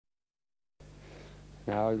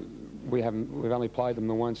we've only played them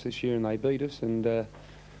the once this year and they beat us, and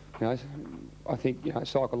I think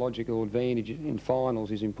psychological advantage in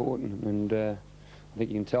finals is important, and I think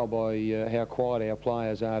you can tell by how quiet our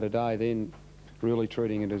players are today. They're really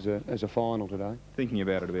treating it as a final today. Thinking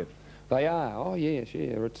about it a bit. They are. Oh yes,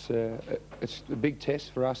 yeah. It's a big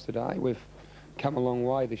test for us today. We've come a long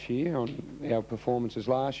way this year on our performances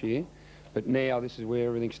last year, but now this is where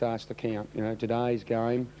everything starts to count. Today's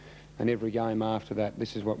game and every game after that.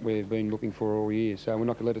 This is what we've been looking for all year, so we're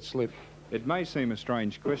not going to let it slip. It may seem a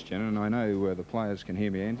strange question, and I know the players can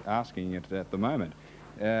hear me asking it at the moment.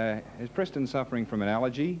 Is Preston suffering from an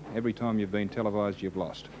allergy? Every time you've been televised, you've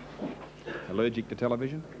lost. Allergic to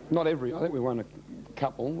television? Not every. I think we won a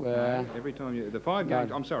couple. Every time the 5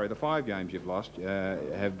 games. I'm sorry, the 5 games you've lost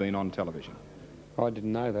have been on television. I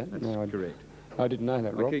didn't know that. That's correct. I didn't know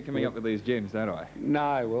that, Rob. I keep coming up with these gems, don't I?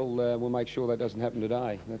 No, we'll make sure that doesn't happen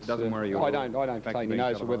today. Doesn't worry you. I don't take any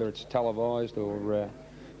notice of whether it's televised or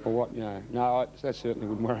what. No, that certainly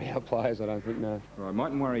wouldn't worry our players. I don't think. No. Right, it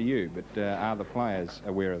mightn't worry you, but are the players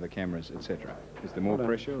aware of the cameras, etc.? Is there more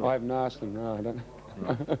pressure? I haven't asked them. No, I don't.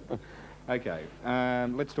 Right. Okay,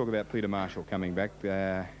 let's talk about Peter Marshall coming back.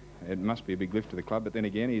 It must be a big lift to the club, but then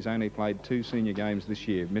again, he's only played 2 senior games this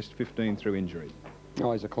year, missed 15 through injury.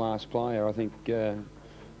 Oh, he's a class player. I think,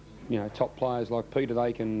 top players like Peter,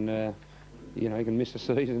 they can, he can miss a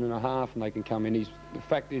season and a half and they can come in. The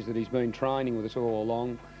fact is that he's been training with us all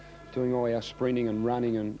along, doing all our sprinting and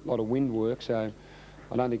running and a lot of wind work, so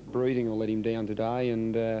I don't think breathing will let him down today,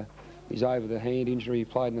 and he's over the hand injury. He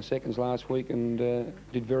played in the seconds last week and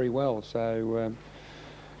did very well, so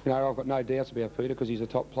I've got no doubts about Peter because he's a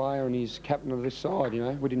top player and he's captain of this side.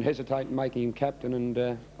 We didn't hesitate in making him captain,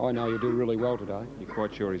 and I know he'll do really well today. You're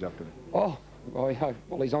quite sure he's up to it? Oh, well,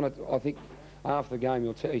 he's on it. I think after the game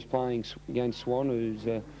you'll tell he's playing against Swan, who's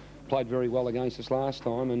played very well against us last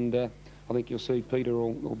time, and I think you'll see Peter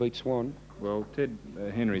will beat Swan. Well, Ted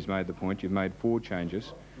Henry's made the point. You've made 4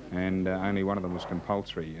 changes and only one of them was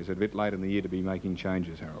compulsory. Is it a bit late in the year to be making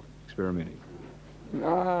changes, Harold, experimenting?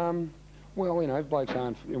 Well, if blokes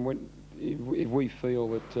aren't, if we feel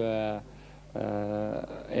that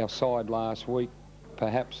our side last week,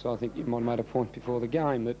 perhaps I think you might have made a point before the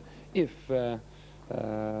game that if I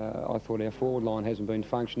thought our forward line hasn't been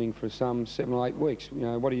functioning for some 7 or 8 weeks,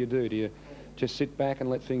 what do? Do you just sit back and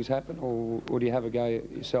let things happen, or do you have a go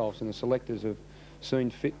yourselves? And the selectors have seen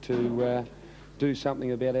fit to do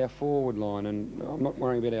something about our forward line, and I'm not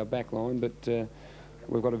worrying about our back line, but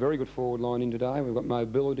we've got a very good forward line in today. We've got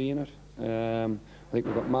mobility in it. I think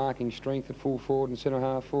we've got marking strength at full forward and centre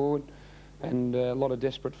half forward, and a lot of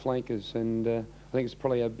desperate flankers, and I think it's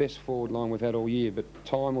probably our best forward line we've had all year, but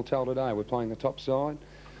time will tell today. We're playing the top side.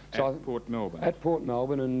 So at Port Melbourne. At Port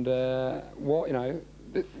Melbourne, and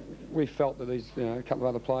we felt that these a couple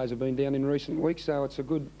of other players have been down in recent weeks, so it's a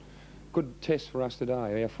good test for us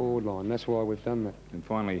today, our forward line. That's why we've done that. And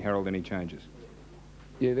finally, Harold, any changes?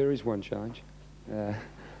 Yeah, there is one change.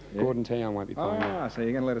 Gordon Town won't be playing. So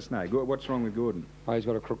you're going to let us know. What's wrong with Gordon? Oh, he's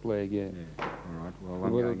got a crook leg, yeah. All right, well,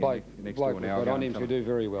 I'm going in next door now. On him to do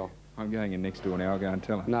very well. I'm going in next door now. I'll go and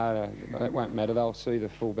tell him. No, that won't matter. They'll see the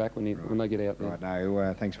full back when they get out there. Right,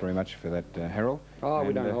 no, thanks very much for that, Harold. Oh,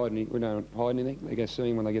 we don't hide anything. They go see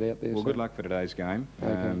him when they get out there. Well, good luck for today's game.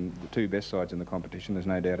 Okay. The 2 best sides in the competition, there's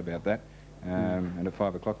no doubt about that. And at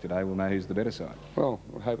 5 o'clock today, we'll know who's the better side. Well,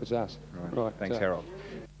 I hope it's us. Right. Thanks, Harold.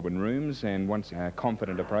 Rooms, and once a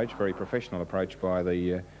confident approach, very professional approach by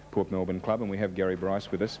the Port Melbourne club, and we have Gary Bryce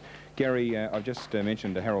with us. Gary, I've just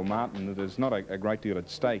mentioned to Harold Martin that there's not a great deal at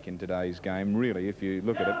stake in today's game, really, if you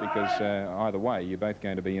look at it, because either way, you're both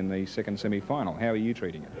going to be in the second semi-final. How are you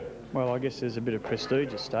treating it? Well, I guess there's a bit of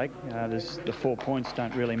prestige at stake. The 4 points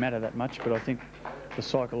don't really matter that much, but I think the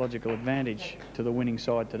psychological advantage to the winning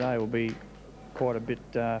side today will be quite a bit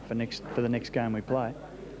for the next game we play.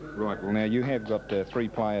 Right, well now you have got 3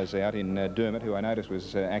 players out in Dermot, who I noticed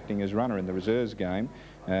was acting as runner in the reserves game,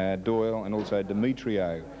 Doyle and also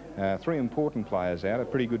Demetrio. 3 important players out, a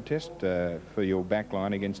pretty good test for your back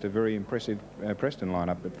line against a very impressive Preston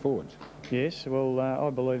line-up at forwards. Yes, well I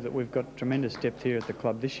believe that we've got tremendous depth here at the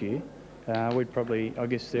club this year. We'd probably, I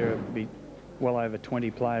guess there would be well over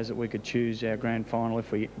 20 players that we could choose our grand final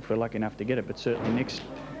if we're lucky enough to get it, but certainly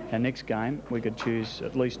our next game we could choose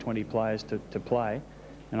at least 20 players to play.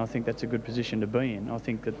 And I think that's a good position to be in. I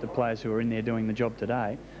think that the players who are in there doing the job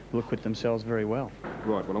today will acquit themselves very well.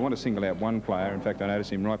 Right, well, I want to single out one player. In fact, I notice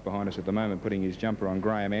him right behind us at the moment putting his jumper on,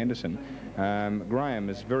 Graham Anderson. Graham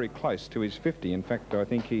is very close to his 50. In fact, I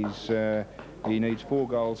think he needs 4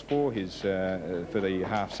 goals for the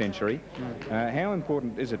half century. How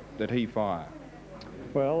important is it that he fire?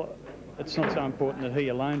 Well, it's not so important that he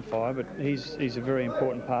alone fire, but he's a very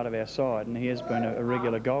important part of our side, and he has been a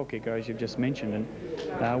regular goal kicker, as you've just mentioned,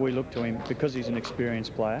 and we look to him because he's an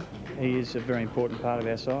experienced player. He is a very important part of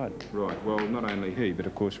our side. Right. Well, not only he, but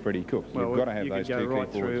of course Freddie Cook. Well, you've got to have those two key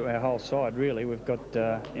forwards. Right through our whole side, really. We've got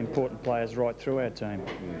important players right through our team,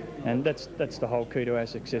 and that's the whole key to our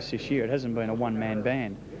success this year. It hasn't been a one-man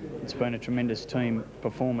band. It's been a tremendous team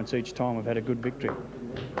performance each time we've had a good victory.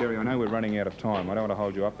 Gary, I know we're running out of time. I don't want to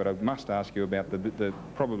hold you up, but I must ask you about the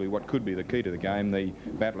probably what could be the key to the game, the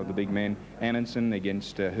battle of the big man, Anninson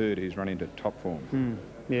against Hurd, who's run into top form.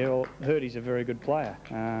 Yeah, well, Hurdy's a very good player.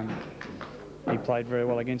 He played very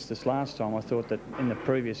well against us last time. I thought that in the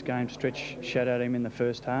previous game, Stretch shadowed him in the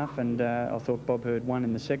first half, and I thought Bob Hurd won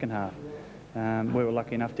in the second half. We were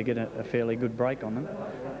lucky enough to get a fairly good break on them.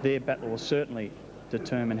 Their battle will certainly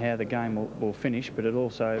determine how the game will finish, but it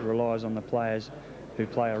also relies on the players who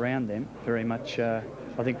play around them very much. I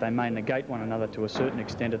think they may negate one another to a certain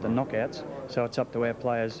extent at the knockouts, so it's up to our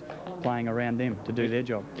players playing around them to do their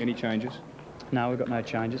job. Any changes? No, we've got no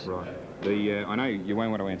changes. Right. I know you won't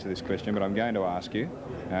want to answer this question, but I'm going to ask you,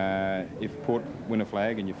 if Port win a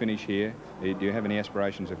flag and you finish here, do you have any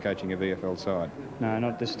aspirations of coaching a VFL side? No,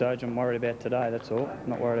 not at this stage. I'm worried about today, that's all. I'm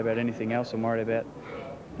not worried about anything else. I'm worried about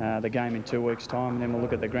the game in 2 weeks' time, and then we'll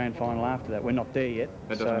look at the grand final after that. We're not there yet.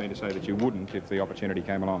 That doesn't mean to say that you wouldn't, if the opportunity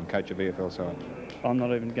came along, coach a VFL side. I'm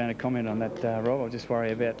not even going to comment on that, Rob. I'll just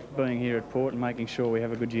worry about being here at Port and making sure we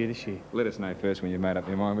have a good year this year. Let us know first when you've made up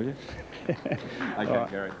your mind, will you? Okay, right.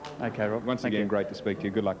 Gary. Okay, Rob. Once again, great to speak to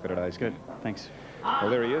you. Good luck for today's game. Good, thanks. Well,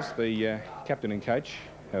 there he is, the captain and coach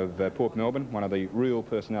of Port Melbourne, one of the real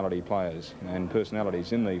personality players and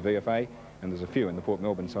personalities in the VFA, and there's a few in the Port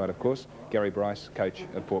Melbourne side, of course. Gary Bryce, coach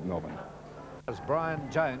of Port Melbourne. Brian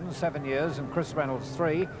Jones, 7 years, and Chris Reynolds,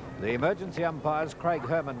 3. The emergency umpires, Craig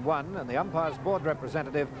Herman, 1, and the umpires board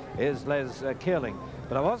representative is Les Keeling.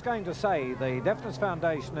 But I was going to say the Deafness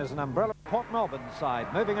Foundation is an umbrella Port Melbourne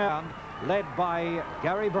side, moving around, led by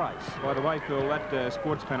Gary Bryce. By the way, Phil, that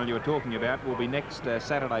sports panel you were talking about will be next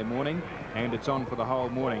Saturday morning, and it's on for the whole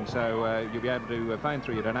morning, so you'll be able to phone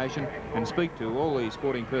through your donation and speak to all the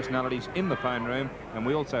sporting personalities in the phone room, and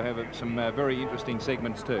we also have some very interesting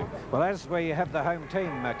segments too. Well, as we have the home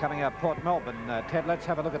team coming up, Port Melbourne, Ted, let's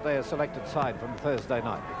have a look at their selected side from Thursday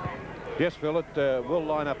night. Yes, Phil, it will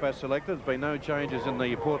line up as selected. There's been no changes in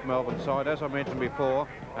the Port Melbourne side. As I mentioned before,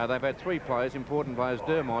 they've had 3 players, important players,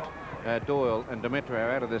 Dermott, Doyle and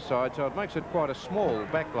Demetrio out of this side, so it makes it quite a small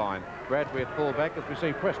back line. Bradbury at full back as we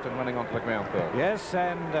see Preston running onto the ground, Phil. Yes,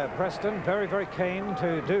 and Preston very, very keen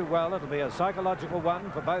to do well. It'll be a psychological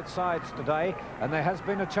one for both sides today, and there has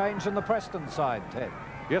been a change in the Preston side, Ted.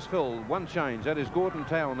 Yes, Phil, one change. That is Gordon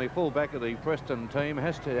Town, the full-back of the Preston team,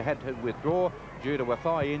 had to withdraw due to a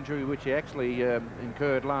thigh injury, which he actually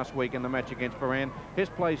incurred last week in the match against Paran. His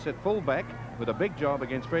place at full-back, with a big job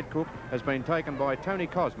against Fred Cook, has been taken by Tony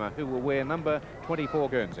Cosma, who will wear number 24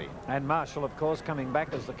 Guernsey. And Marshall, of course, coming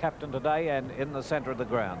back as the captain today and in the centre of the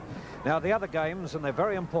ground. Now, the other games, and they're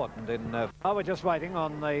very important in... we're just waiting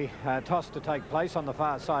on the toss to take place on the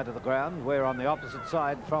far side of the ground. We're on the opposite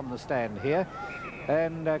side from the stand here.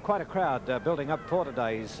 And quite a crowd building up for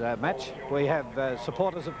today's match. We have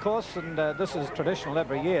supporters, of course, and this is traditional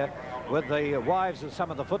every year with the wives of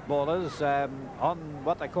some of the footballers on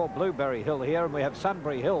what they call Blueberry Hill here, and we have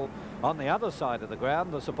Sunbury Hill on the other side of the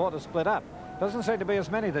ground. The supporters split up. Doesn't seem to be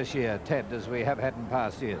as many this year, Ted, as we have had in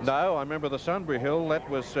past years. No, I remember the Sunbury Hill. That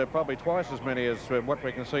was probably twice as many as what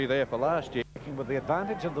we can see there for last year. With the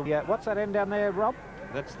advantage of the... what's that end down there, Rob?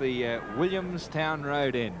 That's the Williamstown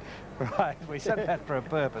Road end. Right, we said that for a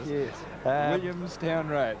purpose. Yes, Williamstown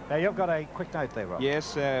Road. Now, you've got a quick note there, Rob.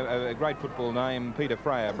 Yes, a great football name, Peter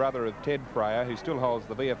Freyer, brother of Ted Freyer, who still holds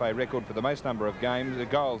the VFA record for the most number of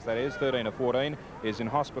goals, that is, 13 or 14, is in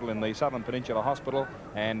hospital in the Southern Peninsula Hospital,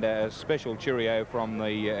 and a special cheerio from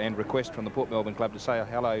the and request from the Port Melbourne Club to say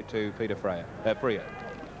hello to Peter Freyer.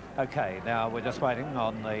 Okay, now we're just waiting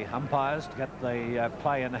on the umpires to get the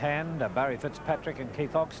play in hand. Barry Fitzpatrick and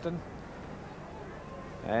Keith Oxton.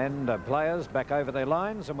 And players back over their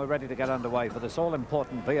lines, and we're ready to get underway for this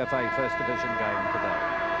all-important VFA First Division game today.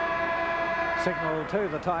 Signal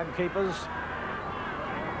to the timekeepers.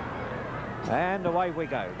 And away we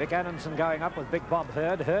go. Vic Annanson going up with Big Bob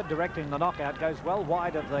Hurd. Hurd directing the knockout, goes well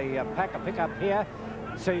wide of the pack. A pick up here.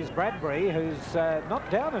 Sees Bradbury, who's not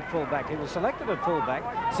down at fullback. He was selected at fullback,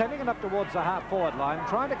 sending it up towards the half-forward line.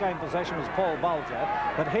 Trying to gain possession was Paul Bolger,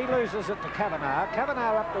 but he loses it to Kavanagh.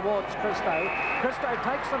 Kavanagh up towards Christo. Christo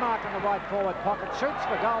takes the mark in the right forward pocket, shoots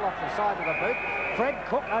for goal off the side of the boot. Fred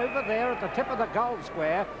Cook over there at the tip of the goal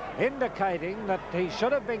square, indicating that he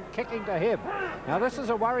should have been kicking to him. Now, this is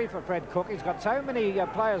a worry for Fred Cook. He's got so many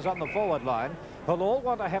players on the forward line who'll all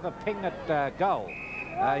want to have a ping at goal.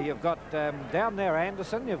 You've got down there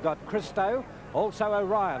Anderson, you've got Christo, also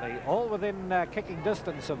O'Reilly, all within kicking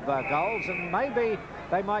distance of goals, and maybe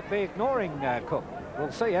they might be ignoring Cook.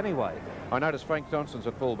 We'll see anyway. I noticed Frank Johnson's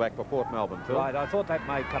at full-back for Port Melbourne, Phil. Right, I thought that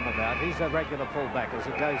may come about. He's a regular full-back as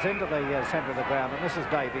he goes into the centre of the ground, and this is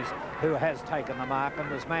Davies, who has taken the mark, and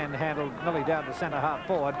this man handled nearly down to centre half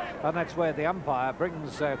forward, and that's where the umpire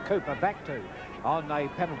brings Cooper back to on a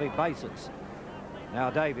penalty basis. Now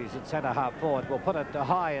Davies at centre half forward will put it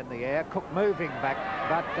high in the air. Cook moving back,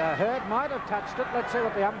 but Hurd might have touched it. Let's see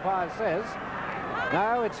what the umpire says.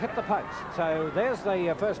 No, it's hit the post. So there's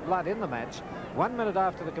the first blood in the match. 1 minute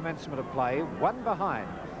after the commencement of play, one behind,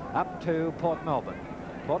 up to Port Melbourne.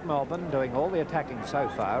 Port Melbourne doing all the attacking so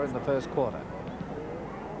far in the first quarter.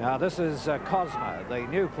 Now this is Cosmo, the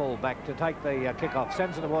new full-back, to take the kick-off.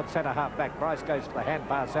 Sends it towards centre half-back. Bryce goes for the hand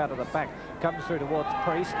pass out of the back. Comes through towards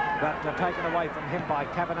Priest, but taken away from him by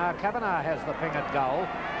Kavanagh. Kavanagh has the ping at goal,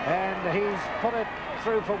 and he's put it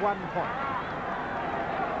through for 1 point.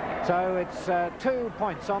 So it's 2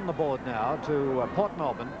 points on the board now to Port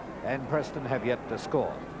Melbourne, and Preston have yet to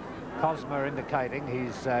score. Cosmo indicating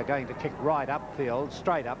he's going to kick right upfield,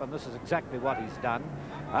 straight up, and this is exactly what he's done.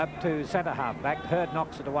 Up to centre half-back. Hurd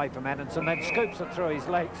knocks it away from Anderson, then scoops it through his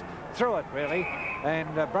legs, through it really, and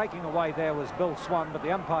breaking away there was Bill Swan, but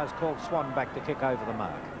the umpire's called Swan back to kick over the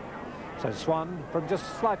mark. So Swan, from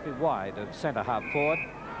just slightly wide of centre half-forward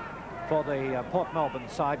for the Port Melbourne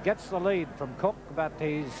side, gets the lead from Cook, but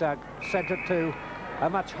he's sent it to a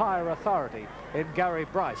much higher authority in Gary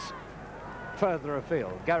Bryce, further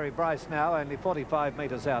afield. Gary Bryce now only 45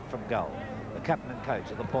 metres out from goal. The captain and coach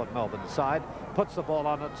of the Port Melbourne side puts the ball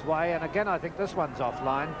on its way, and again I think this one's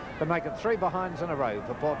offline to make it 3 behinds in a row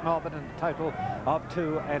for Port Melbourne in a total of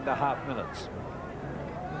 2.5 minutes.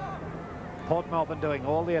 Port Melbourne doing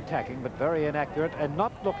all the attacking, but very inaccurate and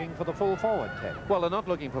not looking for the full forward, Ted. Well, they're not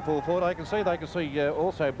looking for full forward. They can see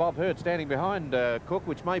also Bob Hurd standing behind Cook,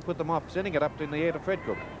 which may put them off sending it up in the air to Fred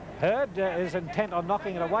Cook. Hurd is intent on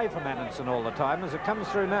knocking it away from Anderson all the time as it comes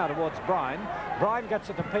through now towards Bryan. Bryan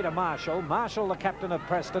gets it to Peter Marshall. Marshall, the captain of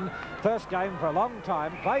Preston, first game for a long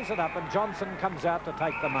time, plays it up, and Johnson comes out to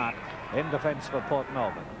take the mark in defence for Port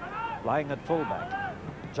Melbourne. Playing at fullback.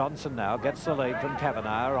 Johnson now gets the lead from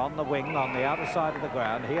Kavanagh on the wing on the outer side of the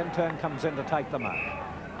ground. He in turn comes in to take the mark.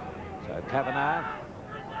 So Kavanagh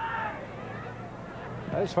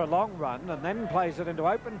goes for a long run and then plays it into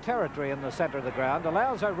open territory in the centre of the ground.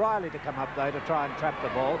 Allows O'Reilly to come up, though, to try and trap the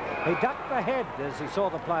ball. He ducked the head as he saw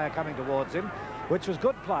the player coming towards him, which was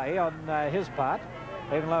good play on his part,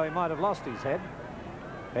 even though he might have lost his head.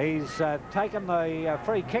 He's taken the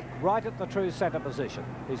free kick right at the true centre position.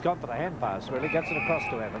 He's gone for the hand pass, really, gets it across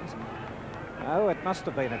to Evans. Oh, it must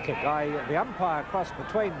have been a kick. The umpire crossed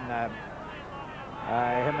between him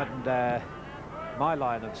and my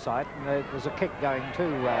line of sight, and there was a kick going to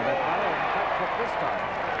that way, and Cook this time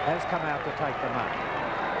has come out to take the mark.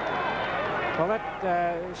 Well,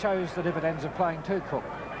 that shows the dividends of playing to Cook.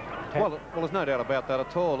 Well, there's no doubt about that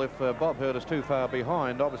at all. If Bob Hurd is too far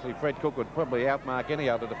behind, obviously Fred Cook would probably outmark any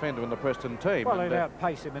other defender in the Preston team. Well, he'd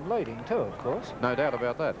outpace him in leading too, of course. No doubt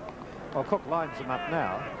about that. Well, Cook lines him up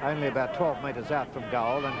now, only about 12 metres out from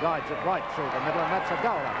goal, and guides it right through the middle, and that's a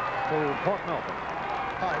goal up to Port Melbourne.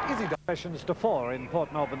 Easy possessions to 4 in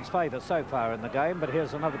Port Melbourne's favour so far in the game, but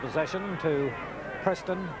here's another possession to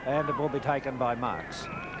Preston, and it will be taken by Marks.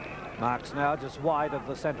 Marks now just wide of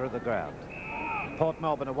the centre of the ground. Port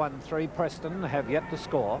Melbourne are 1-3. Preston have yet to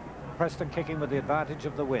score. Preston kicking with the advantage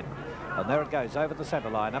of the win. And there it goes over the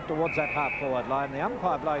centre line, up towards that half-forward line. The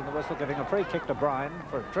umpire blowing the whistle, giving a free kick to Bryan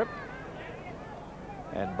for a trip.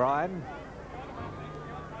 And Bryan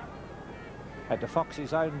had to fox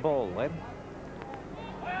his own ball then,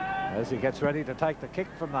 as he gets ready to take the kick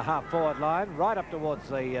from the half-forward line, right up towards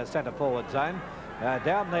the centre-forward zone.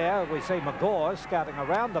 Down there, we see McGaw scouting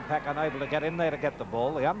around the pack, unable to get in there to get the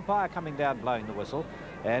ball. The umpire coming down, blowing the whistle,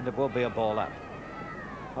 and it will be a ball up.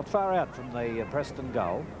 Not far out from the Preston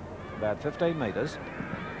goal, about 15 metres.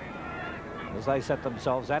 As they set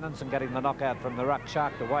themselves, Anderson getting the knockout from the ruck,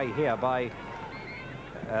 sharked away here by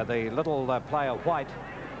the little player White.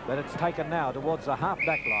 But it's taken now towards the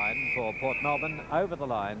half-back line for Port Melbourne, over the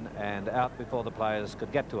line and out before the players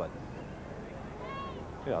could get to it.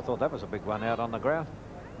 Yeah, I thought that was a big one out on the ground.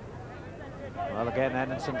 Well, again,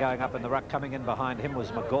 Anderson going up in the ruck. Coming in behind him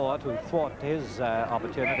was McGaw to thwart his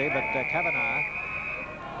opportunity, but Kavanagh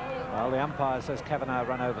Well, the umpire says Kavanagh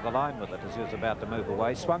run over the line with it as he was about to move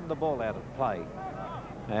away. Swung the ball out of play.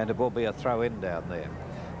 And it will be a throw-in down there.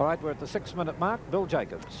 All right, we're at the 6-minute mark. Bill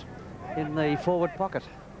Jacobs. In the forward pocket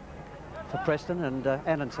for Preston, and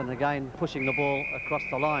Anderson again pushing the ball across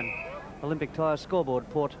the line. Olympic Tyres scoreboard,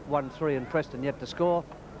 Port 1-3 and Preston yet to score.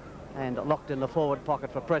 And locked in the forward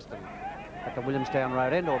pocket for Preston. At the Williamstown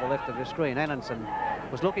Road end or the left of your screen. Anderson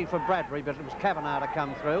was looking for Bradbury, but it was Kavanagh to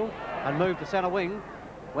come through and move to centre wing.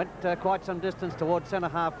 Went quite some distance towards centre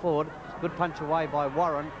half forward. Good punch away by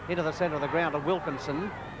Warren into the centre of the ground of Wilkinson.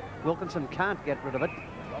 Wilkinson can't get rid of it.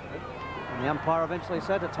 And the umpire eventually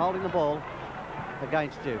said it's holding the ball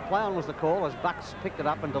against you. Play on was the call as Bucks picked it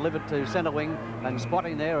up and delivered to centre wing, and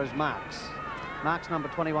spotting there is Marks. Marks, number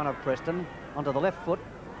 21 of Preston, onto the left foot.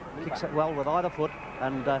 Kicks it well with either foot,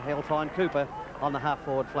 and he'll find Cooper on the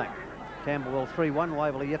half-forward flank. Camberwell 3-1,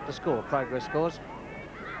 Waverley yet to score. Progress scores.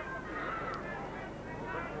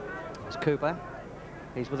 It's Cooper.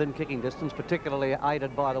 He's within kicking distance, particularly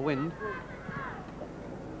aided by the wind.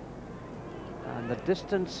 And the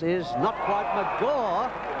distance is not quite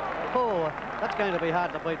McGaw. Oh, that's going to be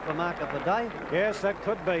hard to beat for mark of the day. Yes, that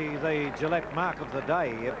could be the Gillette mark of the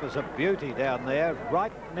day. It was a beauty down there,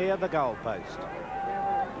 right near the goal post.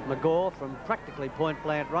 McGaw from practically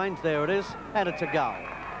point-blank range. There it is, and it's a goal.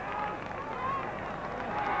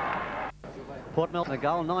 Port Melbourne a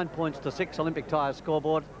goal, 9 points to 6, Olympic Tyres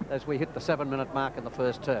scoreboard as we hit the 7-minute mark in the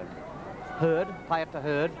first term. Hurd, play it to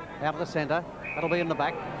Hurd, out of the centre. That'll be in the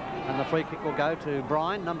back, and the free kick will go to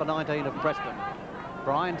Bryan, number 19 of Preston.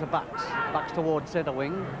 Bryan to Bucks. Bucks towards centre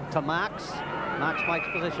wing, to Marks. Marks makes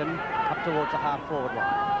position up towards the half-forward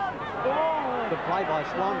line. Good play by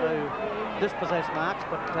Swan to dispossess Marks,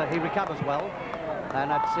 but he recovers well.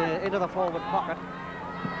 And it's into the forward pocket.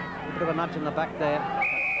 A bit of a nudge in the back there.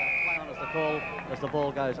 Play on as the call as the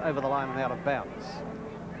ball goes over the line and out of bounds.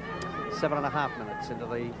 7.5 minutes into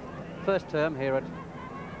the first term here at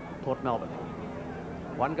Port Melbourne.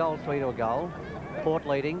 1 goal, 3 to a goal. Port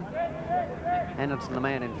leading. Anderson the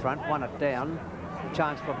man in front, won it down.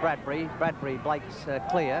 Chance for Bradbury. Bradbury, Blake's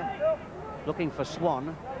clear. Looking for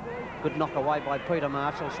Swan. Good knock away by Peter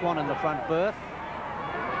Marshall. Swan in the front berth.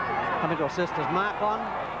 Coming to assist is Mark on.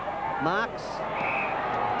 Marks.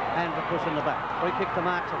 And the push in the back. Free kick to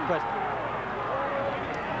Marks at Preston.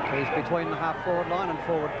 He's between the half-forward line and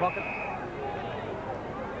forward pocket.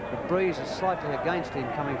 The breeze is slightly against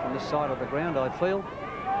him coming from this side of the ground, I feel.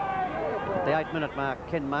 At the 8-minute mark,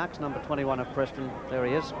 Ken Marks, number 21 of Preston, there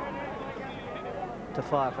he is, to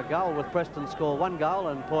fire for goal, with Preston score 1 goal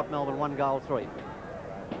and Port Melbourne 1 goal 3.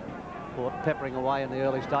 Port peppering away in the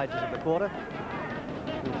early stages of the quarter.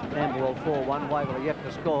 Camberwell 4-1, Waverley yet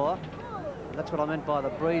to score. That's what I meant by the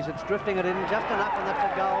breeze. It's drifting it in just enough, and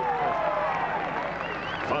that's a goal.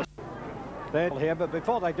 They're here, but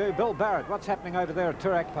before they do, Bill Barrett, what's happening over there at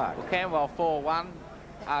Toorak Park? Well, Camberwell 4-1.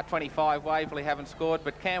 25, Waverley haven't scored,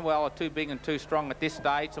 but Camberwell are too big and too strong at this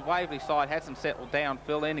stage. The Waverley side hasn't settled down,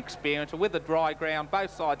 Phil, inexperienced. With the dry ground,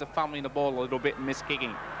 both sides are fumbling the ball a little bit and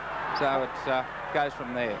miskicking. So it goes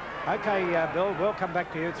from there. OK, Bill, we'll come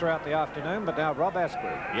back to you throughout the afternoon, but now Rob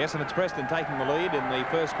ASTBURY. Yes, and it's Preston taking the lead in the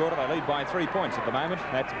first quarter. They lead by 3 points at the moment.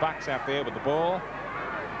 That's Bucks out there with the ball.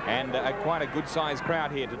 And quite a good-sized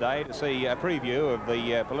crowd here today to see a preview of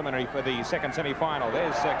the preliminary for the second semi-final.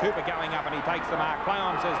 There's Cooper going up, and he takes the mark. Play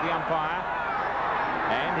on, says the umpire.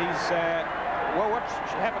 And he's... well, what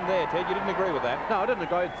happened there, Ted? You didn't agree with that? No, I didn't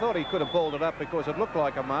agree. I thought he could have balled it up because it looked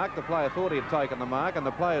like a mark. The player thought he had taken the mark, and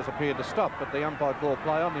the players appeared to stop, but the umpire called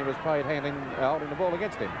play on. He was paid holding the ball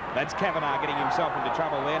against him. That's Kavanagh getting himself into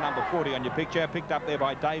trouble there, number 40 on your picture. Picked up there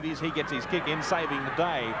by Davies. He gets his kick in, saving the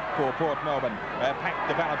day for Port Melbourne. Pack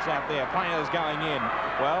develops out there. Players going in.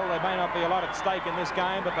 Well, there may not be a lot at stake in this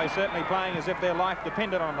game, but they're certainly playing as if their life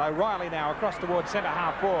depended on it. O'Reilly now across towards centre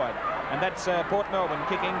half forward. And that's Port Melbourne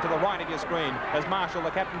kicking to the right of your screen as Marshall,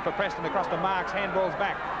 the captain for Preston, across to Marks. Handballs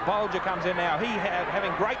back. Bolger comes in now. He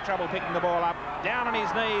having great trouble picking the ball up. Down on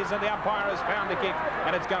his knees, and the umpire has found the kick,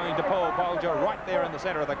 and it's going to Paul Bolger right there in the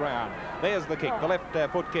centre of the ground. There's the kick, the left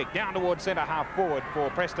foot kick, down towards centre half forward for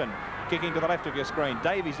Preston. Kicking to the left of your screen.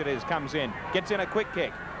 Davies it is, comes in. Gets in a quick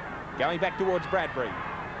kick. Going back towards Bradbury.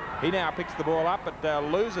 He now picks the ball up, but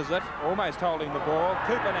loses it, almost holding the ball.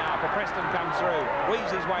 Cooper now for Preston comes through,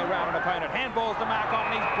 weaves his way round an opponent, handballs the mark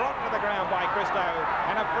on, and he's brought to the ground by Christo,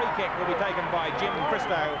 and a free kick will be taken by Jim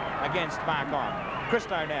Christo against mark on.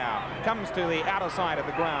 Christo now comes to the outer side of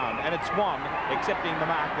the ground, and it's Swan accepting the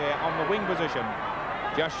mark there on the wing position,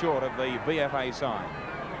 just short of the VFA side.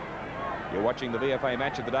 You're watching the VFA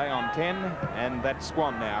match of the day on 10, and that's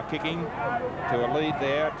Swan now kicking to a lead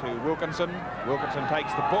there to Wilkinson. Wilkinson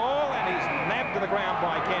takes the ball, and he's nabbed to the ground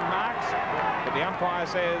by Ken Marks, but the umpire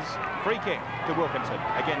says free kick to Wilkinson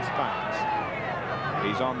against Barnes.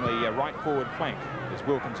 He's on the right forward flank. There's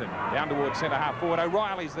Wilkinson down towards centre half forward.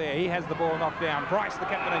 O'Reilly's there. He has the ball knocked down. Price, the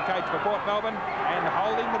captain and coach for Port Melbourne, and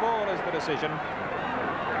holding the ball is the decision.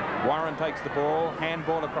 Warren takes the ball,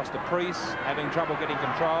 handball across to Priest, having trouble getting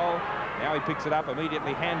control. Now he picks it up,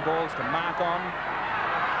 immediately handballs to Markon.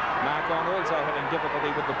 Markon also having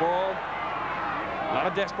difficulty with the ball. A lot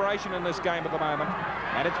of desperation in this game at the moment,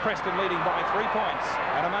 and it's Preston leading by 3 points,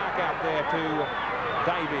 and a mark out there to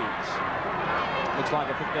Davies. Looks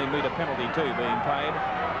like a 15-metre penalty too being paid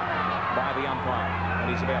by the umpire,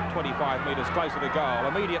 and he's about 25 metres closer to goal.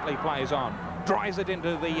 Immediately plays on, drives it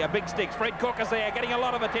into the big sticks. Fred Cook is there, getting a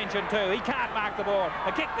lot of attention too. He can't mark the ball.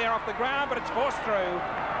 A kick there off the ground, but it's forced through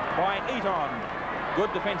by Eton.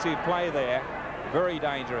 Good defensive play there, very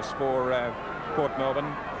dangerous for Port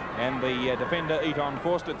Melbourne, and the defender Eton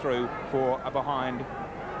forced it through for a behind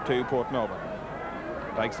to Port Melbourne.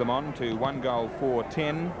 Takes them on to 1 goal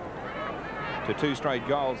 4-10 to 2 straight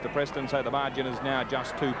goals to Preston, so the margin is now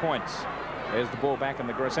just 2 points. There's the ball back in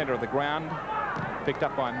the centre of the ground, picked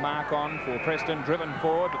up by Markon for Preston, driven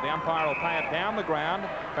forward, but the umpire will pay it down the ground.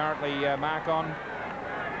 Apparently Markon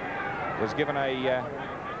was given a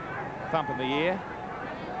thump in the ear,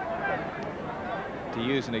 to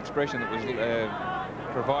use an expression that was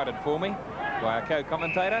provided for me by a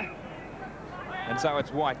co-commentator. And so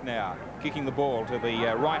it's White now, kicking the ball to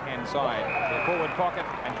the right-hand side, the forward pocket,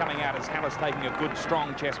 and coming out as Hallis taking a good,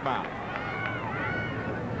 strong chest mark.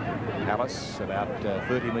 Hallis about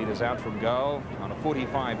 30 metres out from goal on a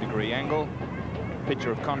 45-degree angle.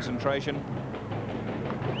 Picture of concentration.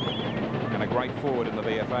 And a great forward in the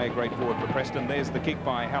VFA, great forward for Preston. There's the kick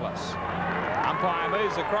by Hallis. Umpire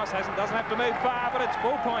moves across, doesn't have to move far, but it's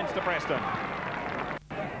 4 points to Preston.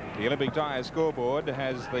 The Olympic Tyres scoreboard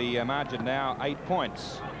has the margin now 8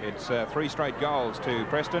 points. It's 3 straight goals to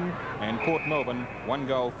Preston, and Port Melbourne 1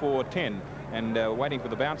 goal 4-10. And waiting for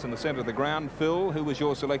the bounce in the centre of the ground. Phil, who was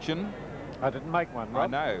your selection? I didn't make one,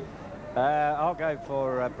 Rob. I know. I'll go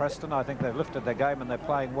for Preston. I think they've lifted their game and they're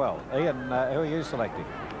playing well. Ian, who are you selecting?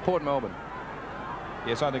 Port Melbourne.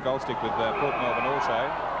 Yes, I think I'll stick with Port Melbourne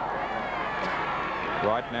also.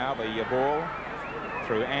 Right now, the ball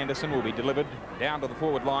through Anderson will be delivered down to the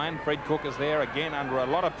forward line. Fred Cook is there again under a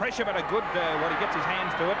lot of pressure, but a good, he gets his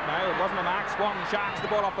hands to it. No, it wasn't a mark. Swan sharks the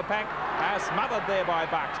ball off the pack. Smothered there by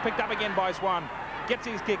Bucks. Picked up again by Swan. Gets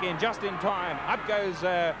his kick in just in time. Up goes,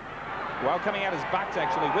 well, coming out as Bucks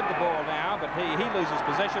actually with the ball now, but he loses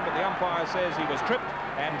possession, but the umpire says he was tripped,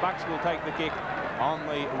 and Bucks will take the kick on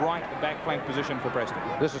the right back flank position for Preston.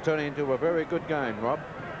 This is turning into a very good game, Rob.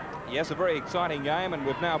 Yes, a very exciting game, and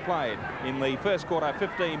we've now played in the first quarter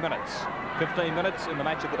 15 minutes. 15 minutes in the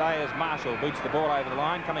match of the day as Marshall boots the ball over the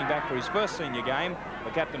line, coming back for his first senior game,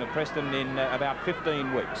 the captain of Preston in about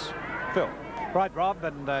 15 weeks. Phil. Right, Rob,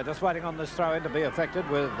 and just waiting on this throw-in to be effected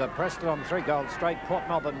with Preston on 3 goals straight, Port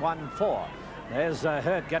Melbourne 1-4. There's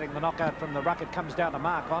Hurd getting the knockout from the ruck. It comes down to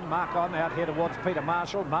Markon. Markon out here towards Peter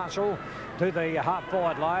Marshall. Marshall to the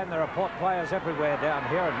half-forward line. There are Port players everywhere down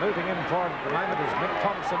here, and moving in for it at the moment is Mick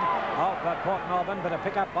Thompson of Port Melbourne, but a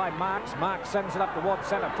pick-up by Marks. Marks sends it up towards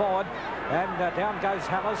centre forward, and down goes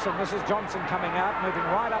Hallis, and this is Johnson coming out, moving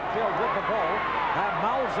right upfield with the ball.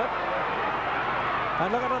 Mulls it. And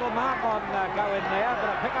look at little Markon go in there,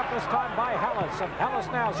 but a pick-up this time by Hallis, and Hallis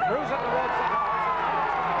now screws it towards the goal.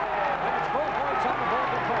 And it's 4 points on the board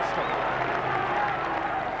to Preston.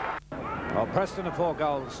 Well, Preston are 4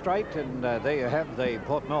 goals straight, and there you have the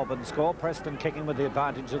Port Melbourne score. Preston kicking with the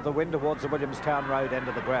advantage of the wind towards the Williamstown Road end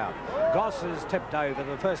of the ground. Goss is tipped over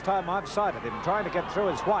the first time I've sighted him, trying to get through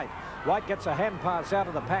as White. White gets a hand pass out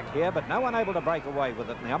of the pack here, but no one able to break away with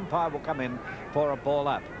it, and the umpire will come in for a ball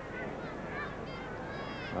up.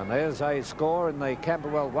 And there's a score in the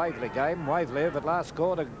Camberwell-Waverley game. Waverley have at last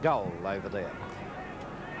scored a goal over there.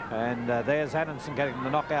 And there's Anderson getting the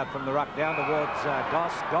knockout from the ruck down towards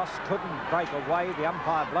Goss. Goss couldn't break away. The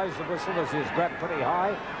umpire blows the whistle as he's grabbed pretty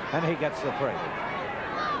high, and he gets the free.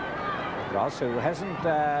 Goss, who hasn't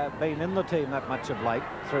been in the team that much of late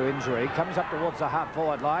through injury, comes up towards the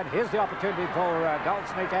half-forward line. Here's the opportunity for goal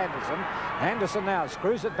sneak Anderson. Anderson now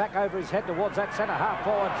screws it back over his head towards that centre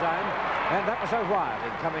half-forward zone, and that was O'Reilly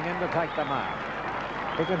coming in to take the mark.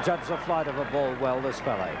 He can judge the flight of a ball well, this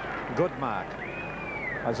fellow. Good mark.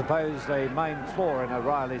 I suppose the main flaw in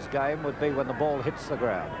O'Reilly's game would be when the ball hits the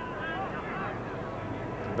ground.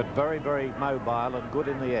 But very, very mobile and good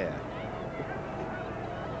in the air.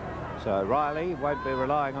 So Riley won't be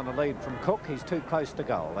relying on a lead from Cook. He's too close to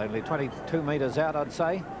goal. Only 22 metres out, I'd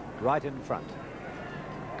say, right in front.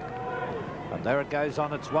 And there it goes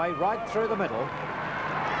on its way right through the middle.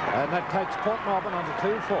 And that takes Port Melbourne on to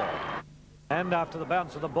 2-4. And after the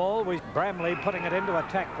bounce of the ball, Bramley putting it into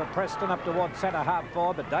attack for Preston up towards centre half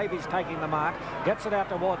forward, but Davies taking the mark, gets it out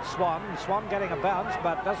towards Swan. Swan getting a bounce,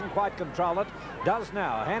 but doesn't quite control it. Does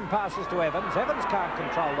now. Hand passes to Evans. Evans can't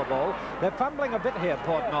control the ball. They're fumbling a bit here,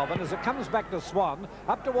 Port Melbourne, as it comes back to Swan,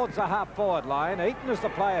 up towards the half forward line. Eaton is the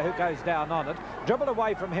player who goes down on it. Dribbled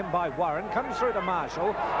away from him by Warren. Comes through to Marshall.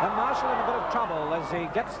 And Marshall in a bit of trouble as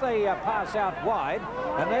he gets the pass out wide.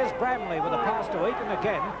 And there's Bramley with a pass to Eaton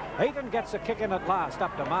again. Eaton gets a kick in at last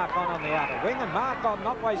up to Markon on the outer wing, and Markon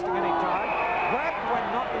not wasting any time, grabbed when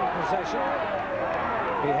not in possession.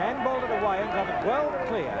 He handballed it away and got it well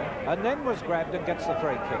clear, and then was grabbed and gets the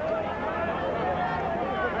free kick.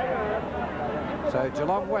 So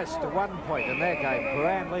Geelong West to 1 point in their game,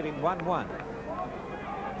 Peran leading 1-1.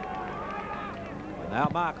 Now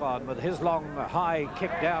Markon with his long high kick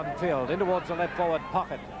downfield in towards the left forward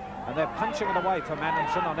pocket. And they're punching it away from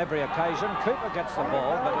Anderson on every occasion. Cooper gets the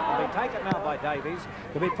ball, but it will be taken now by Davies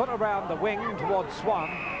to be put around the wing towards Swan.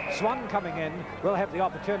 Swan coming in will have the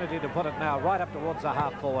opportunity to put it now right up towards the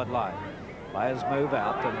half-forward line. Players move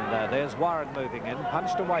out, and there's Warren moving in,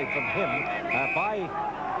 punched away from him by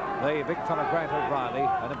the big fella Grant O'Reilly,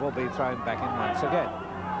 and it will be thrown back in once again.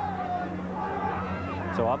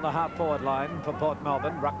 So on the half-forward line for Port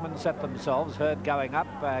Melbourne, Ruckman set themselves. Hurd going up,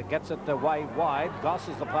 gets it away wide. Goss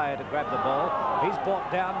is the player to grab the ball. He's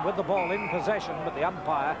brought down with the ball in possession, but the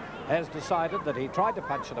umpire has decided that he tried to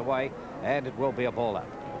punch it away, and it will be a ball up.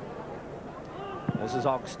 This is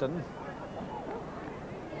Ogston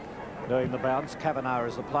doing the bounce. Kavanagh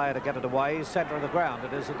is the player to get it away. Centre of the ground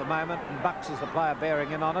it is at the moment, and Bucks is the player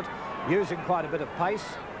bearing in on it, using quite a bit of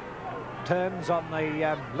pace. Turns on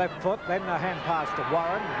the left foot, then a hand pass to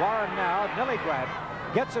Warren. Warren now, nearly grabbed,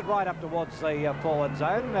 gets it right up towards the forward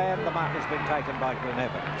zone, and the mark has been taken by Glyn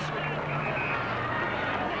Evans.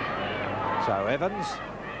 So Evans,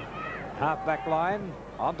 half-back line,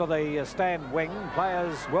 onto the stand wing.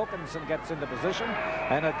 Players, Wilkinson gets into position,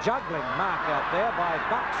 and a juggling mark out there by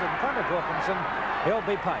Bucks in front of Wilkinson. He'll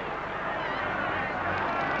be paid.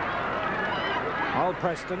 Old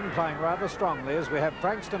Preston playing rather strongly as we have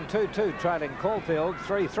Frankston 2-2 trailing Caulfield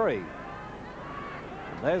 3-3.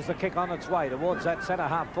 There's the kick on its way towards that centre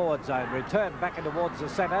half forward zone. Return back in towards the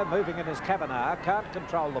centre, moving in is Kavanagh, can't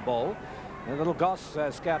control the ball. A little Goss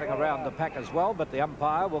scouting around the pack as well, but the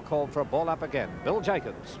umpire will call for a ball up again. Bill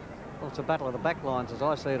Jacobs. Well, it's a battle of the back lines as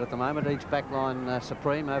I see it at the moment. Each back line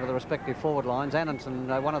supreme over the respective forward lines. Anderson,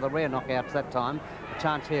 one of the rare knockouts that time. A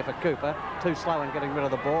chance here for Cooper. Too slow in getting rid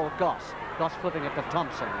of the ball. Goss flipping it to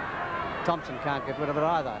Thompson. Thompson can't get rid of it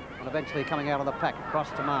either. And eventually coming out of the pack across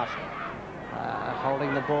to Marshall.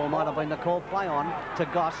 Holding the ball might have been the call. Play on to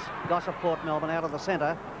Goss. Goss of Port Melbourne out of the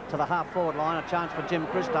centre to the half forward line. A chance for Jim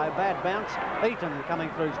Christo. Bad bounce. Eaton coming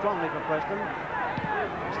through strongly for Preston.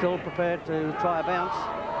 Still prepared to try a bounce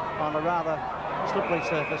on a rather slippery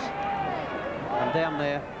surface. And down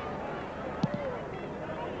there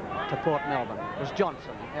to Port Melbourne was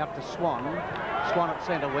Johnson out to Swan. Swan at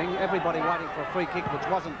centre wing. Everybody waiting for a free kick which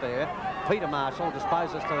wasn't there. Peter Marshall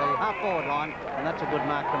disposes to the half forward line, and that's a good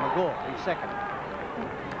mark to McGaw. He's second.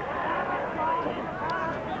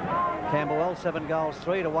 Camberwell 7 goals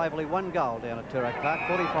 3 to Waverley 1 goal down at Toorak Park,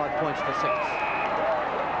 45 points to 6.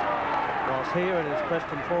 Whilst here it is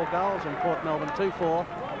Preston 4 goals and Port Melbourne 2-4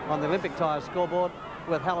 on the Olympic Tyres scoreboard,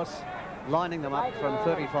 with Hallis lining them up from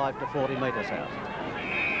 35 to 40 metres out.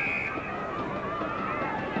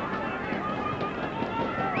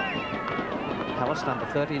 Hallis, number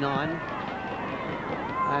 39,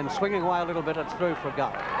 and swinging away a little bit, it's through for a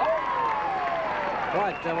goal.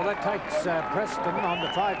 Right, well that takes Preston on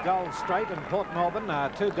to 5 goals straight, and Port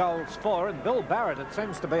Melbourne 2 goals 4, and Bill Barrett, it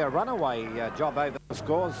seems to be a runaway job over the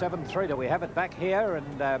scores. 7-3. Do we have it back here?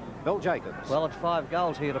 And Bill Jacobs. Well, it's 5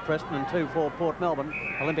 goals here to Preston and 2 for Port Melbourne.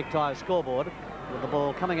 Olympic Tyres scoreboard, with the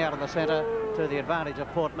ball coming out of the centre to the advantage of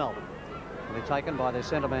Port Melbourne. Will be taken by their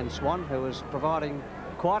centre man Swan, who is providing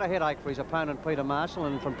quite a headache for his opponent Peter Marshall,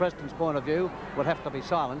 and from Preston's point of view would have to be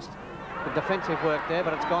silenced. Good defensive work there,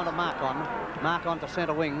 but it's gone to Markon to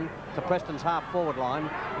centre wing to Preston's half forward line.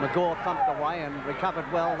 McGaw thumped away and recovered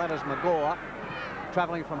well. That is McGaw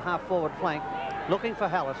travelling from half forward flank, looking for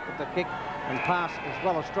Hallis, but the kick and pass is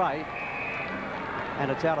well astray,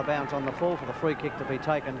 and it's out of bounds on the full for the free kick to be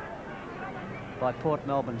taken by Port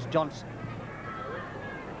Melbourne's Johnson.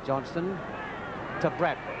 Johnston to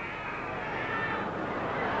Bradford.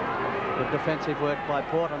 Good defensive work by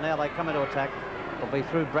Port, and now they come into attack It'll be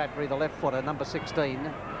through Bradbury, the left footer, number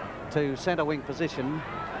 16, to centre wing position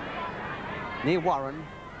near Warren,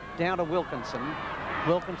 down to Wilkinson.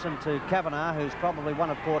 Wilkinson to Kavanagh, who's probably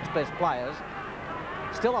one of Port's best players.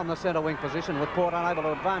 Still on the centre wing position, with Port unable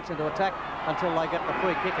to advance into attack until they get the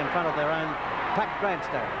free kick in front of their own packed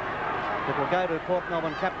grandstand. It will go to Port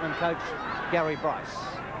Melbourne captain and coach Gary Bryce.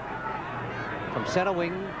 From centre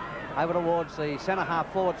wing over towards the centre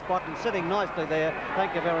half forward spot, and sitting nicely there,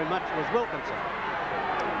 thank you very much, was Wilkinson.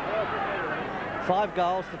 5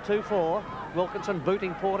 goals to 2-4. Wilkinson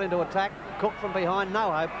booting Port into attack. Cook from behind,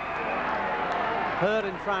 no hope. Hurd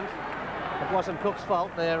in front. It wasn't Cook's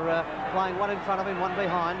fault. They're playing one in front of him, one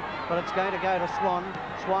behind, but it's going to go to Swan.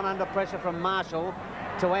 Swan under pressure from Marshall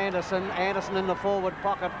to Anderson. Anderson in the forward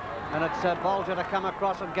pocket, and it's Bolger to come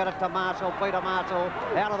across and get it to Marshall. Peter Marshall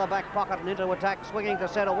out of the back pocket and into attack, swinging to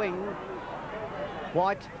centre wing.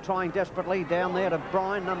 White trying desperately down there to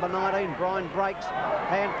Bryan, number 19. Bryan breaks.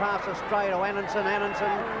 Hand passes straight to Anderson. Anderson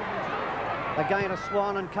again to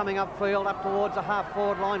Swan, and coming upfield up towards the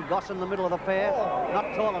half-forward line. Goss in the middle of the pair.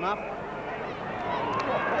 Not tall enough.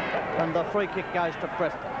 And the free kick goes to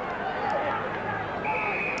Preston.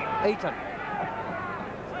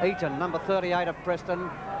 Eaton, number 38 of Preston,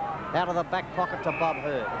 out of the back pocket to Bob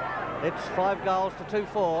Hurd. It's 5 goals to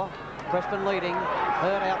 2-4. Preston leading.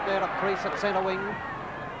 Hurd out there to Priest at centre wing.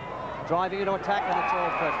 Driving into attack, and it's all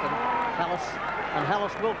Preston.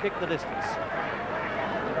 Hallis will kick the distance.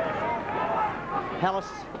 Hallis,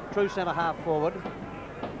 true centre half forward.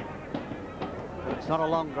 It's not a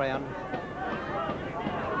long ground.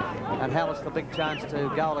 And Hallis, the big chance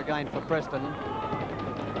to goal again for Preston.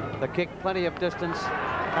 The kick, plenty of distance,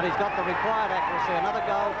 and he's got the required accuracy. Another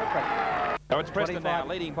goal for Preston. So it's Preston now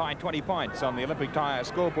leading by 20 points on the Olympic Tyre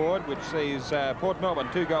scoreboard, which sees Port Melbourne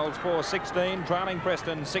 2 goals for 16, trailing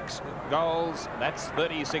Preston 6 goals. That's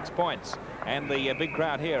 36 points. And the big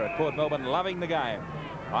crowd here at Port Melbourne loving the game.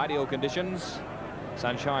 Ideal conditions,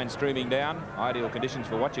 sunshine streaming down. Ideal conditions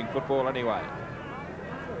for watching football anyway.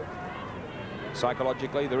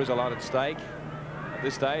 Psychologically, there is a lot at stake. At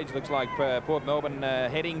this stage, looks like Port Melbourne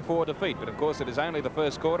heading for defeat, but of course it is only the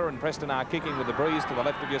first quarter, and Preston are kicking with the breeze to the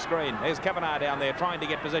left of your screen. There's Kavanagh down there trying to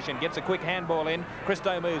get possession, gets a quick handball in.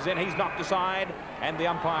 Christo moves in, he's knocked aside, and the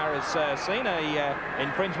umpire has seen a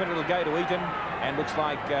infringement. It'll go to Eaton, and looks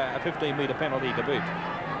like a 15-metre penalty to boot.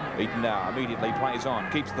 Eaton now immediately plays on,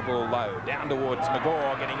 keeps the ball low, down towards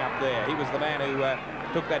McGaw getting up there. He was the man who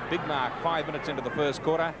took that big mark 5 minutes into the first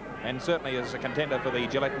quarter, and certainly is a contender for the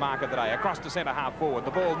Gillette mark of the day. Across to centre half forward,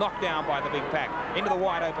 the ball knocked down by the big pack into the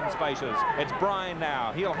wide open spaces. It's Bryan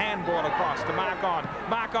now. He'll handball across to Mark-on.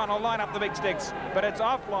 Mark-on will line up the big sticks, but it's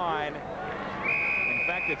offline. In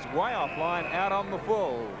fact, it's way offline, out on the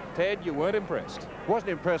full. Ted, you weren't impressed?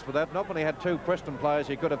 Wasn't impressed with that. Not when he had 2 Preston players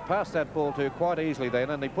he could have passed that ball to quite easily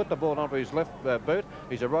then, and he put the ball onto his left boot.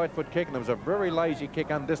 He's a right foot kick, and it was a very lazy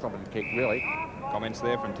kick, undisciplined kick, really. Comments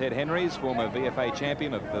there from Ted Henrys, former VFA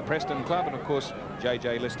champion of the Preston club, and of course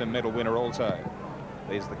J.J. Liston medal winner also.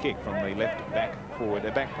 There's the kick from the left back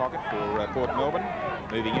pocket for Port Melbourne.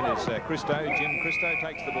 Moving in is Christo. Jim Christo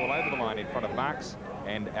takes the ball over the line in front of Marks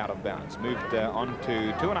and out of bounds. Moved on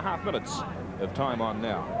to 2.5 minutes of time on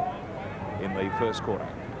now in the first quarter.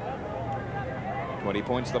 20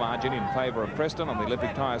 points the margin in favour of Preston on the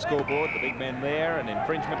Olympic Tyre scoreboard. The big men there, an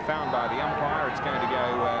infringement found by the umpire. It's going to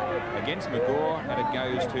go against McGaw, and it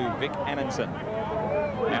goes to Vic Annanson.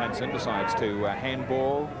 Annanson decides to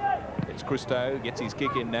handball. It's Christo, gets his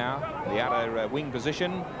kick in now. The outer wing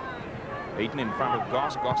position. Eaton in front of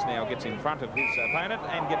Goss. Goss now gets in front of his opponent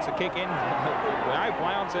and gets a kick in. No,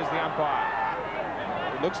 play on, says the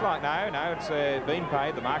umpire. It looks like no, it's been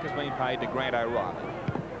paid. The mark has been paid to Grant O'Reilly.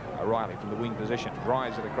 O'Reilly from the wing position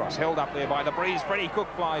drives it across, held up there by the breeze. Freddie Cook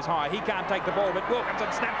flies high. He can't take the ball, but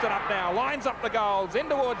Wilkinson snaps it up now, lines up the goals in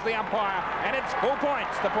towards the umpire, and it's full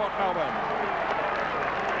points to Port Melbourne.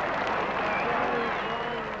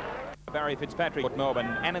 Barry Fitzpatrick, Port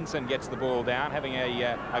Melbourne. Annanson gets the ball down, having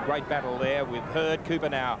a great battle there with Hurd. Cooper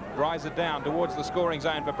now drives it down towards the scoring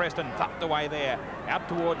zone for Preston, tucked away there, out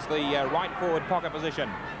towards the right forward pocket position.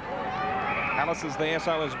 Hallis is there,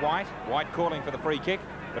 so is White. White calling for the free kick,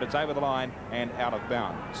 but it's over the line and out of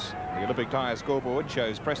bounds. The Olympic Tyre scoreboard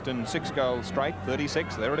shows Preston 6 goals straight,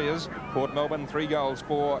 36, there it is. Port Melbourne 3 goals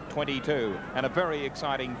for 22, and a very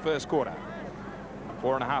exciting first quarter.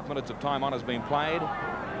 4.5 minutes of time on has been played.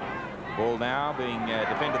 Ball now being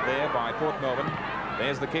defended there by Port Melbourne.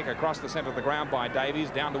 There's the kick across the centre of the ground by Davies,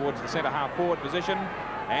 down towards the centre half forward position.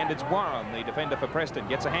 And it's Warren, the defender for Preston,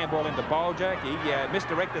 gets a handball into Bolger. He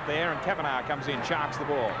misdirected there, and Kavanagh comes in, sharks the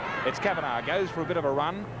ball. It's Kavanagh, goes for a bit of a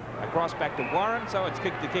run, Across back to Warren, so it's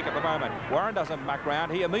kick to kick at the moment. Warren doesn't muck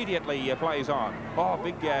round. He immediately plays on. Oh,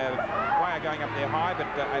 big player going up there high, but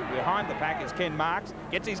behind the pack is Ken Marks.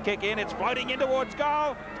 Gets his kick in. It's floating in towards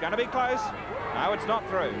goal. It's going to be close. No, it's not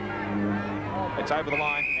through. It's over the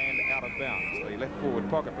line and out of bounds. The left forward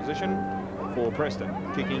pocket position for Preston,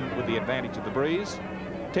 kicking with the advantage of the breeze.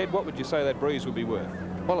 Ted, what would you say that breeze would be worth?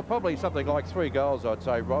 Well, probably something like 3 goals, I'd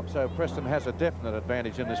say, Rob, so Preston has a definite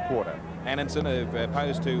advantage in this quarter. Annanson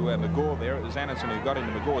opposed to McGaw there. It was Annanson who got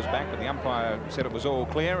into McGaw's back, but the umpire said it was all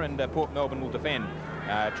clear, and Port Melbourne will defend.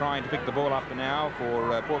 Trying to pick the ball up now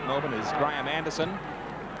for Port Melbourne is Graham Anderson.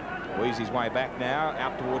 Weaves his way back now,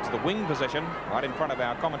 out towards the wing position, right in front of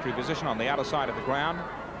our commentary position on the outer side of the ground.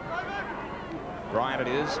 Bryant it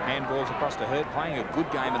is, handballs across to Hurd, playing a good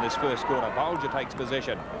game in this first quarter. Bolger takes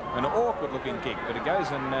possession. An awkward-looking kick, but it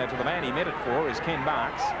goes in to the man he meant it for, is Ken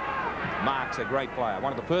Marks. Marks, a great player,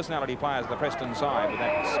 one of the personality players of the Preston side, with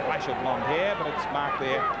that splash of blonde hair, but it's marked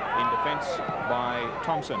there in defence by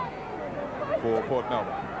Thompson for Port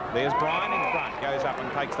Melbourne. There's Bryan in front, goes up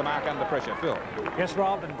and takes the mark under pressure. Phil. Yes,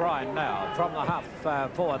 Rob, and Bryan now from the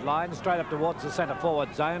half forward line, straight up towards the centre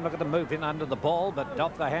forward zone. Look at the move in under the ball, but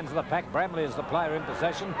off the hands of the pack. Bramley is the player in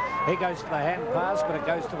possession. He goes for the hand pass, but it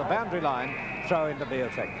goes to the boundary line. Throw in to be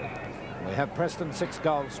effective. We have Preston 6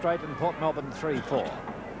 goals straight and Port Melbourne 3-4.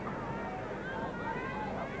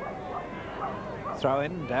 Throw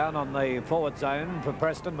in down on the forward zone for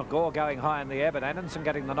Preston. McGaw going high in the air, but Anderson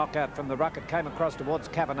getting the knockout from the ruck. It came across towards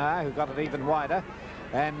Kavanagh, who got it even wider.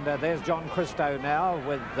 And there's John Christo now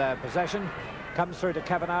with possession. Comes through to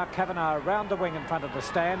Kavanagh. Kavanagh around the wing in front of the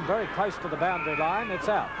stand, very close to the boundary line. It's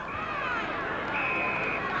out.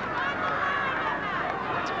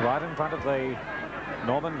 Right in front of the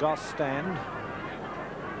Norman Goss stand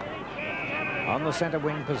on the centre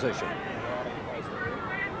wing position.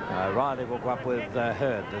 Riley will go up with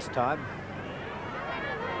Hurd this time.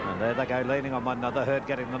 And there they go, leaning on one another. Hurd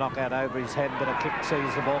getting the knockout over his head, but a kick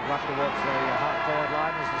sees the ball go up towards the half-forward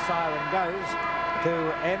line as the siren goes to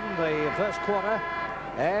end the first quarter.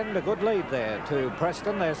 And a good lead there to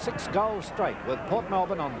Preston. They're 6 goals straight with Port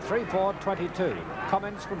Melbourne on 3-4-22.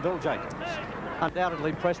 Comments from Bill Jacobs.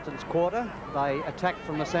 Undoubtedly Preston's quarter. They attacked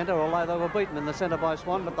from the centre, although they were beaten in the centre by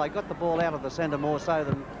Swan, but they got the ball out of the centre more so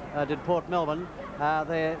than did Port Melbourne.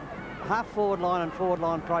 Their half-forward line and forward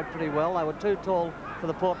line played pretty well. They were too tall for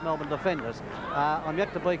the Port Melbourne defenders. I'm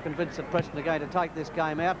yet to be convinced that Preston are going to take this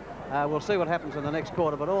game out. We'll see what happens in the next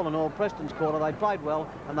quarter, but all in all, Preston's quarter, they played well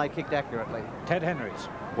and they kicked accurately. Ted Henrys.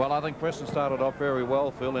 Well, I think Preston started off very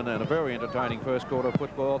well, Phil, in a very entertaining first quarter of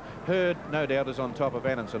football. Hurd, no doubt, is on top of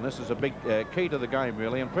Annanson. This is a big key to the game,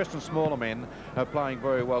 really, and Preston's smaller men are playing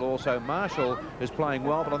very well also. Marshall is playing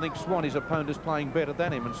well, but I think Swan, his opponent, is playing better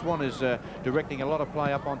than him, and Swan is directing a lot of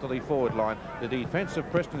play up onto the forward line. The defence of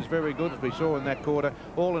Preston is very good, as we saw in that quarter.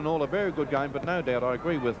 All in all, a very good game, but no doubt, I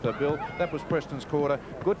agree with Bill, that was Preston's quarter.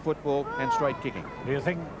 Good football and straight kicking. Do you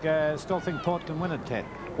think, still think Port can win it, Ted?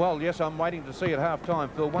 Well, yes, I'm waiting to see at half-time,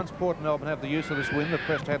 Phil. Once Port Melbourne have the use of this win that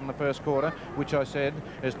Preston had in the first quarter, which I said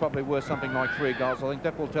is probably worth something like 3 goals, I think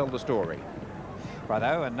that will tell the story.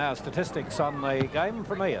 Righto, and now statistics on the game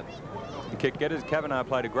from Ian. The kick getters, Kavanagh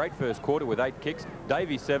played a great first quarter with 8 kicks,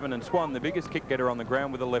 Davies 7 and Swan, the biggest kick getter on the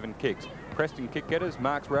ground, with 11 kicks. Preston kick getters,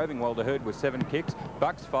 Marks roving while to Hurd with 7 kicks,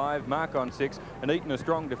 Bucks 5, Mark on 6, and Eaton a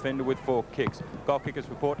strong defender with 4 kicks. Goal kickers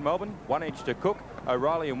for Port Melbourne, 1 each to Cook,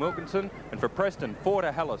 O'Reilly and Wilkinson, and for Preston, 4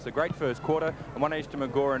 to Hallis, a great first quarter, and 1 each to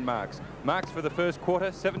McGaw and Marks. Marks for the first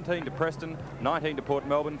quarter, 17 to Preston, 19 to Port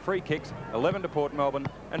Melbourne, 3 kicks, 11 to Port Melbourne,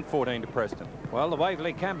 and 14 to Preston. Well, the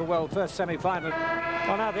Waverley-Camberwell first semi-final.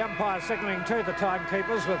 Well, now the umpire signalling to the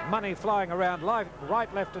timekeepers with money flying around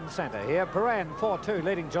right, left and centre here. Paran 4-2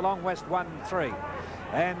 leading Geelong West 1-3.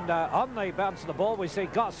 And on the bounce of the ball, we see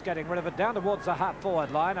Goss getting rid of it down towards the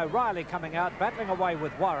half-forward line. O'Reilly coming out, battling away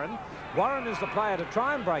with Warren. Warren is the player to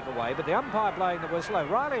try and break away, but the umpire blowing the whistle.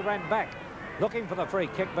 O'Reilly ran back looking for the free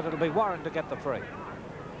kick, but it'll be Warren to get the free.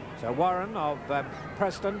 So Warren of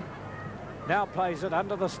Preston now plays it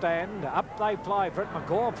under the stand. Up they fly for it.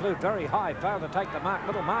 McGaw flew very high, failed to take the mark.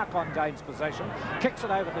 Little mark on gains possession. Kicks it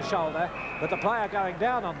over the shoulder, but the player going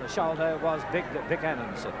down on the shoulder was Vic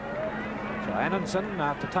Annanson. So Annanson,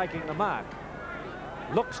 after taking the mark,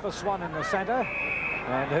 looks for Swan in the centre.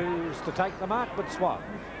 And who's to take the mark but Swan?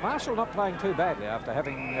 Marshall not playing too badly after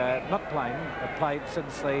having played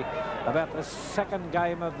since about the second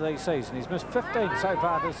game of the season. He's missed 15 so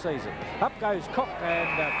far this season. Up goes Cook, and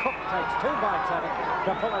Cook takes 2 bites at it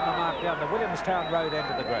to pull in the mark down the Williamstown Road end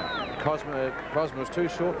of the ground. Cosmo's too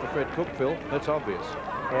short for Fred Cook, Phil. That's obvious.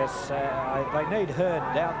 Yes, they need Hurd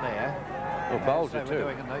down there. Or Bolger too.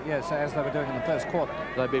 Yes, as they were doing in the first quarter.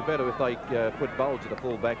 They'd be better if they put Bolger to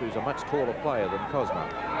full back, who's a much taller player than Cosmo.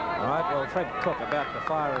 All right, well, Fred Cook about to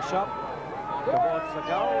fire a shot towards the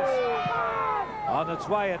goals. On its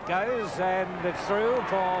way it goes, and it's through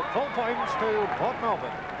for full points to Port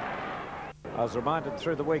Melbourne. I was reminded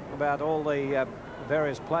through the week about all the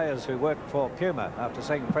various players who worked for Puma after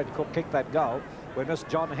seeing Fred Cook kick that goal. We missed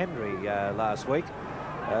John Henry last week.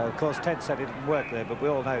 Of course, Ted said he didn't work there, but we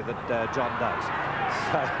all know that John does.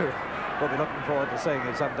 So we'll be looking forward to seeing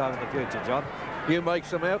him sometime in the future, John. You make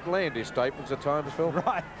some outlandish statements at times, Phil.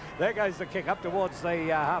 Right, there goes the kick up towards the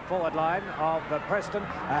half-forward line of Preston.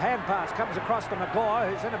 A hand pass comes across to McGaw,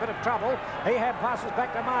 who's in a bit of trouble. He hand passes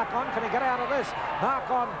back to Mark-on. Can he get out of this?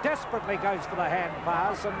 Mark-on desperately goes for the hand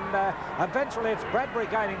pass, and eventually it's Bradbury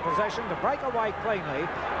gaining possession to break away cleanly.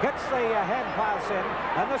 Gets the hand pass in,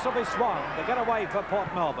 and this will be Swan to get away for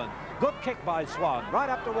Port Melbourne. Good kick by Swan, right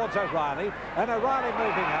up towards O'Reilly, and O'Reilly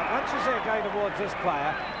moving out. Once you see it going towards this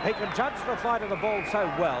player, he can judge the flight of the ball so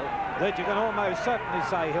well that you can almost certainly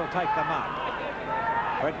say he'll take the mark.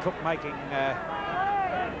 Fred Cook making,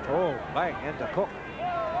 bang, into Cook.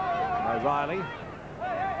 O'Reilly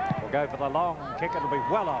will go for the long kick. It'll be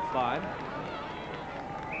well offline.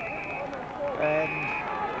 And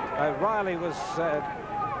O'Reilly was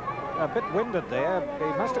a bit winded there.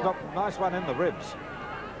 He must have got a nice one in the ribs.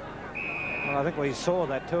 Well, I think we saw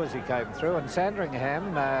that too as he came through. And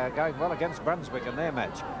Sandringham going well against Brunswick in their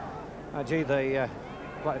match. Gee, the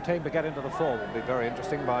team to get into the four will be very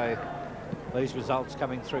interesting by these results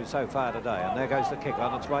coming through so far today. And there goes the kick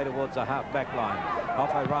on its way towards the half-back line.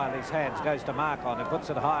 Off O'Reilly's hands, goes to Mark-on, who puts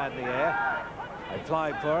it high in the air. They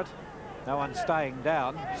fly for it. No one staying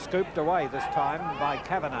down. Scooped away this time by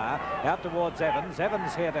Kavanagh. Out towards Evans.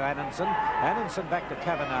 Evans here to Annanson. Annanson back to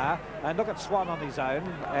Kavanagh. And look at Swan on his own.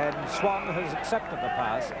 And Swan has accepted the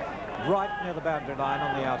pass right near the boundary line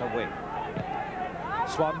on the outer wing.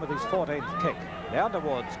 Swan with his 14th kick. Down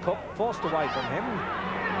towards Cook. Forced away from him.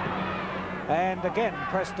 And again,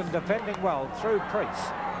 Preston defending well through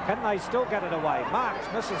Priest. Can they still get it away?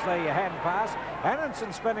 Marks misses the hand pass.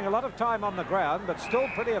 Annanson spending a lot of time on the ground, but still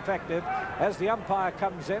pretty effective as the umpire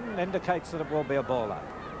comes in, indicates that it will be a ball up.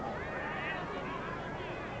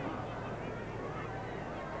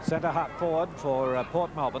 Centre half forward for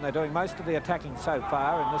Port Melbourne. They're doing most of the attacking so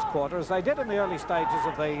far in this quarter, as they did in the early stages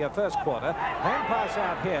of the first quarter. Hand pass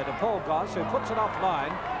out here to Paul Goss, who puts it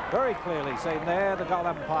offline. Very clearly seen there, the goal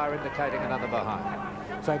umpire indicating another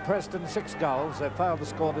behind. So Preston 6 goals. They've failed to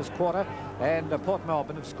score this quarter, and Port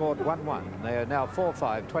Melbourne have scored 1-1. They are now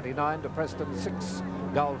 4-5, 29 to Preston 6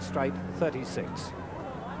 goals straight, 36.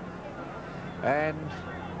 And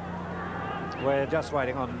we're just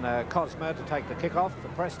waiting on Cosmo to take the kick-off for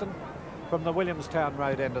Preston from the Williamstown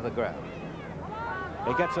Road end of the ground.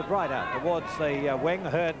 He gets it right out towards the wing.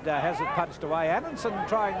 Hurd has it punched away. Annanson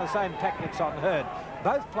trying the same tactics on Hurd.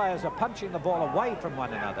 Both players are punching the ball away from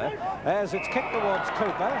one another as it's kicked towards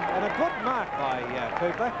Cooper, and a good mark by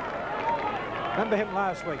Cooper. Remember him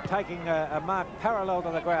last week taking a mark parallel to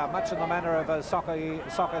the ground, much in the manner of a soccer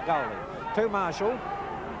goalie. To Marshall.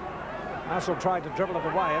 Marshall tried to dribble it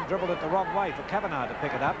away and dribbled it the wrong way for Kavanagh to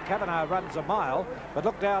pick it up. Kavanagh runs a mile, but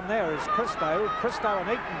look down there is Christo. Christo and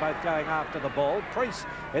Eaton both going after the ball. Priest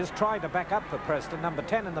is trying to back up for Preston, number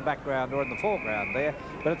 10 in the background or in the foreground there,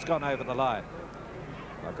 but it's gone over the line.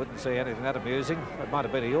 I couldn't see anything that amusing. It might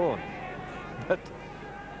have been a yawn, but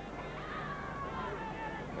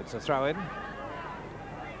it's a throw-in.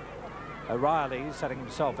 O'Reilly setting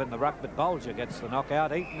himself in the ruck, but Bolger gets the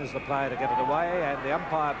knockout. Eaton is the player to get it away, and the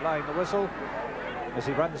umpire blowing the whistle as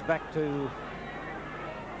he runs back to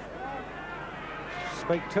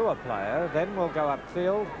speak to a player. Then we'll go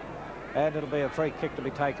upfield, and it'll be a free kick to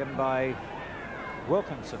be taken by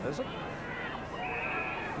Wilkinson, is it?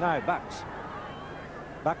 No, Bucks.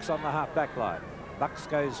 Bucks on the half-back line. Bucks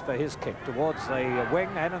goes for his kick towards the wing.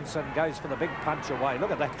 Annanson goes for the big punch away.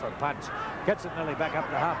 Look at that for a punch. Gets it nearly back up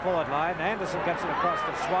the half-forward line. Anderson gets it across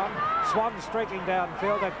to Swan. Swan streaking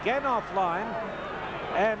downfield, again offline.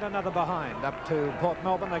 And another behind. Up to Port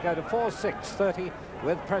Melbourne. They go to 4-6, 30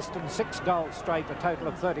 with Preston 6 goals straight, a total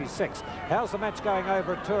of 36. How's the match going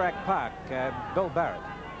over at Toorak Park? Bill Barrett.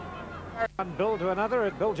 One Bill to another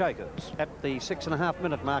at Bill Jacobs. At the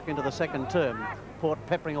 6.5-minute mark into the second term, Port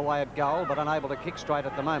peppering away at goal, but unable to kick straight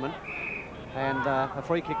at the moment. And a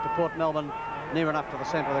free kick to Port Melbourne, near enough to the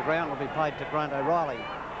centre of the ground, will be played to Grant O'Reilly.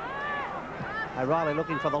 O'Reilly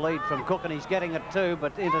looking for the lead from Cook, and he's getting it too,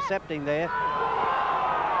 but intercepting there.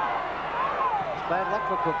 It's bad luck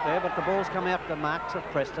for Cook there, but the ball's come out to Marks of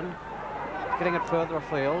Preston. Getting it further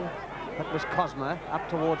afield. That was Cosmo, up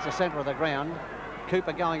towards the centre of the ground.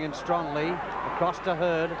 Cooper going in strongly. Across to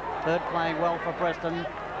Hurd. Hurd playing well for Preston.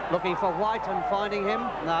 Looking for White and finding him.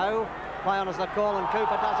 No. Play on as the call, and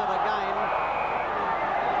Cooper does it again.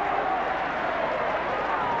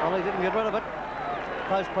 Well, he didn't get rid of it.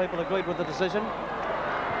 Most people agreed with the decision.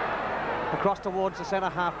 Across towards the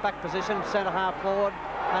centre-half back position, centre-half forward,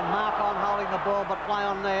 and Mark-on holding the ball, but play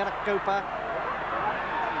on there to Cooper.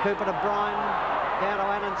 Cooper to Bryan, down to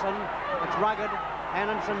Annanson. It's rugged.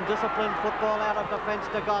 Annanson disciplined football out of defence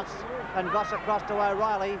to Goss, and Goss across to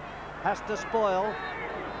O'Reilly. Has to spoil.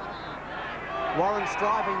 Warren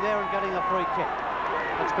striving there and getting a free kick.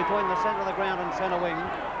 It's between the centre of the ground and centre wing.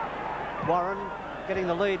 Warren getting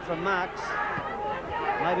the lead from Marks.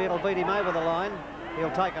 Maybe it'll beat him over the line.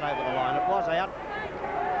 He'll take it over the line. It was out.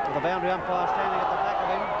 With the boundary umpire standing at the back of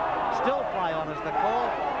him. Still play on as the call.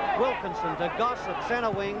 Wilkinson to Goss at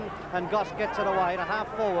centre wing, and Goss gets it away to half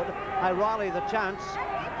forward. O'Reilly the chance.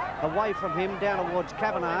 Away from him down towards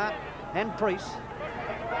Kavanagh and Priest.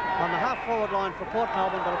 On the half forward line for Port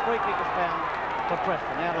Melbourne, but a free kick is found for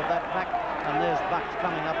Preston out of that back, and there's Bucks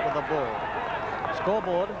coming up with the ball.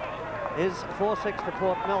 Scoreboard is 4-6 to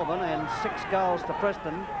Port Melbourne and 6 goals to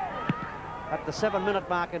Preston. At the 7-minute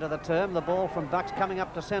mark into the term, the ball from Bucks coming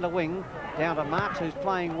up to centre wing, down to Marks, who's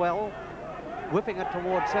playing well, whipping it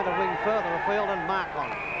towards centre wing further afield, and Mark-on.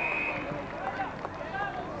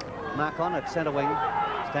 Mark-on at centre wing,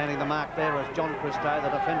 standing the mark there as John Christo, the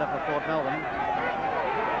defender for Port Melbourne.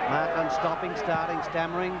 Mark-on stopping, starting,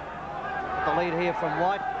 stammering. The lead here from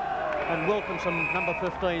White, and Wilkinson, number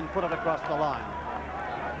 15, put it across the line.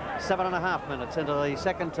 7.5 minutes into the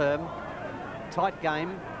second term. Tight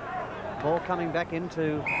game. Ball coming back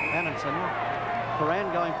into Annanson.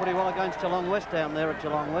 Moran going pretty well against Geelong West down there at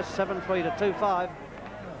Geelong West. 7-3 to 2-5.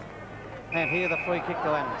 And here the free kick to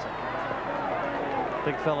Annanson.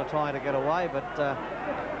 Big fella trying to get away, but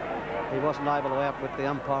he wasn't able to outwit the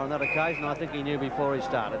umpire on that occasion. I think he knew before he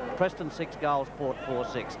started. Preston 6 goals, Port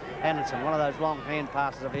 4-6. Annanson, one of those long hand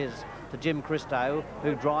passes of his to Jim Christo,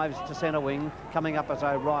 who drives to centre wing, coming up as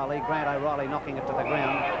O'Reilly. Grant O'Reilly knocking it to the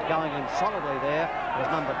ground. Going in solidly there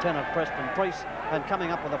was number 10 of Preston, Priest, and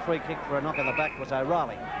coming up with a free kick for a knock in the back was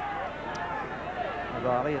O'Reilly.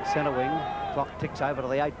 O'Reilly at centre wing. Clock ticks over to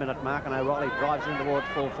the 8-minute mark, and O'Reilly drives in towards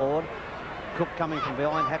full forward. Cook coming from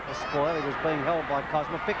behind had to spoil. He was being held by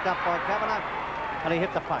Cosma, picked up by Kavanagh, and he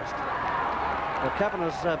hit the post. Well,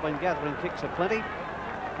 Kavanagh's been gathering kicks aplenty.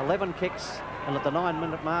 11 kicks, and at the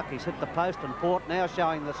 9-minute mark he's hit the post, and Port now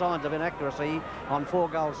showing the signs of inaccuracy on 4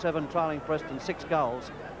 goals, 7, trailing Preston 6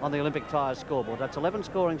 goals on the Olympic Tyres scoreboard. That's 11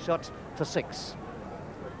 scoring shots to 6.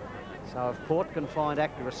 So if Port can find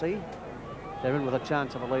accuracy, they're in with a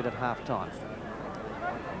chance of a lead at half-time.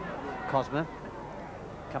 Cosma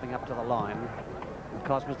coming up to the line. And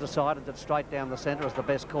Cosma's decided that straight down the centre is the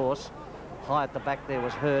best course. High at the back there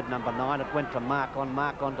was Hurd, number 9. It went to Mark-on.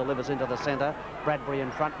 Mark-on delivers into the centre. Bradbury in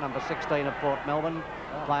front, number 16 of Port Melbourne.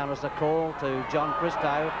 Play on as the call to John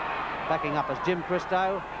Christo. Backing up as Jim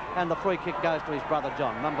Christo. And the free kick goes to his brother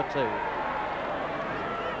John, number 2.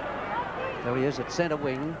 There he is at centre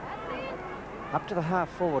wing. Up to the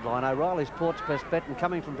half-forward line. O'Reilly's Port's best bet, and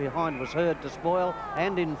coming from behind was Hurd to spoil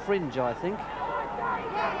and infringe, I think.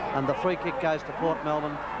 And the free kick goes to Port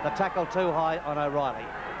Melbourne. The tackle too high on O'Reilly.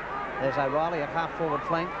 There's O'Reilly at half-forward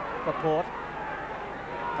flank for Port.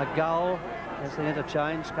 A goal. There's the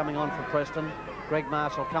interchange coming on for Preston. Greg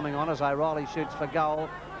Marshall coming on as O'Reilly shoots for goal.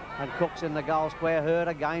 And Cook's in the goal square. Hurd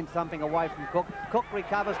again thumping away from Cook. Cook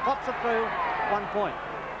recovers, pops it through. 1 point.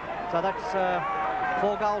 So that's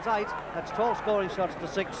 4 goals, 8. That's 12 scoring shots to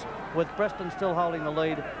 6, with Preston still holding the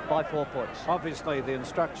lead by 4 points. Obviously, the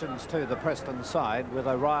instructions to the Preston side with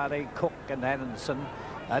O'Reilly, Cook and Annanson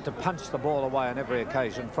to punch the ball away on every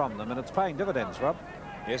occasion from them, and it's paying dividends, Rob.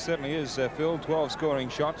 Yes, certainly is, Phil. 12 scoring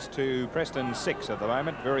shots to Preston 6 at the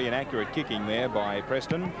moment. Very inaccurate kicking there by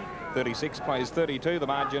Preston. 36 plays 32, the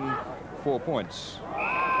margin 4 points.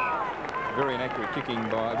 Very inaccurate kicking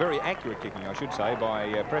by, very accurate kicking, I should say,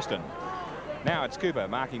 by Preston. Now it's Cooper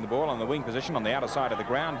marking the ball on the wing position on the outer side of the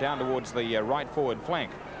ground, down towards the right forward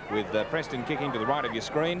flank, with Preston kicking to the right of your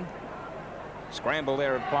screen. Scramble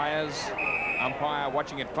there of players. Umpire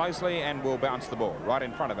watching it closely and will bounce the ball right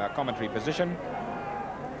in front of our commentary position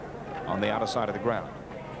on the outer side of the ground.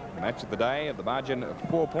 The match of the day at the margin of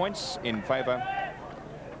 4 points in favour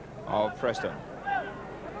of Preston.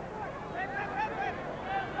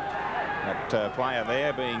 That player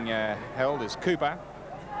there being held is Cooper.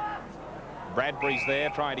 Bradbury's there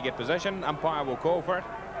trying to get possession. Umpire will call for it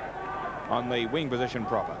on the wing position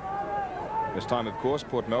proper. This time, of course,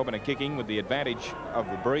 Port Melbourne are kicking with the advantage of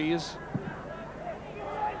the breeze,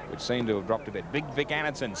 which seemed to have dropped a bit. Big Vic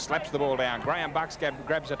Anderson slaps the ball down. Graham Bucks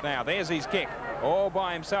grabs it now. There's his kick. All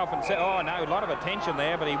by himself. And oh, no, a lot of attention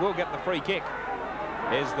there, but he will get the free kick.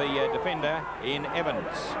 There's the defender in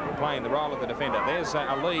Evans, playing the role of the defender. There's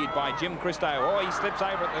a lead by Jim Christo. Oh, he slips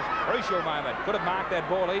over at the crucial moment. Could have marked that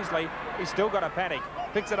ball easily. He's still got a panic.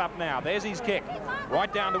 Picks it up now. There's his kick.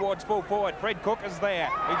 Right down towards full forward. Fred Cook is there.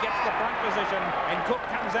 He gets the front position, and Cook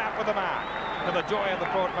comes out with the mark, to the joy of the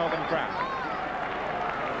Port Melbourne crowd.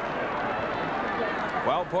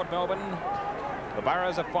 Well, Port Melbourne, the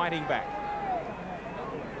Boroughs are fighting back.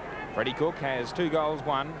 Freddie Cook has 2 goals,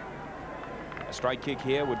 1. A straight kick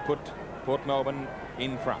here would put Port Melbourne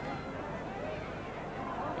in front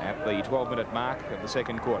at the 12-minute mark of the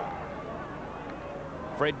second quarter.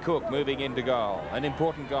 Fred Cook moving into goal. An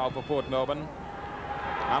important goal for Port Melbourne.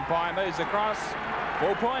 Umpire moves across.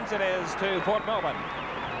 4 points it is to Port Melbourne.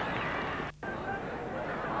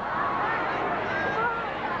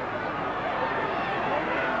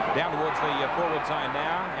 Down towards the forward zone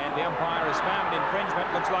now, and the umpire has found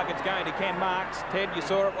infringement. Looks like it's going to Ken Marks. Ted, you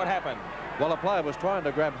saw it. What happened? Well, a player was trying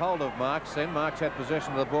to grab hold of Marks, then Marks had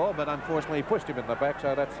possession of the ball, but unfortunately he pushed him in the back,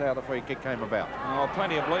 so that's how the free kick came about. Oh,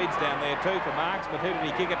 plenty of leads down there too for Marks, but who did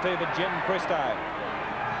he kick it to but Jim Christo?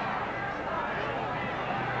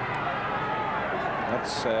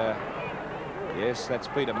 That's, yes, that's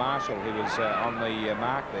Peter Marshall who was on the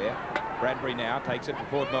mark there. Bradbury now takes it for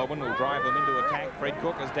Port Melbourne, will drive them into attack. Fred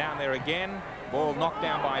Cook is down there again. Ball knocked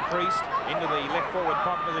down by Priest into the left forward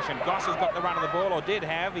pop position. Goss has got the run of the ball, or did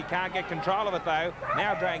have. He can't get control of it though.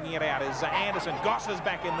 Now dragging it out is Anderson. Goss is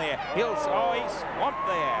back in there. He's swamped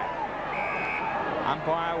there.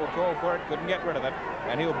 Umpire will call for it, couldn't get rid of it,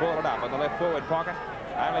 and he'll ball it up in the left forward pocket.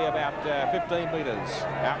 Only about 15 metres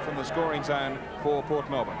out from the scoring zone for Port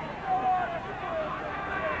Melbourne.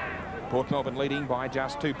 Port Melbourne leading by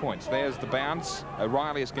just 2 points. There's the bounce.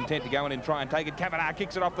 O'Reilly is content to go in and try and take it. Kavanagh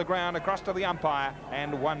kicks it off the ground across to the umpire,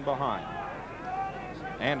 and 1 behind.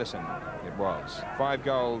 Anderson, it was. 5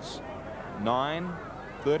 goals, 9,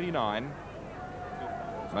 39.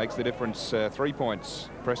 Makes the difference 3 points.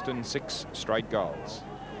 Preston 6 straight goals.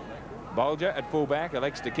 Bolger at fullback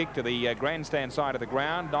elects to kick to the grandstand side of the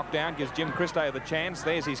ground. Knocked down, gives Jim Christo the chance.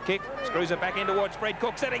 There's his kick. Screws it back in towards Fred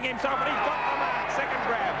Cook, setting himself, and he's got the mark. Second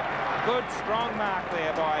grab. Good, strong mark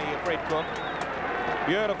there by Fred Cook.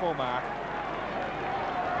 Beautiful mark.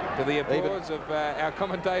 To the applause of our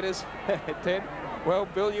commentators, Ted. Well,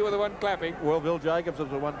 Bill, you were the one clapping. Well, Bill Jacobs was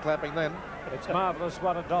the one clapping then. It's marvellous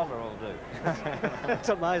what $1 will do. It's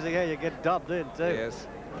amazing how you get dubbed in, too. Yes.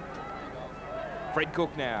 Fred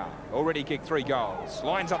Cook now, already kicked 3 goals.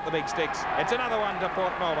 Lines up the big sticks. It's another one to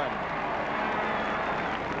Port Melbourne.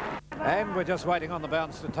 And we're just waiting on the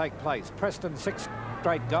bounce to take place. Preston 6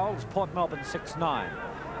 straight goals, Port Melbourne 6-9.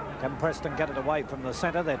 Can Preston get it away from the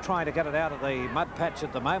centre? They're trying to get it out of the mud patch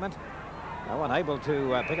at the moment. No one able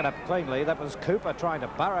to pick it up cleanly. That was Cooper trying to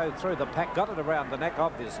burrow through the pack. Got it around the neck,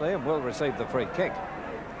 obviously, and will receive the free kick.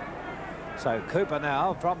 So Cooper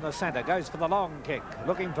now from the centre goes for the long kick,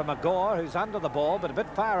 looking for McGaw, who's under the ball, but a bit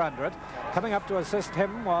far under it. Coming up to assist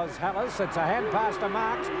him was Hallis. It's a hand pass to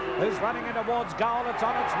Marks, who's running in towards goal. It's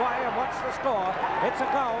on its way, and what's the score? It's a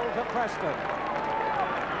goal to Preston.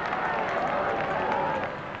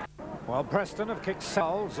 Well, Preston have kicked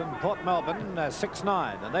goals and Port Melbourne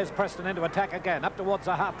 6-9. And there's Preston into attack again, up towards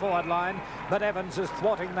the half-forward line. But Evans is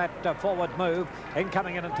thwarting that forward move in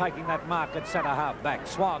coming in and taking that mark at centre-half back.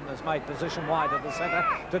 Swan has made position wide of the centre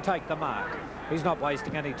to take the mark. He's not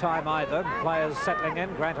wasting any time either. Players settling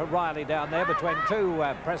in. Grant O'Reilly down there between 2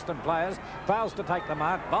 Preston players. Fails to take the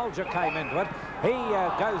mark. Bolger came into it. He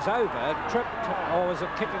goes over, tripped, or was it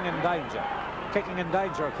kicking in danger? Kicking in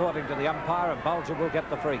danger according to the umpire, and Bolger will get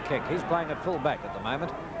the free kick. He's playing at full back at the moment.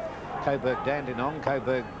 Coburg, Dandenong.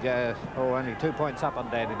 Coburg only 2 points up on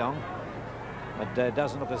Dandenong, but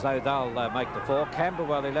doesn't look as though they'll make the 4.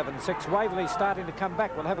 Camberwell 11-6. Waverley starting to come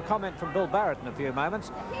back. We'll have a comment from Bill Barrett in a few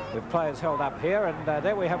moments with players held up here, and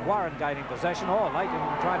there we have Warren gaining possession. Leighton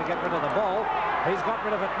trying to get rid of the ball. He's got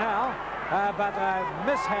rid of it now. But a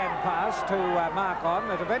mishand pass to mark on.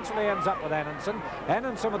 It eventually ends up with Anderson.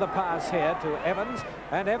 Anderson with a pass here to Evans,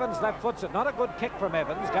 and Evans left foots it. Not a good kick from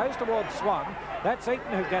Evans. Goes towards Swan. That's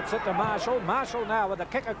Eaton who gets it to Marshall. Marshall now with a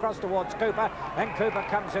kick across towards Cooper, and Cooper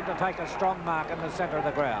comes in to take a strong mark in the centre of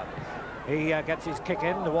the ground. He gets his kick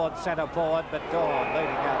in towards centre forward, but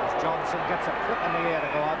leading out is Johnson. Gets a flip in the air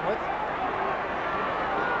to go on with.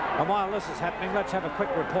 And while this is happening, let's have a quick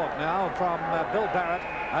report now from Bill Barrett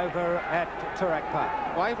over at Toorak Park.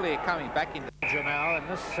 Waverley are coming back into now, and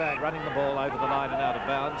this running the ball over the line and out of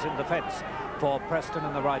bounds in defence for Preston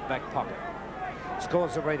in the right back pocket.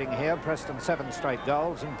 Scores are reading here. Preston 7 straight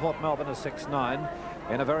goals and Port Melbourne is 6-9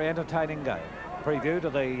 in a very entertaining game. Preview to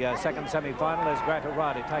the second semi-final is Grant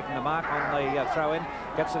O'Reilly taking the mark on the throw-in.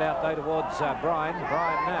 Gets it out though towards Bryan.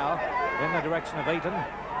 Bryan now in the direction of Eaton.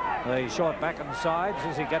 The short back and sides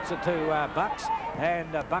as he gets it to Bucks.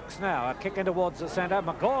 And Bucks now a kick in towards the centre.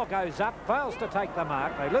 McGaw goes up, fails to take the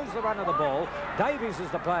mark. They lose the run of the ball. Davies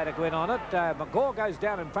is the player to go in on it. McGaw goes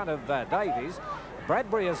down in front of Davies.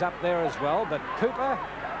 Bradbury is up there as well, but Cooper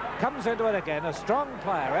comes into it again. A strong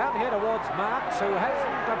player out here towards Marks, who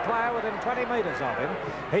hasn't a player within 20 metres of him.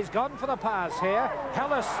 He's gone for the pass here.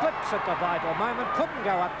 Heller slips at the vital moment, couldn't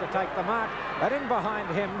go up to take the mark, and in behind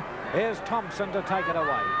him is Thompson to take it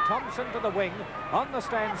away. Thompson to the wing on the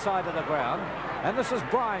stand side of the ground, and this is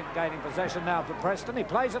Bryant gaining possession now for Preston. He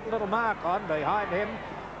plays it a little mark on. Behind him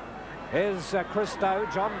is Christo,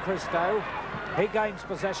 John Christo. He gains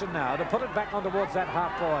possession now to put it back on towards that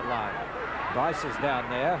half-forward line. Bryce is down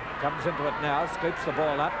there, comes into it now, scoops the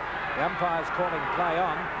ball up. The umpire's calling play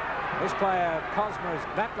on. This player, Cosma, is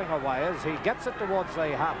battling away as he gets it towards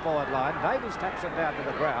the half-forward line. Davies taps it down to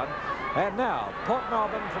the ground. And now, Port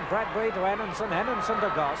Melbourne from Bradbury to Annanson, Annanson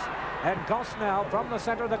to Goss. And Goss now from the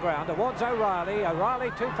centre of the ground towards O'Reilly.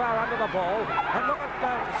 O'Reilly too far under the ball. And look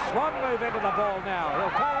at Swan move into the ball now.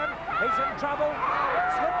 He'll turn, he's in trouble,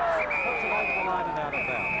 slips, puts it over the line and out of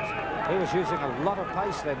bounds. He was using a lot of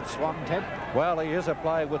pace then, Swan, Ted. Well, he is a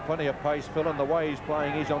player with plenty of pace, Phil, and the way he's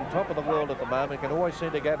playing, he's on top of the world at the moment. You can always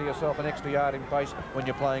seem to gather yourself an extra yard in pace when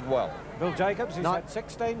you're playing well. Bill Jacobs, he's had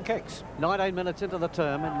 16 kicks. 19 minutes into the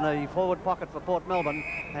term in the forward pocket for Port Melbourne,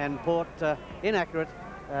 and Port inaccurate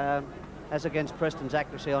as against Preston's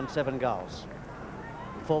accuracy on 7 goals.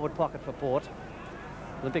 Forward pocket for Port.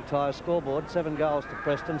 Olympic Tires scoreboard, 7 goals to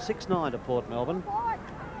Preston, 6-9 to Port Melbourne.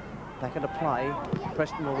 Back into play.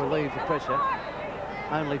 Preston will relieve the pressure,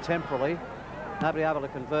 only temporarily. Nobody able to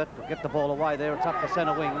convert, but get the ball away there. It's up the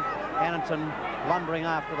centre wing. Annanson lumbering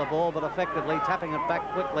after the ball, but effectively tapping it back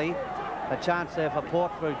quickly. A chance there for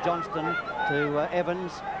Port through Johnston to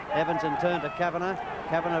Evans. Evans in turn to Kavanagh.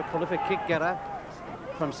 Kavanagh, prolific kick getter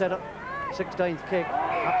from centre, 16th kick,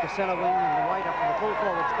 up the centre wing and the weight up to the full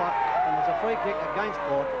forward spot. And there's a free kick against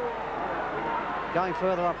Port. Going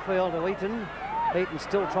further upfield to Eaton. Eaton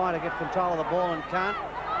still trying to get control of the ball and can't.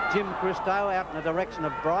 Jim Christo out in the direction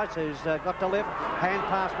of Bryce, who's got to lift. Hand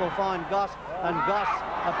pass will find Goss, and Goss,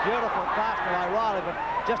 a beautiful pass to O'Reilly, but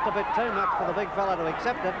just a bit too much for the big fella to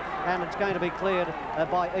accept it, and it's going to be cleared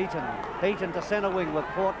by Eaton. Eaton to centre wing with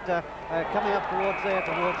Port coming up towards there,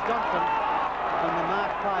 towards Johnston, and the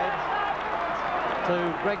mark paid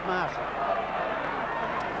to Greg Marshall.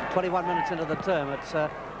 21 minutes into the term. It's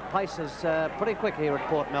pace is pretty quick here at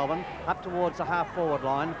Port Melbourne, up towards the half-forward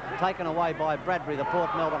line, taken away by Bradbury, the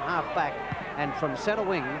Port Melbourne half-back, and from centre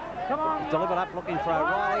wing, delivered up looking for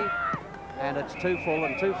O'Reilly, and it's too full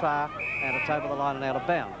and too far, and it's over the line and out of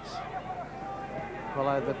bounds.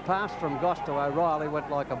 Well, the pass from Goss to O'Reilly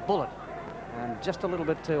went like a bullet, and just a little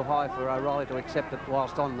bit too high for O'Reilly to accept it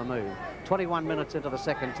whilst on the move. 21 minutes into the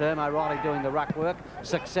second term, O'Reilly doing the ruck work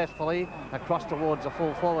successfully across towards the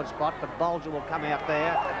full forward spot, but Bolger will come out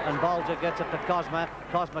there, and Bolger gets it to Cosma.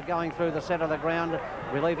 Cosma going through the centre of the ground,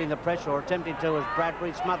 relieving the pressure, or attempting to, as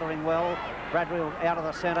Bradbury smothering well. Bradbury out of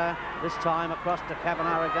the centre, this time across to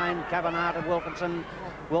Kavanagh again. Kavanagh to Wilkinson.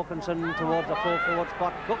 Wilkinson towards the full forward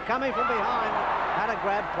spot. Cook coming from behind, had a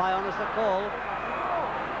grab, play on as the call.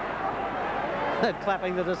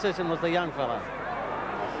 Clapping the decision was the young fella.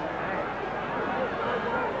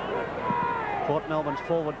 Port Melbourne's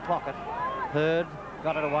forward pocket. Hurd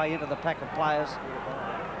got it away into the pack of players.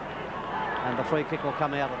 And the free kick will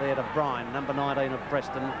come out of there to Bryan, number 19 of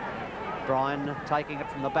Preston. Bryan taking it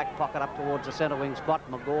from the back pocket up towards the centre wing spot.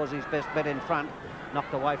 McGaw's his best bet in front.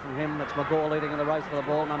 Knocked away from him. That's McGaw leading in the race for the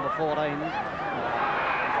ball, number 14. And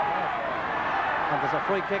there's a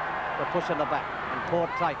free kick to push in the back. And Port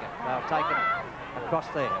take it. They'll take it across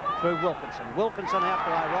there through Wilkinson. Wilkinson out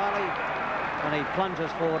to O'Reilly, and he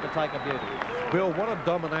plunges forward to take a beauty. Bill, what a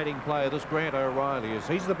dominating player this Grant O'Reilly is.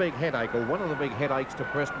 He's the big headache, or one of the big headaches to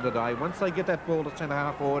Preston today. Once they get that ball to centre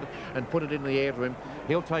half forward and put it in the air to him,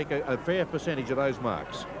 he'll take a fair percentage of those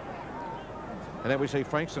marks. And then we see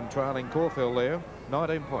Frankston trailing Caulfield there,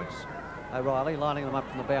 19 points. O'Reilly lining them up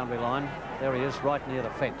from the boundary line. There he is, right near the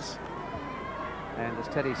fence. And as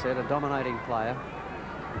Teddy said, a dominating player.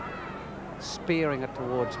 Spearing it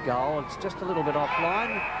towards goal. It's just a little bit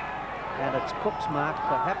offline, and it's Cook's mark,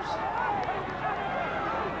 perhaps.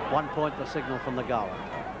 1 point the signal from the goal.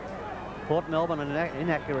 Port Melbourne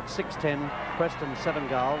inaccurate 6-10, Preston 7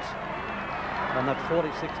 goals, and that's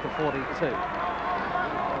 46 to 42.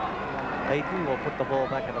 Eaton will put the ball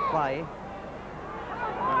back into play.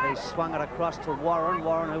 And he swung it across to Warren.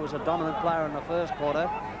 Warren, who was a dominant player in the first quarter.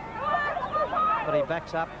 But he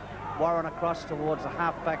backs up. Warren across towards the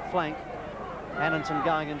half-back flank. Annanson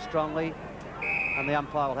going in strongly. And the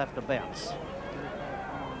umpire will have to bounce.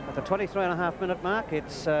 At the 23.5-minute mark,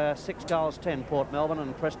 it's 6 goals, 10 Port Melbourne,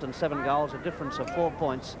 and Preston 7 goals, a difference of 4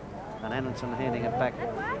 points. And Annanson handing it back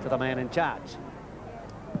to the man in charge.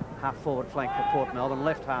 Half-forward flank for Port Melbourne,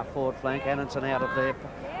 left half-forward flank. Annanson out of there.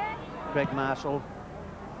 Greg Marshall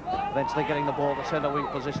eventually getting the ball to centre wing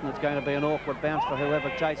position. It's going to be an awkward bounce for whoever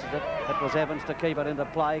chases it. It was Evans to keep it into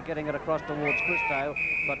play, getting it across towards Christo,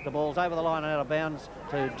 but the ball's over the line and out of bounds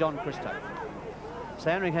to John Christo.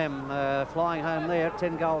 Sandringham flying home there,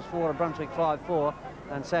 10 goals for Brunswick 5-4,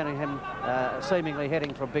 and Sandringham seemingly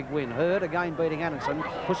heading for a big win. Hurd again beating Annanson,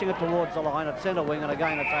 pushing it towards the line at centre wing, and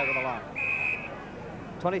again it's over the line.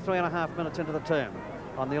 23.5 minutes into the term.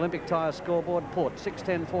 On the Olympic Tyre scoreboard, Port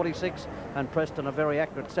 6-10-46, and Preston a very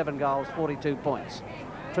accurate 7 goals, 42 points.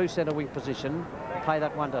 True centre wing position, play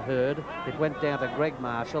that one to Hurd. It went down to Greg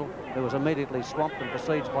Marshall, who was immediately swamped and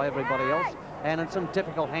besieged by everybody else. Annanson,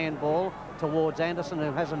 typical handball towards Anderson,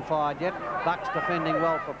 who hasn't fired yet. Bucks defending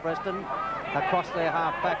well for Preston. Across their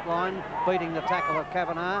half-back line, beating the tackle of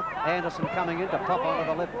Kavanagh. Anderson coming in to pop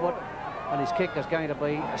onto the left foot, and his kick is going to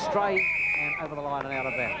be astray and over the line and out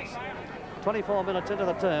of bounds. 24 minutes into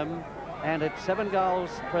the term, and it's 7 goals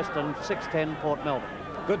Preston, 6-10 Port Melbourne.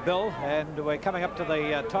 Good, Bill, and we're coming up to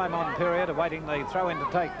the time-on period, awaiting the throw-in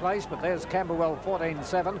to take place, but there's Camberwell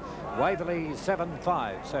 14-7, Waverley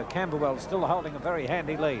 7-5, so Camberwell still holding a very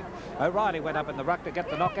handy lead. O'Reilly went up in the ruck to get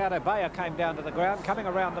the knockout. Obeya came down to the ground. Coming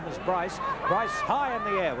around them is Bryce. Bryce high in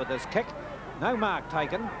the air with his kick. No mark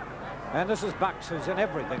taken. And this is Bucks, who's in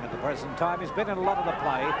everything at the present time. He's been in a lot of the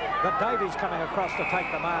play, but Davies coming across to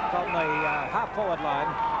take the mark on the half-forward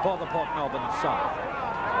line for the Port Melbourne side.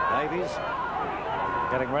 Davies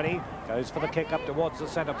getting ready, goes for the kick up towards the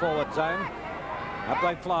centre-forward zone. Up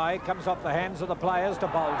they fly, comes off the hands of the players to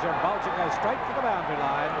Bolger. Bolger goes straight for the boundary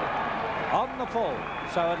line on the full.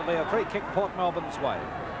 So it'll be a free kick Port Melbourne's way.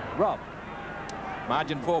 Rob.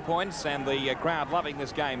 Margin 4 points, and the crowd loving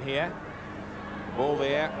this game here. Ball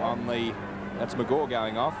there on the, that's McGaw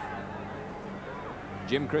going off.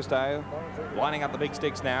 Jim Christo lining up the big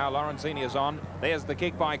sticks now. Lawrencini's on. There's the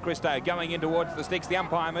kick by Christo going in towards the sticks. The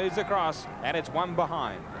umpire moves across, and it's one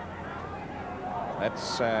behind.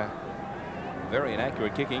 That's very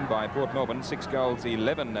inaccurate kicking by Port Melbourne. 6 goals,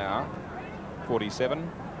 11 now, 47.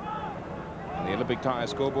 And the Olympic Tyre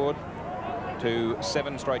scoreboard to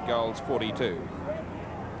 7 straight goals, 42.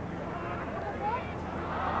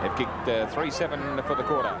 They've kicked 3-7 for the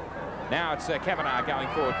quarter. Now it's Kavanagh going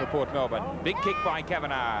forward for Port Melbourne. Big kick by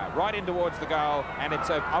Kavanagh, right in towards the goal, and it's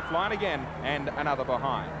offline again, and another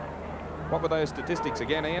behind. What were those statistics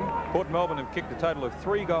again, Ian? Port Melbourne have kicked a total of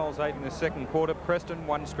 3 goals, 8 in the second quarter. Preston,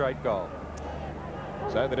 1 straight goal.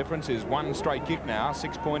 So the difference is 1 straight kick now,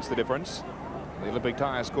 6 points the difference. The Olympic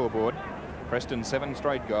Tyre scoreboard. Preston 7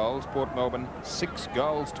 straight goals, Port Melbourne 6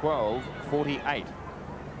 goals, 12, 48.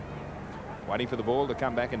 Waiting for the ball to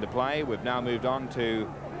come back into play. We've now moved on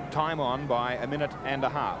to time on by 1.5 minutes.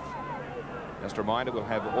 Just a reminder, we'll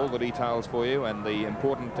have all the details for you and the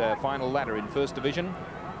important final ladder in First Division,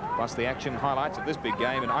 plus the action highlights of this big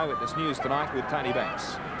game in Eyewitness News tonight with Tony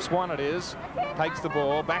Banks. Swan it is, takes the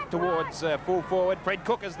ball back towards full forward. Fred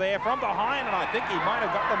Cook is there from behind, and I think he might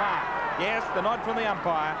have got the mark. Yes, the nod from the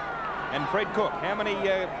umpire. And Fred Cook, how many,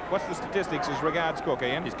 what's the statistics as regards Cook,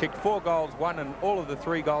 Ian? He's kicked 4 goals, 1, and all of the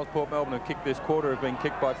 3 goals Port Melbourne have kicked this quarter have been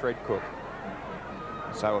kicked by Fred Cook.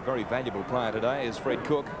 So a very valuable player today is Fred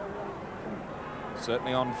Cook.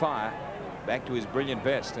 Certainly on fire. Back to his brilliant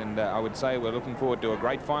best, and I would say we're looking forward to a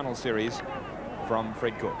great final series from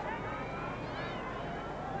Fred Cook.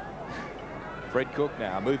 Fred Cook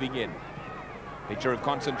now moving in. Picture of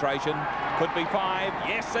concentration. Could be 5.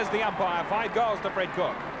 Yes, says the umpire. 5 goals to Fred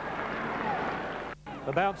Cook.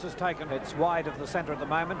 The bounce is taken. It's wide of the centre at the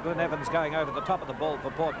moment. Glenn Evans going over the top of the ball for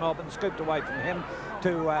Port Melbourne. Scooped away from him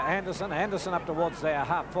to Anderson. Anderson up towards their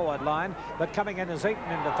half-forward line, but coming in is Eaton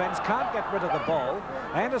in defence. Can't get rid of the ball.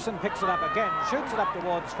 Anderson picks it up again. Shoots it up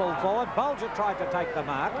towards full forward. Bolger tried to take the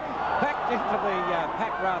mark. Backed into the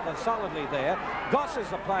pack rather solidly there. Goss is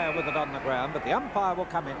the player with it on the ground, but the umpire will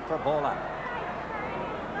come in for a ball up.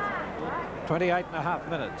 28.5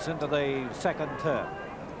 minutes into the second term.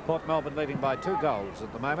 Port Melbourne leading by 2 goals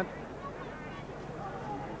at the moment.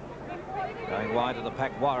 Going wide of the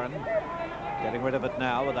pack, Warren. Getting rid of it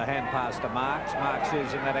now with a hand pass to Marks. Marks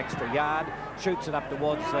using that extra yard. Shoots it up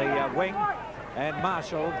towards the wing. And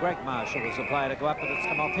Marshall, Greg Marshall, is the player to go up, but it's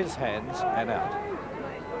come off his hands and out.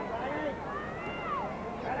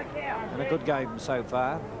 And a good game so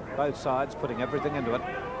far. Both sides putting everything into it.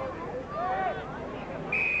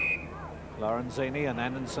 Lorenzini and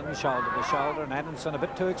Anderson shoulder to shoulder, and Anderson a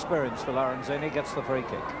bit too experienced for Lorenzini, gets the free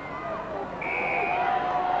kick.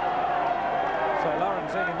 So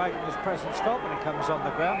Lorenzini making his presence felt when he comes on the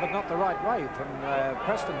ground, but not the right way from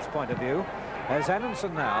Preston's point of view. As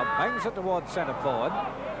Anderson now bangs it towards centre forward.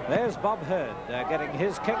 There's Bob Hurd getting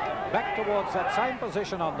his kick back towards that same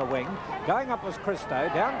position on the wing. Going up was Christo,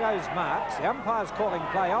 down goes Marks. The umpire's calling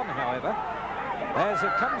play on, however, as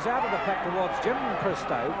it comes out of the pack towards Jim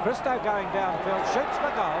Christo. Christo going downfield, shoots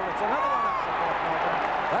for goal. It's another one up for Port Melbourne.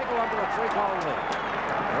 They go on to a 3-goal lead.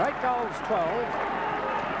 8 goals, 12.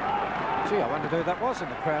 Gee, I wondered who that was in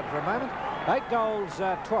the crowd for a moment. 8 goals,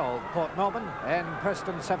 12, Port Melbourne, and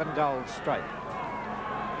Preston 7 goals straight.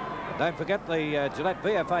 Don't forget the Gillette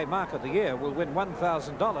VFA Mark of the Year will win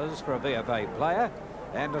 $1,000 for a VFA player,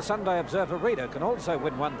 and a Sunday Observer reader can also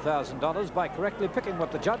win $1,000 by correctly picking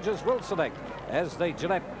what the judges will select as the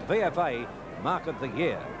Gillette VFA Mark of the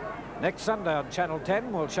Year. Next Sunday on Channel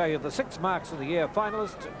 10, we'll show you the 6 Marks of the Year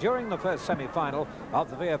finalists during the first semi-final of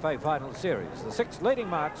the VFA Final Series. The 6 leading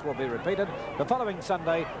marks will be repeated the following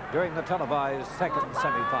Sunday during the televised second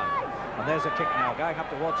semi-final. And there's a kick now going up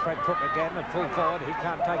towards Fred Cook again at full forward. He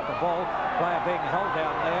can't take the ball. Player being held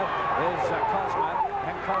down there is Cosmo.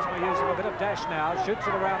 And Cosmo using a bit of dash now, shoots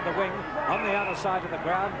it around the wing on the outer side of the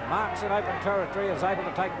ground, marks in open territory, is able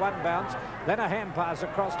to take one bounce, then a hand pass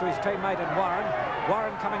across to his teammate in Warren.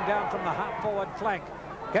 Warren coming down from the half-forward flank,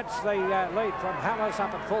 gets the lead from Hallis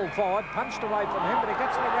up at full forward, punched away from him, but he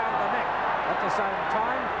gets it around the neck at the same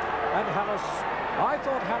time. And Hallis, I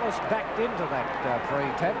thought Hallis backed into that free,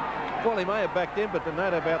 Ted. Well, he may have backed in, but the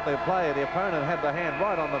note about the player, the opponent had the hand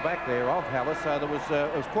right on the back there of Hallis, so there was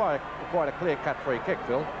it was quite a clear-cut free kick,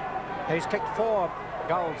 Phil. He's kicked 4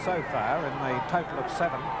 goals so far in the total of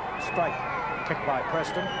 7 straight kicked by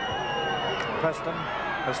Preston. Preston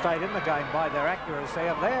has stayed in the game by their accuracy,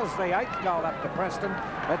 and there's the 8th goal up to Preston.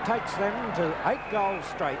 It takes them to 8 goals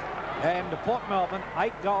straight, and Port Melbourne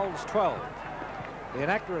 8 goals 12. The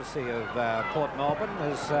inaccuracy of Port Melbourne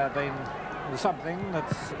has been something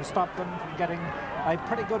that's stopped them from getting a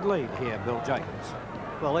pretty good lead here, Bill Jacobs.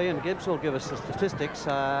 Well, Ian Gibbs will give us the statistics,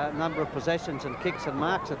 number of possessions and kicks and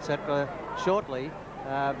marks, etc. shortly.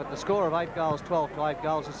 But the score of 8 goals, 12 to 8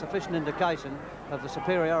 goals is sufficient indication of the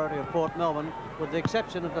superiority of Port Melbourne, with the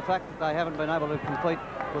exception of the fact that they haven't been able to compete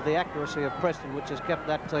with the accuracy of Preston, which has kept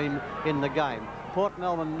that team in the game. Port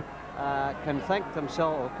Melbourne can thank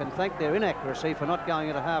themselves, or can thank their inaccuracy for not going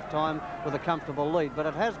into half-time with a comfortable lead. But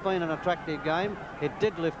it has been an attractive game. It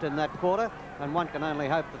did lift in that quarter, and one can only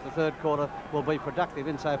hope that the third quarter will be productive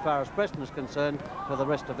insofar as Preston is concerned for the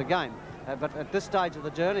rest of the game. But at this stage of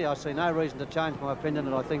the journey, I see no reason to change my opinion,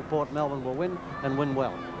 and I think Port Melbourne will win, and win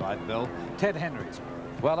well. Right, Bill. Ted Henrys.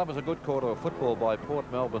 Well, that was a good quarter of football by Port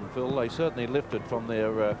Melbourne, Phil. They certainly lifted from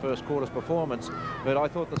their first quarter's performance, but I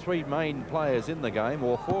thought the 3 main players in the game,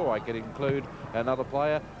 or 4 I could include another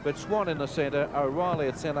player, but Swan in the centre, O'Reilly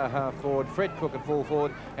at centre half forward, Fred Cook at full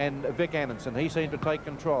forward, and Vic Anderson. He seemed to take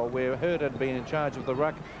control where Hurd had been in charge of the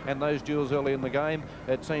ruck and those duels early in the game.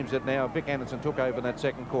 It seems that now Vic Anderson took over in that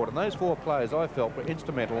second quarter, and those 4 players I felt were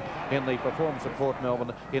instrumental in the performance of Port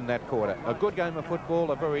Melbourne in that quarter. A good game of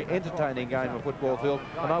football, a very entertaining game of football, Phil,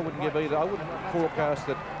 and I wouldn't forecast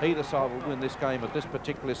that either side will win this game at this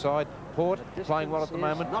particular side. Port playing well at the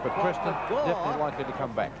moment, but Preston definitely likely to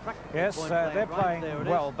come back. Yes, they're playing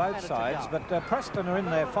well both sides, but Preston are in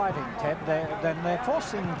there fighting, Ted. They're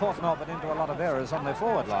forcing Port Melbourne into a lot of errors on their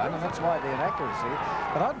forward line, and that's why the inaccuracy.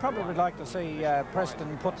 But I'd probably like to see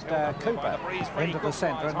Preston put Cooper into the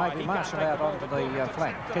centre and maybe Marshall out onto the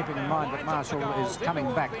flank, keeping in mind that Marshall is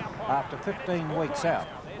coming back after 15 weeks out.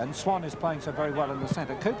 And Swan is playing so very well in the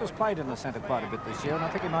centre. Cooper's played in the centre quite a bit this year, and I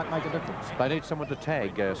think he might make a difference. They need someone to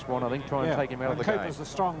tag Swan, I think, try and take him out of the game. Cooper's a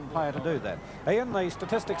strong player to do that. Ian, the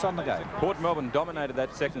statistics on the game. Port Melbourne dominated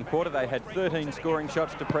that second quarter. They had 13 scoring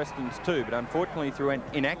shots to Preston's 2, but unfortunately through an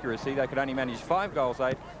inaccuracy, they could only manage 5 goals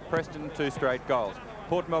 8. Preston 2 straight goals.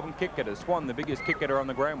 Port Melbourne kick getters. Swan, the biggest kick getter on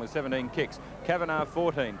the ground, with 17 kicks. Kavanagh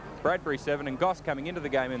 14, Bradbury 7, and Goss coming into the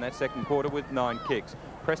game in that second quarter with 9 kicks.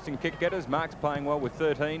 Preston kick getters, Mark's playing well with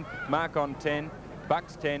 13, Mark on 10,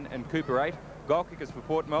 Bucks 10, and Cooper 8. Goal kickers for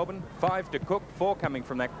Port Melbourne, 5 to Cook, 4 coming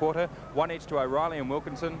from that quarter, 1 each to O'Reilly and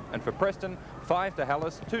Wilkinson, and for Preston, 5 to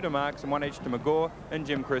Hallis, 2 to Marks, and 1 each to McGaw and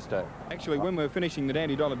Jim Christo. Actually, when we were finishing the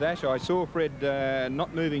Dandy Dollar Dash, I saw Fred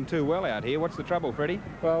not moving too well out here. What's the trouble, Freddie?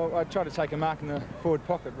 Well, I tried to take a mark in the forward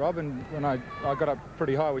pocket, Rob, and when I got up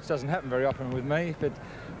pretty high, which doesn't happen very often with me, but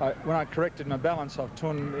when I corrected my balance, I've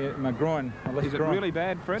torn my groin. Is it really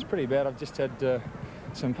bad, Fred? It's pretty bad. I've just had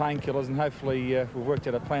some painkillers, and hopefully we've worked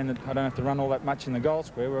out a plan that I don't have to run all that much in the goal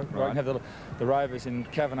square. I can have the Rovers in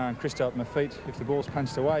Kavanagh and Christo at my feet if the ball's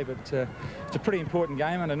punched away. But it's a pretty important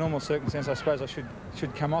game. Under normal circumstances, I suppose I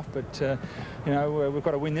should come off. But you know, we've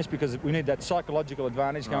got to win this because we need that psychological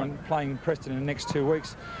advantage going playing Preston in the next 2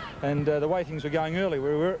 weeks. And the way things were going early,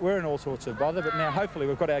 we're in all sorts of bother. But now hopefully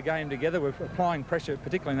we've got our game together. We're applying pressure,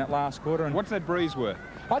 particularly in that last quarter. And what's that breeze worth?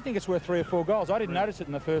 I think it's worth 3 or 4 goals. I didn't notice it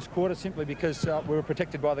in the first quarter simply because we were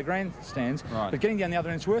protected by the grandstands. But getting down the other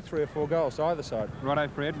end, it's worth 3 or 4 goals to either side. Righto,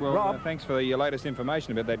 Fred. Well, thanks for your latest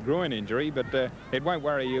information about that groin injury, but it won't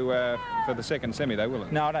worry you for the second semi, though, will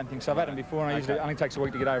it? No, I don't think so. I've had them before, and it only takes a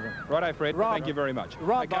week to get over them. Righto, Fred. Thank you very much.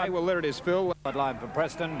 Okay, well, there it is, Phil. Line for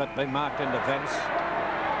Preston, but being marked in defence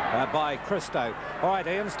by Christo. All right,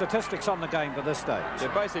 Ian, statistics on the game for this stage. They're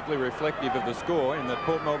basically reflective of the score in that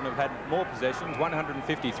Port Melbourne have had more possessions,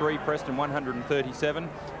 153, Preston 137.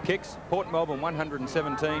 Kicks, Port Melbourne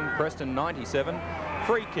 117, Preston 97.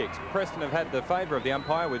 Free kicks, Preston have had the favour of the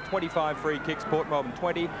umpire with 25 free kicks, Port Melbourne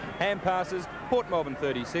 20. Hand passes, Port Melbourne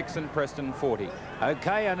 36 and Preston 40.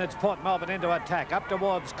 OK, and it's Port Melbourne into attack, up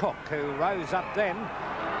towards Cook, who rose up then.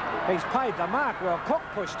 He's paid the mark. Well, Cook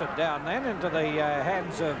pushed it down then into the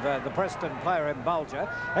hands of the Preston player in Bulger.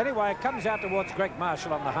 Anyway, it comes out towards Greg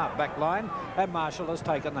Marshall on the half-back line, and Marshall has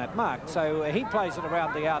taken that mark. So he plays it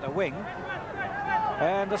around the outer wing.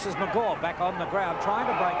 And this is McGaw back on the ground, trying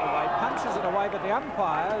to break away, punches it away, but the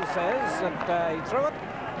umpire says that he threw it,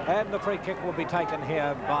 and the free kick will be taken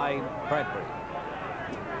here by Bradbury.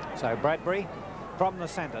 So Bradbury from the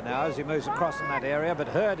centre now as he moves across in that area, but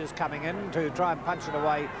Hurd is coming in to try and punch it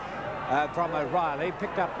away from O'Reilly,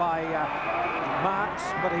 picked up by Marks,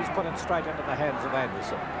 but he's put it straight into the hands of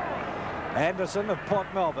Anderson. Anderson of Port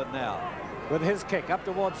Melbourne now with his kick up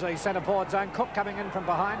towards the centre forward zone. Cook coming in from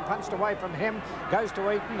behind, punched away from him, goes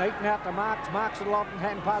to Eaton, Eaton out to Marks, Marks a lot and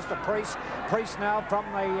hand pass to Priest. Priest now from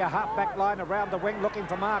the half-back line around the wing looking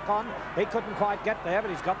for Mark on. He couldn't quite get there,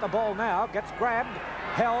 but he's got the ball now, gets grabbed,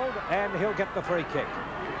 held, and he'll get the free kick.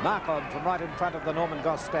 Mark on from right in front of the Norman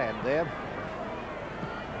Goss stand there.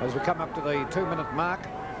 As we come up to the 2-minute mark,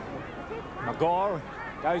 McGaw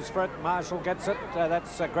goes for it, Marshall gets it.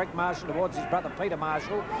 That's Greg Marshall towards his brother Peter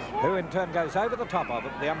Marshall, who in turn goes over the top of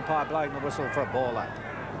it, the umpire blowing the whistle for a ball out.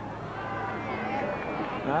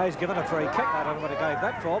 No, he's given a free kick. I don't know what he gave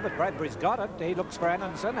that for, but Bradbury's got it. He looks for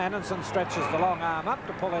Annanson. Annanson stretches the long arm up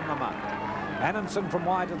to pull in the mark. Annanson from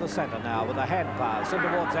wide to the centre now with a hand pass in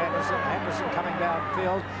towards Anderson. Anderson coming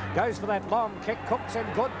downfield, goes for that long kick. Cook's in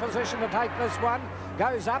good position to take this one.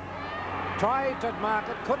 Goes up, tried to mark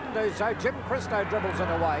it, couldn't do so. Jim Christo dribbles it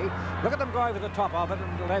away. Look at them go over the top of it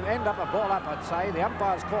and they end up a ball up, I'd say. The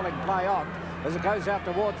umpire's calling play on as it goes out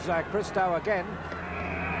towards Christo again.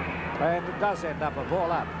 And it does end up a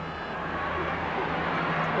ball up.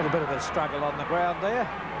 A little bit of a struggle on the ground there.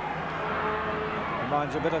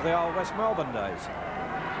 Reminds a bit of the old West Melbourne days.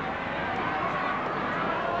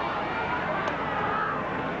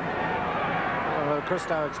 Well,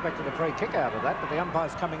 Christo expected a free kick out of that, but the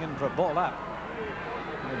umpire's coming in for a ball up.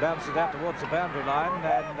 He bounces it out towards the boundary line,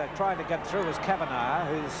 and trying to get through is Kavanagh,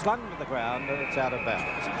 who's slung to the ground, and it's out of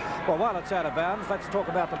bounds. Well, while it's out of bounds, let's talk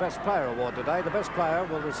about the Best Player Award today. The Best Player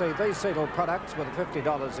will receive these Seedle products with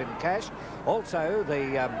 $50 in cash. Also,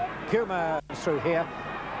 the Puma through here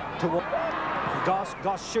to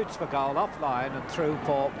Goss shoots for goal offline and through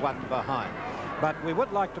for one behind. But we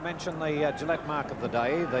would like to mention the Gillette Mark of the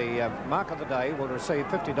Day. The Mark of the Day will receive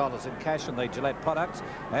 $50 in cash in the Gillette products,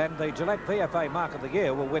 and the Gillette VFA Mark of the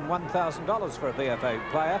Year will win $1,000 for a VFA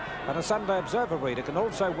player, and a Sunday Observer reader can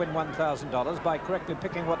also win $1,000 by correctly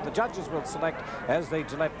picking what the judges will select as the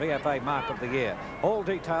Gillette VFA Mark of the Year. All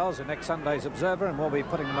details in next Sunday's Observer, and we'll be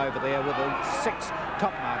putting them over there with the 6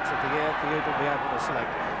 top marks of the year for you to be able to select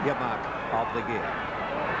your Mark of the Year.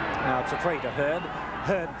 Now it's a free to Hurd.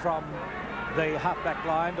 Hurd from the half-back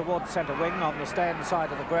line towards centre wing on the stand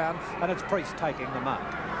side of the ground, and it's Priest taking the mark.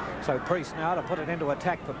 So Priest now to put it into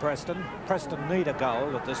attack for Preston. Preston need a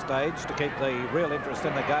goal at this stage to keep the real interest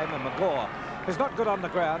in the game, and McGaw is not good on the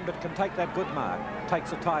ground but can take that good mark.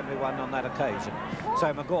 Takes a timely one on that occasion.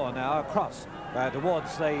 So McGaw now across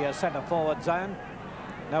towards the centre forward zone.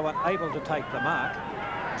 No one able to take the mark.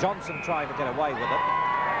 Johnson trying to get away with it.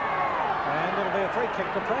 And it'll be a free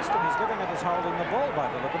kick to Preston. He's giving it as holding the ball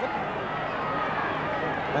by the look of it.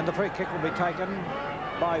 And the free kick will be taken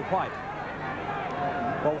by White.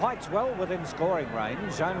 Well, White's well within scoring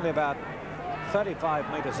range, only about 35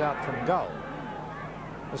 metres out from goal.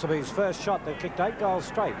 This will be his first shot. They've kicked 8 goals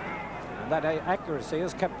straight. And that accuracy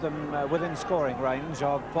has kept them within scoring range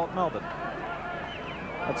of Port Melbourne.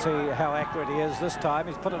 Let's see how accurate he is this time.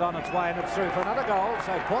 He's put it on its way and it's through for another goal.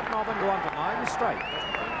 So Port Melbourne go on to 9 straight.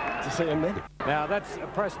 To see him then. Now that's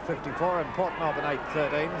Preston 54 and Port Melbourne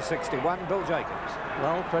 8-13, 61. Bill Jacobs.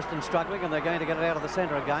 Well, Preston struggling and they're going to get it out of the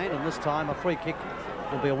centre again, and this time a free kick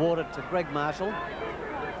will be awarded to Greg Marshall.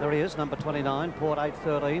 There he is, number 29. Port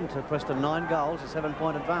 8-13 to Preston 9 goals, a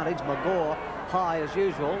 7-point advantage. McGaw high as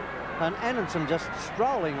usual, and Anderson just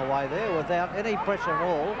strolling away there without any pressure at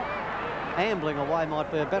all. Ambling away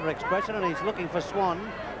might be a better expression, and he's looking for Swan.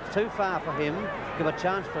 It's too far for him. Give a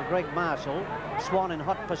chance for Greg Marshall. Swan in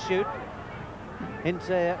hot pursuit.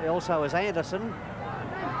 Into also is Anderson,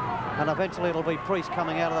 and eventually it'll be Priest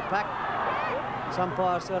coming out of the pack. Some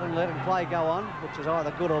umpires certainly letting play go on, which is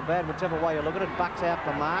either good or bad, whichever way you look at it. Bucks out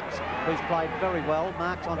to Marks, who's played very well.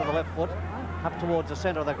 Marks onto the left foot, up towards the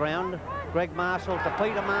centre of the ground. Greg Marshall to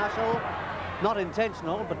Peter Marshall. Not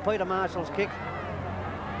intentional, but Peter Marshall's kick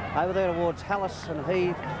over there towards Hallis, and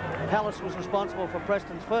Hallis was responsible for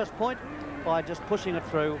Preston's first point by just pushing it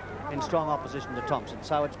through in strong opposition to Thompson.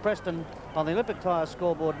 So it's Preston on the Olympic Tyre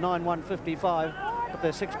scoreboard 9-1-55, but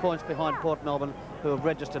they're 6 points behind Port Melbourne, who have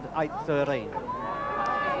registered 8-13.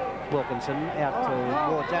 Wilkinson out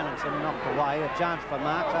towards Anderson, knocked away. A chance for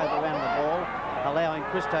Marks over around the ball, allowing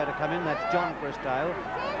Christo to come in. That's John Christo.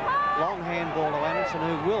 Long handball to Anderson,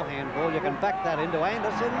 who will handball. You can back that into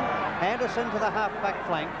Anderson. Anderson to the half-back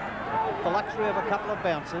flank. The luxury of a couple of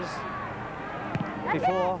bounces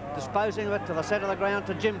before disposing of it to the centre of the ground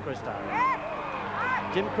to Jim Christo.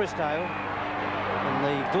 Jim Christo in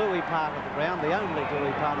the gluey part of the ground, the only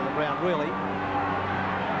gluey part of the ground really.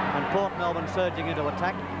 And Port Melbourne surging into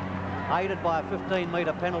attack, aided by a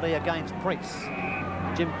 15-metre penalty against Priest.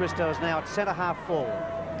 Jim Christo is now at centre half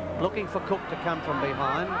forward, looking for Cook to come from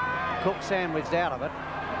behind. Cook sandwiched out of it.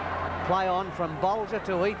 Play on from Bolger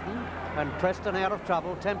to Eaton, and Preston out of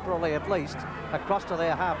trouble, temporarily at least, across to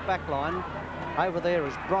their half-back line. Over there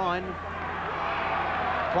is Bryan.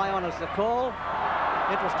 Play on is the call.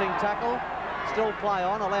 Interesting tackle. Still play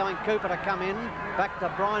on, allowing Cooper to come in. Back to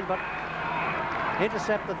Bryan, but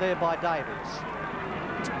intercepted there by Davies.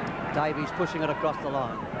 Davies pushing it across the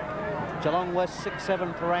line. Geelong West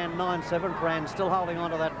 6-7, Paran 9-7. Paran still holding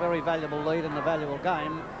on to that very valuable lead in the valuable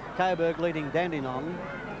game. Coburg leading Dandenong.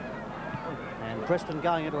 And Preston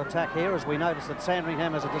going into attack here as we notice that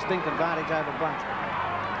Sandringham has a distinct advantage over Brunswick.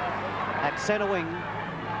 At centre wing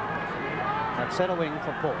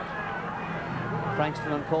for Port.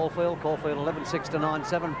 Frankston and Caulfield. Caulfield 11-6 to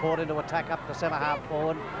 9-7. Port into attack up to centre half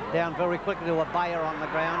forward. Down very quickly to a Bayer on the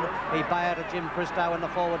ground. He Bayer to Jim Christo in the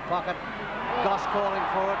forward pocket. Goss calling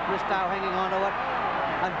for it. Christo hanging on to it.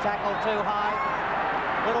 And tackle too high.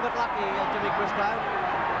 A little bit lucky, Jimmy Christo.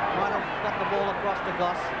 Might have got the ball across to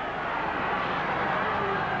Goss.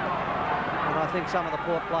 And I think some of the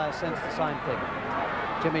Port players sense the same thing.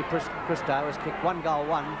 Jimmy Christo has kicked 1 goal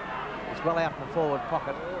 1. He's well out in the forward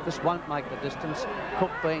pocket. This won't make the distance.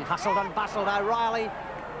 Cook being hustled and bustled. O'Reilly.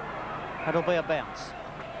 It'll be a bounce.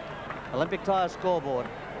 Olympic Tyre scoreboard.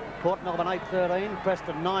 Port Melbourne 8-13,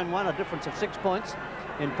 Preston 9-1, a difference of 6 points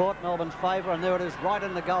in Port Melbourne's favour, and there it is right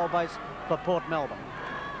in the goal base for Port Melbourne.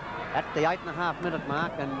 At the 8.5-minute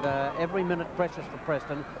mark, and every minute precious for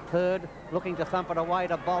Preston. Hurd looking to thump it away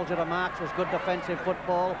to Bolger to Marks, was good defensive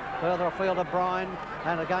football. Further afield to Bryan,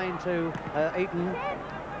 and again to Eaton.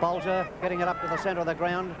 Bolger getting it up to the centre of the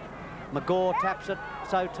ground. McGaw taps it,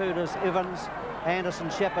 so too does Evans. Anderson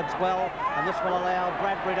shepherds well, and this will allow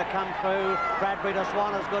Bradbury to come through. Bradbury to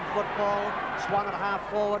Swan is good football. Swan at half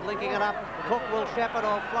forward, linking it up. Cook will shepherd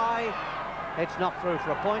or fly. It's knocked through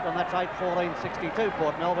for a point, and that's 8-14-62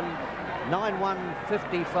 Port Melbourne.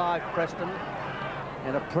 9-1-55 Preston.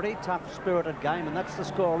 In a pretty tough spirited game, and that's the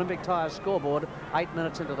score. Olympic Tyre scoreboard 8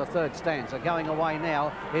 minutes into the third stanza. Going away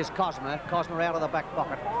now is Cosmer. Cosmer out of the back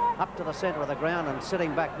pocket, up to the centre of the ground, and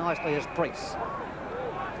sitting back nicely is Priest.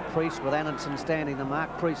 Priest with Anderson standing the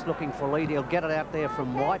mark. Priest looking for lead. He'll get it out there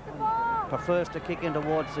from White. Prefers to kick in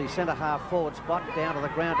towards the centre half forward spot. Down to the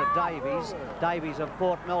ground to Davies. Davies of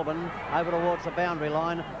Port Melbourne over towards the boundary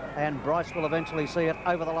line, and Bryce will eventually see it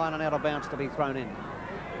over the line and out of bounds to be thrown in.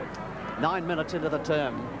 9 minutes into the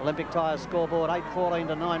term. Olympic Tyre scoreboard 8-14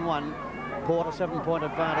 to 9-1. Port a 7-point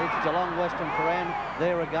advantage. Geelong West and Paran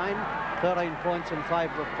there again. 13 points in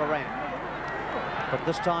favour of Paran. But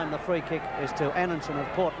this time the free kick is to Anderson of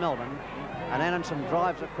Port Melbourne, and Anderson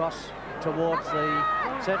drives across towards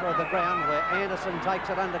the centre of the ground, where Anderson takes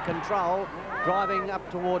it under control, driving up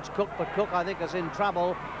towards Cook, but Cook I think is in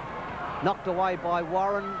trouble. Knocked away by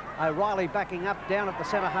Warren. O'Reilly backing up down at the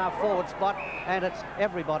centre half forward spot, and it's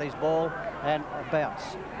everybody's ball and a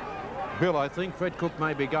bounce. Bill, I think Fred Cook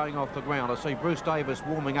may be going off the ground. I see Bruce Davis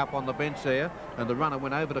warming up on the bench there, and the runner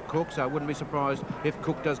went over to Cook, so I wouldn't be surprised if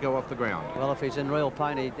Cook does go off the ground. Well, if he's in real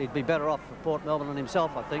pain, he'd be better off for Port Melbourne and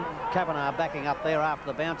himself, I think. Kavanagh backing up there after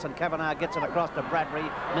the bounce, and Kavanagh gets it across to Bradbury,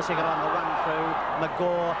 missing it on the run through.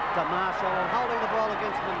 McGaw to Marshall, and holding the ball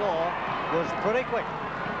against McGaw was pretty quick.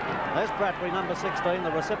 There's Bradbury, number 16,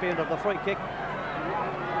 the recipient of the free kick.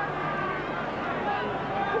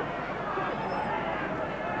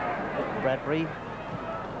 Bradbury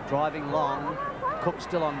driving long. Cook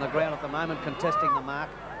still on the ground at the moment, contesting the mark.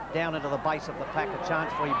 Down into the base of the pack, a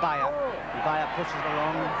chance for Ibaya. Ibaya pushes it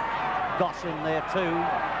along. Goss in there too.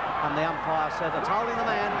 And the umpire said it's holding the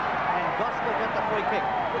man, and Goss will get the free kick.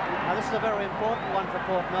 Now this is a very important one for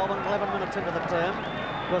Port Melbourne, 11 minutes into the term,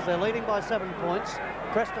 because they're leading by 7 points.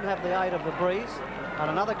 Preston have the aid of the breeze,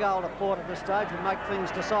 and another goal to Port at this stage would make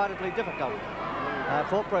things decidedly difficult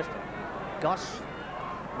for Preston. Goss,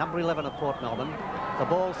 number 11 of Port Melbourne. The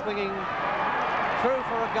ball swinging through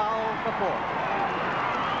for a goal for Port.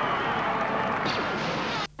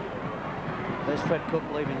 There's Fred Cook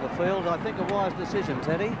leaving the field. I think a wise decision,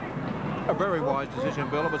 Teddy. A very wise decision,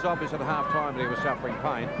 Bill. It was obvious at half-time that he was suffering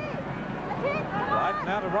pain. Right,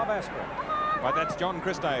 now to Rob Astbury. Right, that's John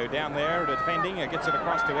Christo down there defending. Gets it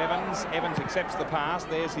across to Evans. Evans accepts the pass.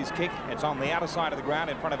 There's his kick. It's on the outer side of the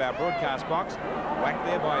ground in front of our broadcast box. Whacked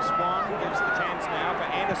there by Swan. Gives the chance now for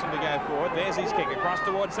Anderson to go forward. There's his kick across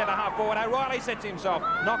towards centre half forward. O'Reilly sets himself.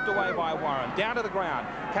 Knocked away by Warren. Down to the ground.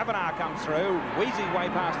 Kavanagh comes through. Wheezy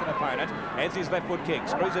way past an opponent. Adds his left foot kick.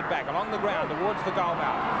 Screws it back along the ground towards the goal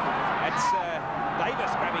mouth. That's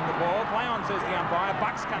Davis grabbing the ball. Play on, says the umpire.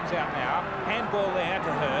 Bucks comes out now. Handball there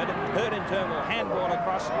to Hurd. Hurd in turn will handball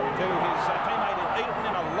across to his teammate Eaton,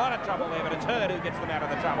 in a lot of trouble there, but it's Hurd who gets them out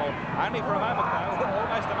of the trouble. Only for a moment though.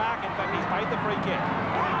 Almost a mark. In fact, he's paid the free kick.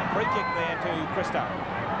 Free kick there to Christo.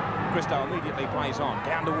 Christo immediately plays on.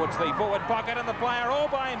 Down towards the forward pocket, and the player all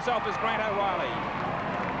by himself is Grant O'Reilly.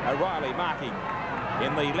 O'Reilly marking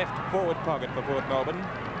in the left forward pocket for Port Melbourne.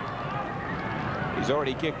 He's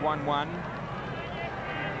already kicked 1-1.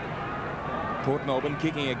 Port Melbourne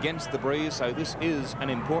kicking against the breeze, so this is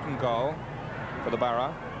an important goal for the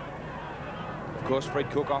Borough. Of course,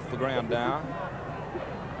 Fred Cook off the ground now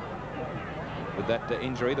with that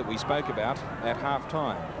injury that we spoke about at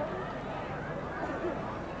half-time.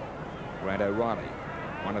 Grant O'Reilly,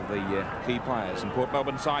 one of the key players in Port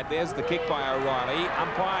Melbourne side. There's the kick by O'Reilly.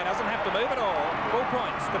 Umpire doesn't have to move at all. 4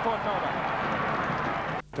 points to Port Melbourne.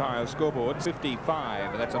 Tire scoreboard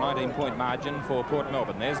 55. That's a 19-point margin for Port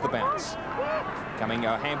Melbourne. There's the bounce. Coming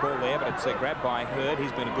a handball there, but it's grabbed by Hurd.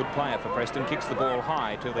 He's been a good player for Preston. Kicks the ball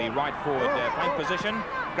high to the right forward flank position.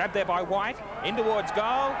 Grabbed there by White. In towards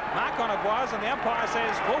goal. Mark on it was, and the umpire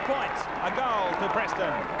says 4 points. A goal to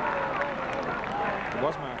Preston. It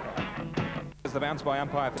was Mark. There's the bounce by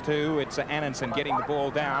umpire for 2. It's Anderson getting the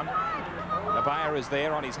ball down. The Bayer is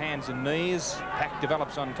there on his hands and knees. Pack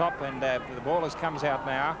develops on top, and the ball comes out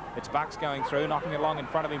now. It's Bucks going through, knocking it along in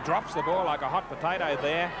front of him. Drops the ball like a hot potato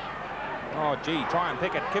there. Oh, gee, try and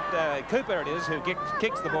pick it. Cooper it is who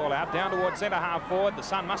kicks the ball out down towards centre half forward. The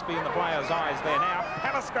sun must be in the player's eyes there now.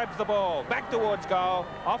 Hallis grabs the ball back towards goal.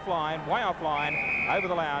 Offline, way offline, over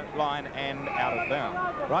the line and out of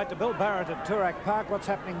bounds. Right to Bill Barrett at Toorak Park. What's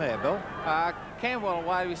happening there, Bill? Camberwell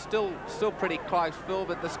away was still pretty close, Phil,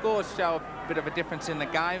 but the scores show a bit of a difference in the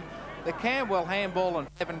game. The Camberwell handball and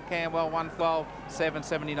 7 Camberwell 112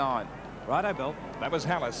 779. Righto, Bill. That was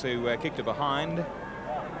Hallis who kicked it behind.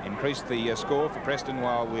 Increased the score for Preston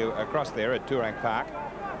while we were across there at Toorak Park.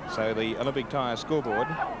 So the Olympic Tire scoreboard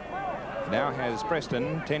now has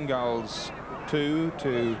Preston 10 goals 2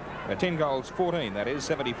 to 10 goals 14. That is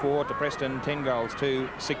 74 to Preston, 10 goals to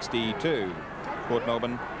 62. Port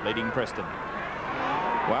Melbourne leading Preston.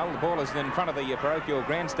 Well, the ball is in front of the parochial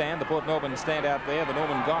grandstand. The Port Melbourne stand out there, the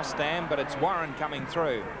Norman Goss stand, but it's Warren coming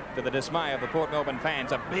through to the dismay of the Port Melbourne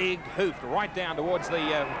fans. A big hoof right down towards the,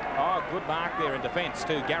 good mark there in defence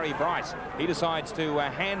to Gary Bryce. He decides to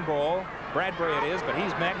handball. Bradbury it is, but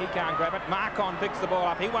he's met. He can't grab it. Marcon picks the ball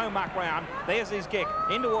up. He won't muck round. There's his kick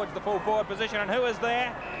in towards the full forward position. And who is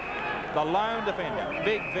there? The lone defender,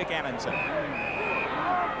 Big Vic Anderson.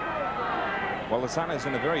 Well, the sun is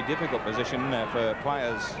in a very difficult position for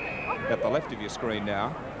players at the left of your screen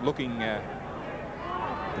now, looking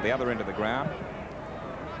to the other end of the ground.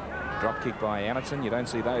 Drop kick by Anderson. You don't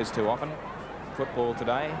see those too often. Football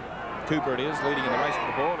today. Cooper it is, leading in the race for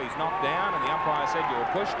the ball. He's knocked down, and the umpire said you'll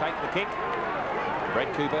push, take the kick.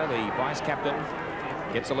 Brett Cooper, the vice captain,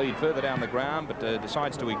 gets a lead further down the ground, but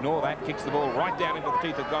decides to ignore that. Kicks the ball right down into the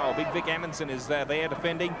teeth of goal. Big Vic Anderson is there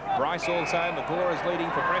defending. Bryce also. McClure is leading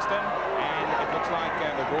for Preston. And it looks like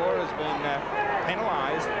The ball has been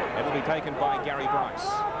penalised. It'll be taken by Gary Bryce.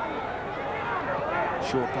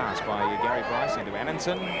 Short pass by Gary Bryce into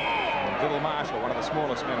Annanson. And Little Marshall, one of the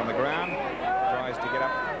smallest men on the ground, tries to get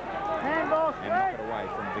up and knock it away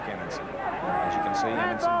from Vic Annanson. As you can see,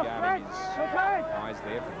 Annanson guarding his eyes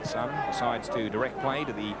there from the sun. Decides to direct play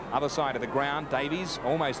to the other side of the ground. Davies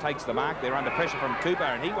almost takes the mark. They're under pressure from Cooper,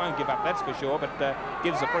 and he won't give up, that's for sure, but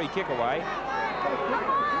gives a free kick away.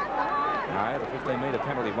 No, the 15-metre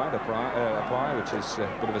penalty won't apply, which is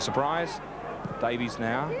a bit of a surprise. Davies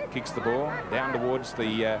now kicks the ball down towards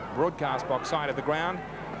the broadcast box side of the ground.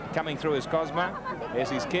 Coming through is Cosma. There's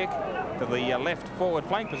his kick to the left forward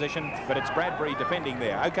flank position, but it's Bradbury defending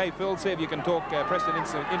there. OK, Phil, see if you can talk Preston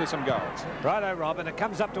into some goals. Righto, Rob, and it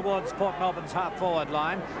comes up towards Port Melbourne's half-forward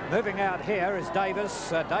line. Moving out here is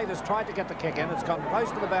Davis. Davis tried to get the kick in. It's gone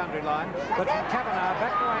close to the boundary line, but from Kavanagh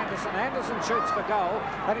back to Anderson. Anderson shoots for goal,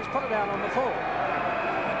 and he's put it out on the full.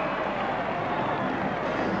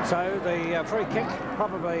 So the free kick,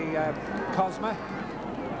 probably Cosma.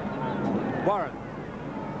 Warren.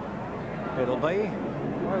 It'll be.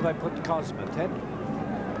 Where do they put Cosma, Ted?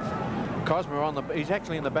 Cosma on the. He's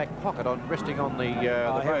actually in the back pocket, resting on the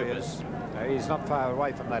rovers. No, he's not far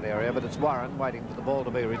away from that area, but it's Warren waiting for the ball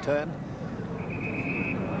to be returned.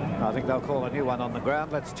 I think they'll call a new one on the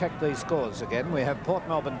ground. Let's check these scores again. We have Port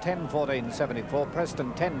Melbourne 10-14-74,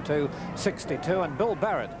 Preston 10-2-62, and Bill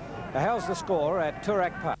Barrett. How's the score at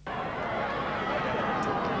Toorak Park?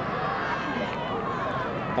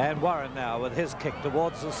 And Warren now with his kick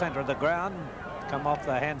towards the centre of the ground. Come off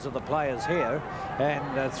the hands of the players here.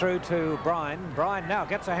 And through to Bryan. Bryan now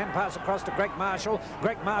gets a hand pass across to Greg Marshall.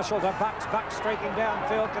 Greg Marshall to Bucks. Bucks streaking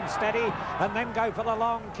downfield, can steady and then go for the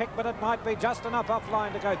long kick, but it might be just enough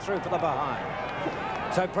offline to go through for the behind.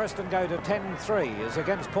 So Preston go to 10-3 is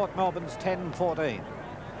against Port Melbourne's 10-14.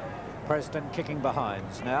 Preston kicking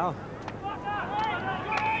behinds now.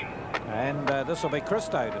 And this will be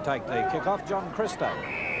Christo to take the kick off. John Christo.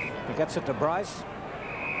 He gets it to Bryce.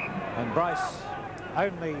 And Bryce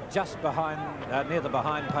only just behind, near the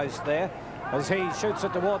behind post there, as he shoots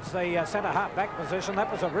it towards the centre half-back position.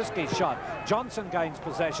 That was a risky shot. Johnson gains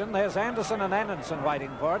possession. There's Anderson and Annanson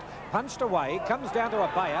waiting for it. Punched away, comes down to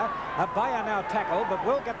Abaya. Abaya now tackled, but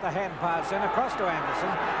will get the hand pass in across to Anderson.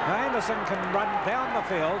 Now Anderson can run down the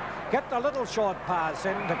field, get the little short pass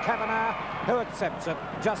in to Kavanagh, who accepts it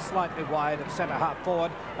just slightly wide of centre half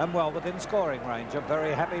forward and well within scoring range. A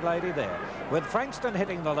very happy lady there. With Frankston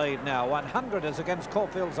hitting the lead now, 100 is against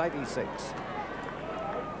Caulfield's 86.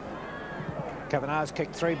 Kavanagh's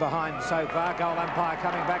kicked 3 behind so far. Goal umpire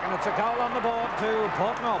coming back, and it's a goal on the board to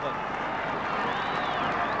Port Melbourne.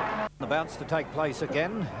 The bounce to take place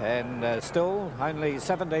again, and still only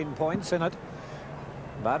 17 points in it.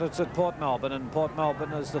 But it's at Port Melbourne, and Port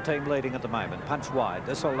Melbourne is the team leading at the moment. Punch wide.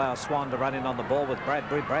 This will allow Swan to run in on the ball with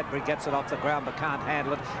Bradbury. Bradbury gets it off the ground but can't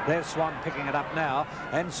handle it. There's Swan picking it up now,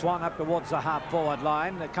 and Swan up towards the half-forward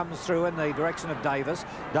line. It comes through in the direction of Davis.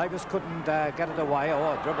 Davis couldn't get it away,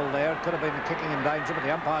 or a dribble there. It could have been kicking in danger, but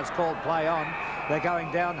the umpire's called play on. They're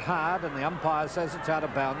going down hard, and the umpire says it's out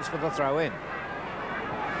of bounds for the throw-in.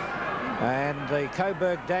 And the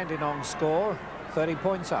Coburg-Dandenong score, 30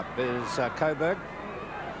 points up, is Coburg.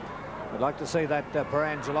 We'd like to see that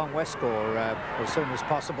Paran Geelong West score as soon as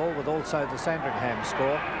possible, with also the Sandringham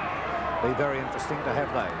score. Be very interesting to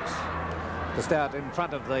have those. Just out in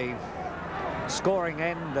front of the scoring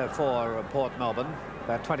end for Port Melbourne,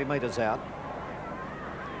 about 20 metres out.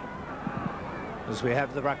 As we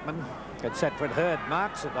have the ruckman, it's Setford Hurd,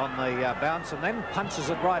 marks it on the bounce and then punches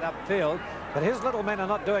it right upfield. But his little men are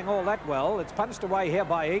not doing all that well. It's punched away here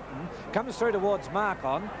by Eaton. Comes through towards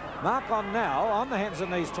Marcon. Marcon now on the hands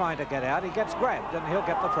and knees trying to get out. He gets grabbed and he'll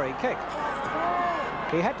get the free kick.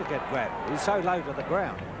 He had to get grabbed. He's so low to the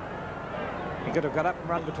ground. He could have got up and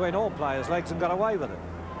run between all players' legs and got away with it.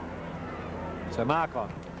 So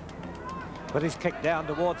Marcon. But he's kicked down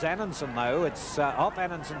towards Annanson, though. It's off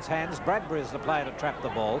Annanson hands. Bradbury is the player to trap the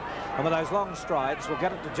ball. And with those long strides, we'll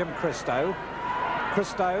get it to Jim Christo.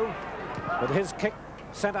 Christo with his kick,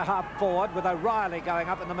 centre half forward, with O'Reilly going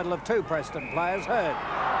up in the middle of 2 Preston players. Hurd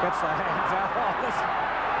gets the hands out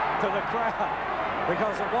to the crowd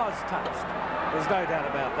because it was touched. There's no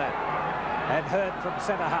doubt about that. And Hurd from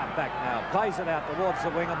centre half back now plays it out towards the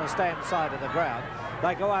wing on the stand side of the ground.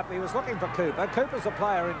 They go up. He was looking for Cooper. Cooper's the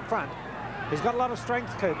player in front. He's got a lot of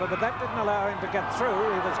strength, Cooper, but that didn't allow him to get through.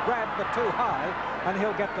 He was grabbed but too high, and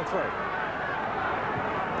he'll get the through.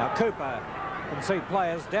 Now Cooper can see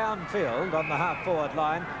players downfield on the half-forward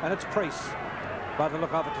line, and it's Priest, by the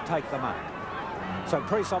look of it, to take them up. So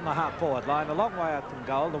Priest on the half-forward line, a long way out from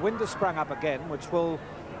goal. The wind has sprung up again, which will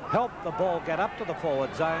helped the ball get up to the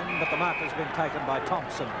forward zone, but the mark has been taken by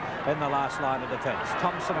Thompson in the last line of defence.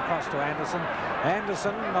 Thompson across to Anderson.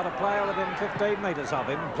 Anderson, not a player within 15 metres of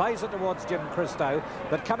him, plays it towards Jim Christo,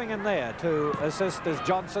 but coming in there to assist is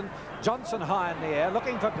Johnson. Johnson high in the air,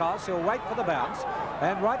 looking for Goss. He'll wait for the bounce,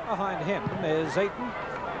 and right behind him is Eaton.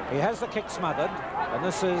 He has the kick smothered, and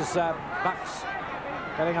this is Bucks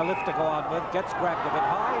getting a lift to go on with, gets grabbed a bit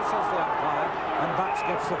high, says the umpire, and Bucks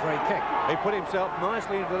gets the free kick. He put himself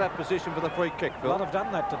nicely into that position for the free kick, Phil. A lot have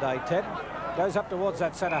done that today, Ted. Goes up towards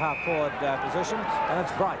that centre-half forward position, and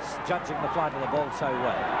it's Bryce judging the flight of the ball so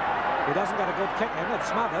well. He doesn't get a good kick in,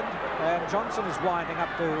 it's smothered, and Johnson is winding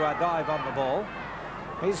up to dive on the ball.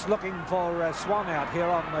 He's looking for Swan out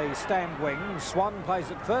here on the stand wing. Swan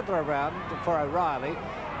plays it further around for O'Reilly,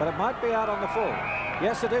 but it might be out on the full.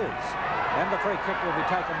 Yes, it is. And the free kick will be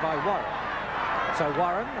taken by Warren. So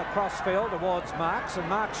Warren across field towards Marks, and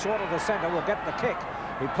Marks short of the centre will get the kick.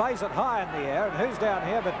 He plays it high in the air, and who's down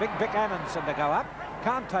here but big Vic Annanson to go up.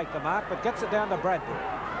 Can't take the mark, but gets it down to Bradbury.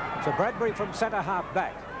 So Bradbury from centre half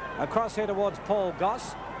back. Across here towards Paul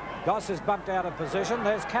Goss. Goss is bumped out of position.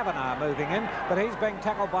 There's Kavanagh moving in, but he's being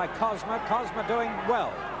tackled by Cosma. Cosma doing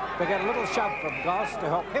well to get a little shove from Goss to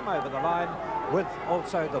help him over the line with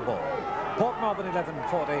also the ball. Port Melbourne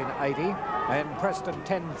 11-14-80 and Preston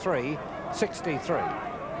 10-3-63.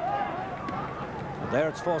 There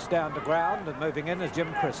it's forced down to ground, and moving in is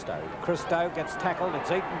Jim Christo. Christo gets tackled. It's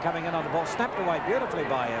Eaton coming in on the ball, snapped away beautifully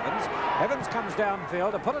by Evans. Evans comes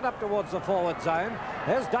downfield to put it up towards the forward zone.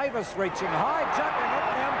 There's Davis reaching high, jumping it,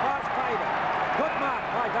 and the umpire's paid it. Good mark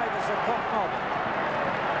by Davis at Port Melbourne.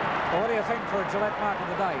 Well, what do you think for a Gillette mark of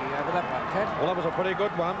the day over that one, Ted? Well, that was a pretty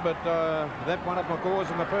good one, but that one at McCaw's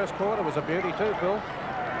in the first quarter was a beauty too, Phil.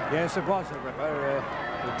 Yes, it was a ripper.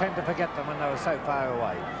 You tend to forget them when they were so far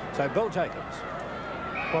away. So Bill Jacobs.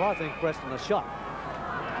 Well, I think Preston has shot.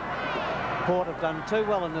 Port have done too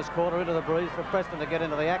well in this quarter into the breeze for Preston to get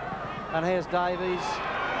into the act. And here's Davies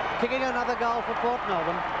kicking another goal for Port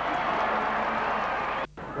Melbourne.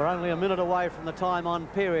 We're only a minute away from the time-on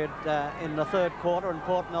period in the third quarter, and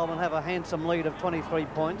Port Melbourne have a handsome lead of 23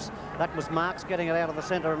 points. That was Marks getting it out of the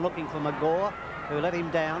centre and looking for McGaw, who let him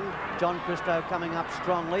down. John Christo coming up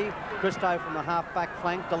strongly. Christo from the half-back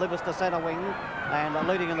flank delivers to centre wing, and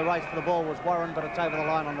leading in the race for the ball was Warren, but it's over the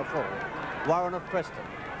line on the full. Warren of Preston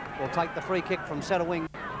will take the free kick from centre wing,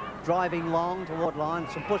 driving long toward line,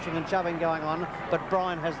 some pushing and shoving going on, but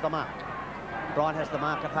Bryan has the mark. Bryan has the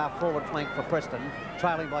mark at half-forward flank for Preston,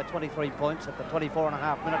 trailing by 23 points at the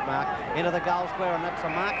 24.5-minute mark, into the goal square, and that's a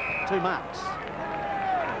mark, 2 marks.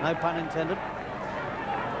 No pun intended.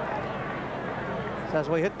 So as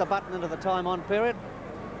we hit the button into the time-on period,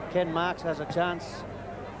 Ken Marks has a chance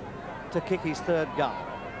to kick his third goal.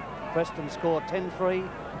 Preston score 10-3.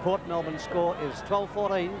 Port Melbourne score is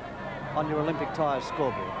 12-14 on your Olympic Tyres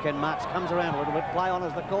scoreboard. Ken Marks comes around a little bit, play on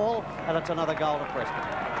as the call, and it's another goal to Preston.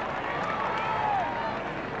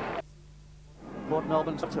 Port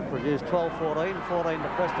Melbourne have produced 12-14, 14 to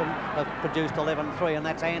Preston have produced 11-3, and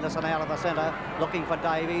that's Anderson out of the centre looking for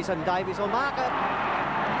Davies, and Davies will mark it.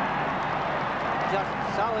 Just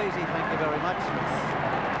so easy, thank you very much.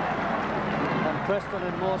 And Preston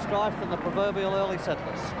in more strife than the proverbial early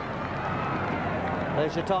settlers.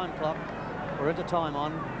 There's your time clock. We're into time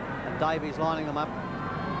on, and Davies lining them up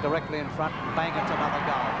directly in front. Bang, it's another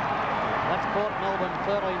goal. That's Port Melbourne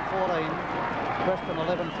 13-14, Preston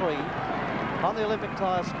 11-3. On the Olympic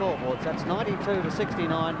Tyres scoreboards, that's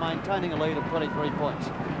 92-69, maintaining a lead of 23 points.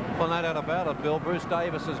 Well, no doubt about it, Bill. Bruce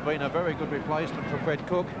Davis has been a very good replacement for Fred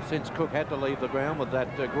Cook since Cook had to leave the ground with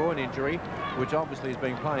that groin injury, which obviously has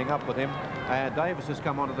been playing up with him. Davis has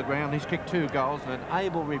come onto the ground. He's kicked 2 goals and an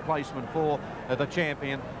able replacement for the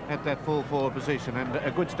champion at that full forward position. And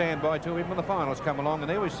a good standby to him when the finals come along. And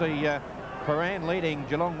there we see Paran leading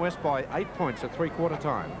Geelong West by 8 points at 3/4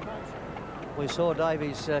 time. We saw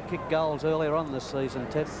Davies kick goals earlier on this season,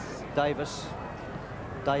 Ted. Davis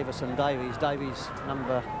and Davies. Davies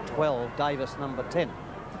number 12, Davis number 10.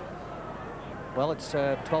 Well, it's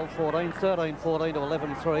 12-14, 13-14 to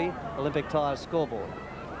 11-3, Olympic Tyres scoreboard.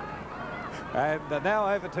 And now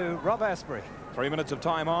over to Rob Astbury. 3 minutes of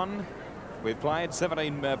time on. We've played.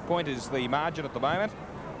 17 point is the margin at the moment.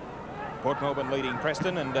 Port Melbourne leading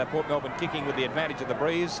Preston, and Port Melbourne kicking with the advantage of the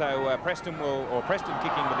breeze. So Preston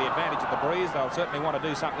kicking with the advantage of the breeze. They'll certainly want to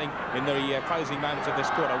do something in the closing moments of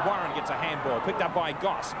this quarter. Warren gets a handball, picked up by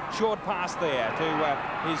Goss. Short pass there to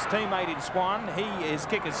his teammate in Swan. His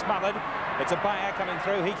kick is smothered. It's a Bayer coming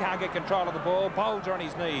through. He can't get control of the ball. Bolger on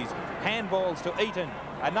his knees. Handballs to Eaton.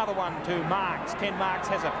 Another one to Marks. Ken Marks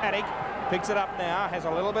has a paddock. Picks it up now, has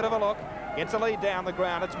a little bit of a look. gets a lead down the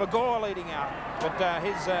ground. It's McGaw leading out, but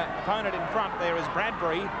his opponent in front there is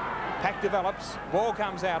Bradbury. Pack develops, ball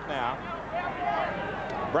comes out now.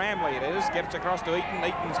 Bramley it is, gets across to Eaton.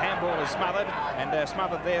 Eaton's handball is smothered, and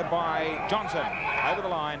smothered there by Johnson. Over the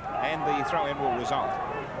line, and the throw-in will result.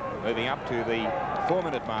 Moving up to the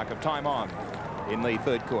 4-minute mark of time on in the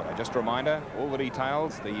third quarter. Just a reminder, all the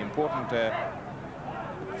details, the important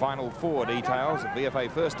Final 4 details of VFA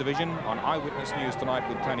First Division on Eyewitness News tonight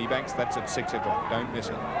with Tony Banks. That's at 6 o'clock. Don't miss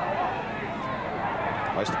it.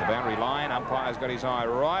 Close to the boundary line. Umpire's got his eye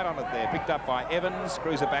right on it there. Picked up by Evans.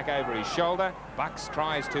 Screws it back over his shoulder. Bucks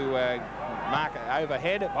tries to mark it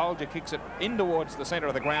overhead. Bolger kicks it in towards the centre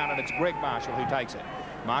of the ground, and it's Greg Marshall who takes it.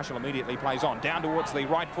 Marshall immediately plays on, down towards the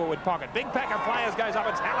right forward pocket. Big pack of players goes up.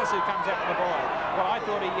 It's Hallis who comes out with the ball. Well, I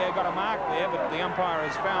thought he got a mark there, but the umpire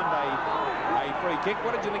has found a free kick.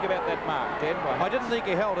 What did you think about that mark, Ted? I didn't think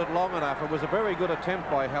he held it long enough. It was a very good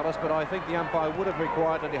attempt by Hallis, but I think the umpire would have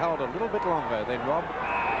required that he held it a little bit longer than Rob.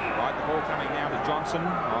 Right, the ball coming now to Johnson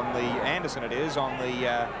on the Anderson it is, on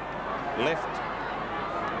the left.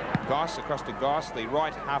 Goss across to Goss, the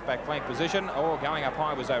right half-back flank position. Oh, going up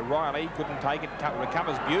high was O'Reilly. Couldn't take it.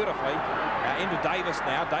 Recovers beautifully. Into Davis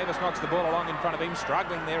now. Davis knocks the ball along in front of him,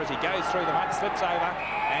 struggling there as he goes through the mud, slips over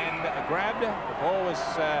and grabbed. The ball was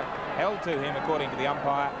held to him according to the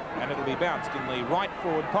umpire, and it'll be bounced in the right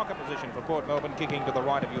forward pocket position for Port Melbourne, kicking to the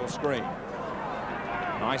right of your screen.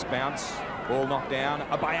 Nice bounce. Ball knocked down.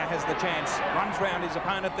 Abaya has the chance. Runs round his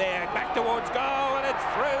opponent there. Back towards goal, and it's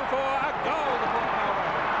through for a goal to Port Melbourne.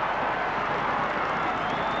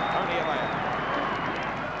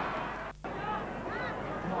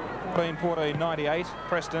 14-14-98,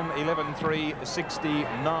 Preston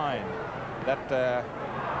 11-3-69. That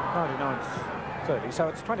 99-30, so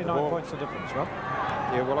it's 29 points the difference, Rob.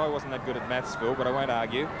 Yeah, well, I wasn't that good at maths, Phil, but I won't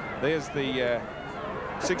argue. There's the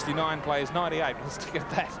 69 plays 98. We'll stick at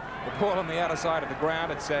that. The ball on the outer side of the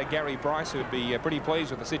ground. It's Gary Bryce, who'd be pretty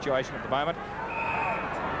pleased with the situation at the moment.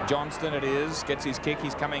 Johnston it is, gets his kick.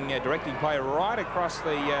 He's coming directing play right across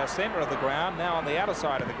the centre of the ground. Now on the outer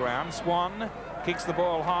side of the ground, Swan kicks the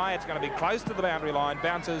ball high. It's going to be close to the boundary line,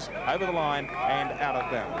 bounces over the line and out of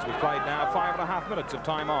bounds. We've played now 5.5 minutes of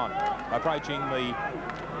time on, approaching the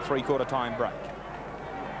three-quarter time break.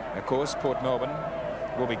 Of course, Port Melbourne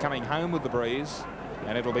will be coming home with the breeze,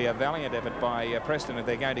 and it'll be a valiant effort by Preston if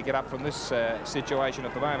they're going to get up from this situation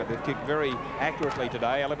at the moment. They've kicked very accurately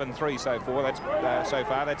today, 11-3 so far.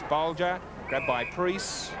 That's Bolger, grabbed by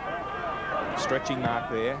Priest. Stretching mark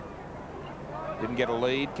there. Didn't get a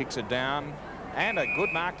lead, kicks it down. And a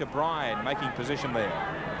good mark to Bryan, making position there.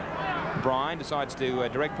 Bryan decides to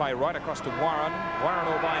direct play right across to Warren. Warren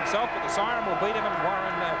all by himself, but the siren will beat him, and Warren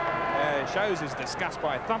shows his disgust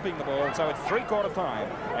by thumping the ball. So it's three-quarter time,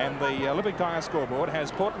 and the Olympic Tire scoreboard has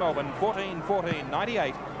Port Melbourne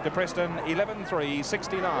 14-14-98 to Preston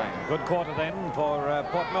 11-3-69. Good quarter then for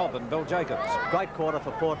Port Melbourne. Bill Jacobs. Great quarter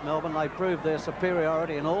for Port Melbourne. They proved their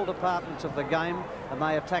superiority in all departments of the game, and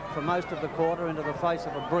they attacked for most of the quarter into the face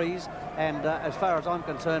of a breeze. And as far as I'm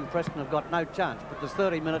concerned, Preston have got no chance. But there's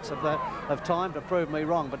 30 minutes of time to prove me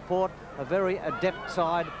wrong. But Port, a very adept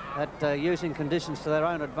side at using conditions to their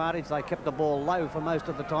own advantage. They kept the ball low for most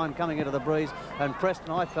of the time coming into the breeze, and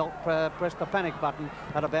Preston, I felt, pressed the panic button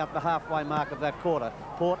at about the halfway mark of that quarter.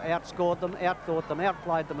 Port outscored them, outthought them,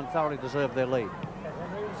 outplayed them, and thoroughly deserved their lead.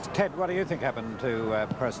 Ted, what do you think happened to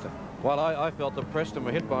Preston? Well, I felt that Preston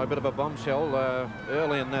were hit by a bit of a bombshell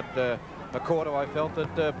early in that quarter. I felt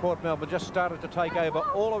that Port Melbourne just started to take over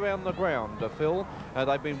all around the ground, Phil.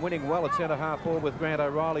 They've been winning well at centre-half forward with Grant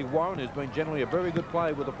O'Reilly. Warren, who's been generally a very good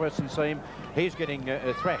player with the Preston team, he's getting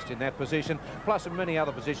thrashed in that position, plus in many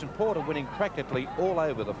other positions. Port are winning practically all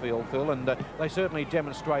over the field, Phil, and they certainly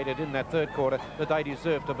demonstrated in that third quarter that they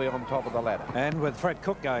deserve to be on top of the ladder. And with Fred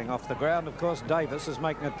Cook going off the ground, of course, Davis is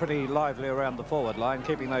making it pretty lively around the forward line,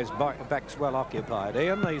 keeping those backs well occupied.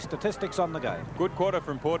 Ian, the statistics on the game. Good quarter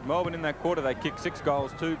from Port Melbourne. In that quarter, they kicked 6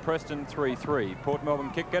 goals to Preston 3-3. Port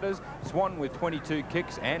Melbourne kick getters, Swan with 22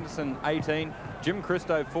 kicks, Anderson 18, Jim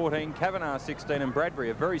Christo 14, Kavanagh 16, and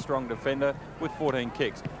Bradbury, a very strong defender, with 14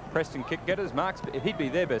 kicks. Preston kick getters, Mark's, he'd be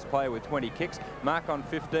their best player with 20 kicks, Mark on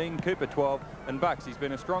 15, Cooper 12, and Bucks, he's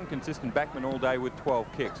been a strong, consistent backman all day with 12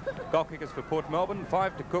 kicks. Goal kickers for Port Melbourne,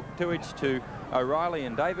 5 to Cook, 2 each to O'Reilly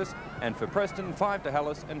and Davis, and for Preston, 5 to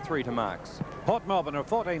Hallis and 3 to Marks. Port Melbourne are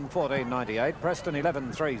 14-14-98, Preston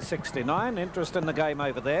 11-3-69. Interest in the game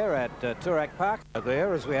over there at Toorak Park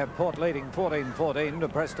there, as we have Port leading 14-14 to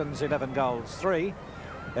Preston's 11 goals 3.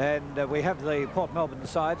 And we have the Port Melbourne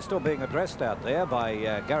side still being addressed out there by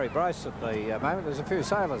Gary Bryce at the moment. There's a few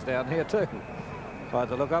sailors down here too, by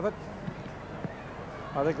the look of it.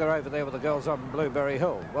 I think they're over there with the girls on Blueberry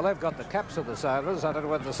Hill. Well, they've got the caps of the Sailors. I don't know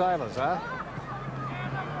where the Sailors are.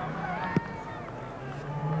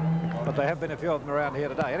 But there have been a few of them around here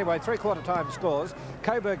today. Anyway, three-quarter time scores.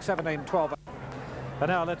 Coburg 17-12. And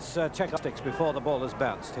now let's check the sticks before the ball is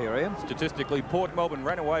bounced here, Ian. Statistically, Port Melbourne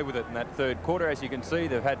ran away with it in that third quarter. As you can see,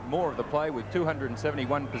 they've had more of the play with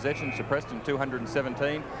 271 possessions to Preston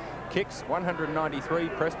 217. Kicks 193,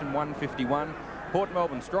 Preston 151. Port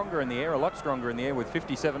Melbourne stronger in the air, a lot stronger in the air with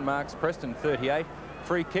 57 marks, Preston 38.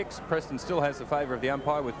 Free kicks, Preston still has the favour of the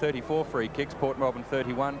umpire with 34 free kicks, Port Melbourne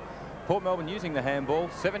 31. Port Melbourne using the handball,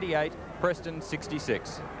 78, Preston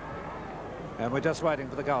 66. And we're just waiting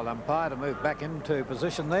for the goal umpire to move back into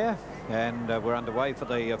position there. And we're underway for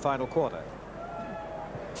the final quarter.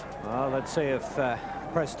 Well, let's see if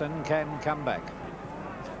Preston can come back.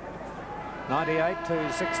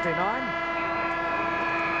 98-69.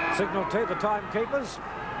 Signal to the timekeepers.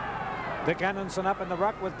 Vic Annanson up in the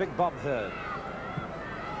ruck with Big Bob Hurd.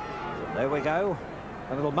 There we go.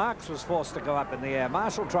 And little Marks was forced to go up in the air.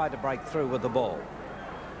 Marshall tried to break through with the ball.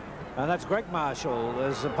 And that's Greg Marshall,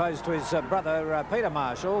 as opposed to his brother Peter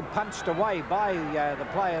Marshall, punched away by the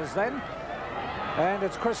players then. And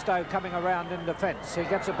it's Christo coming around in defence. He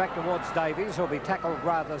gets it back towards Davies, who'll be tackled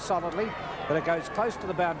rather solidly, but it goes close to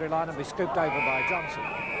the boundary line and be scooped over by Johnson.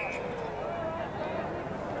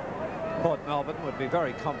 Port Melbourne would be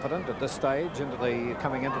very confident at this stage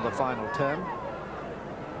coming into the final term.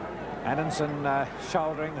 Annanson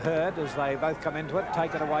shouldering Hurd as they both come into it,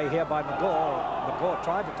 taken away here by McGaw. McGaw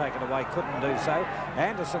tried to take it away, couldn't do so.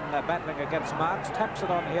 Anderson battling against Marks, taps it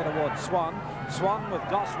on here towards Swan. Swan with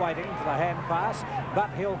Goss waiting for the hand pass, but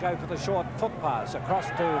he'll go for the short foot pass across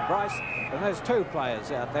to Bryce. And there's two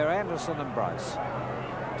players out there, Anderson and Bryce,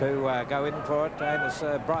 to go in for it.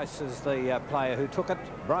 Bryce is the player who took it.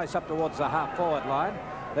 Bryce up towards the half-forward line.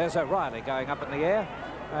 There's O'Reilly going up in the air.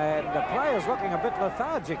 And the players looking a bit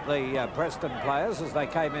lethargic, the Preston players, as they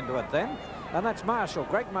came into it then. And that's Marshall,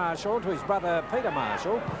 Greg Marshall, to his brother Peter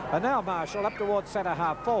Marshall. And now Marshall up towards centre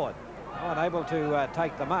half forward. Unable to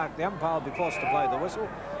take the mark. The umpire will be forced to blow the whistle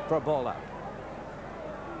for a ball up.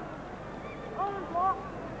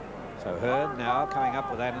 So Hurd now coming up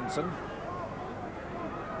with Annanson.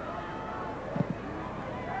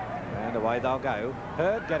 And away they'll go.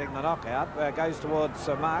 Hurd getting the knockout. Goes towards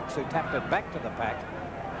Marks, who tapped it back to the pack.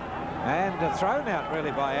 And thrown out really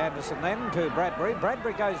by Anderson then to Bradbury.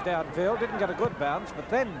 Bradbury goes downfield, didn't get a good bounce, but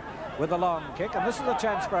then with a long kick. And this is a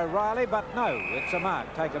chance for O'Reilly, but no, it's a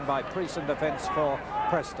mark taken by Priest in defence for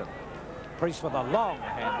Preston. Priest with a long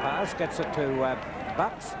hand pass, gets it to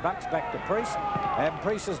Bucks. Bucks back to Priest. And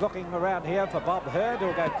Priest is looking around here for Bob Hurd,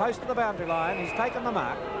 who'll go close to the boundary line. He's taken the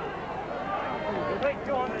mark.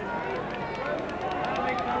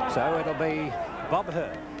 So it'll be Bob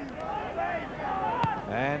Hurd.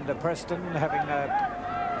 And Preston having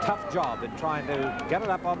a tough job in trying to get it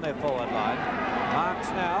up on their forward line. Marks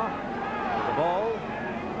now with the ball.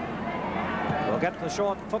 Will get the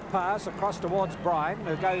short foot pass across towards Bryan,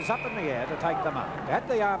 who goes up in the air to take the mark. Had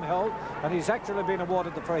the arm held, and he's actually been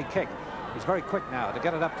awarded the free kick. He's very quick now to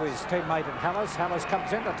get it up to his teammate in Hallis. Hallis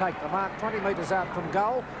comes in to take the mark 20 metres out from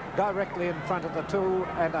goal, directly in front of the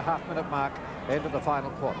 2.5 minute mark into the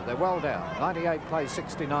final quarter. They're well down. 98 plays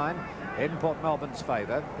 69 in Port Melbourne's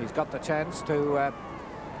favour. He's got the chance to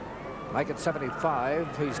make it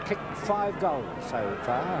 75. He's kicked 5 goals so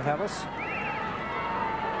far, Hallis.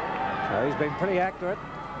 So he's been pretty accurate.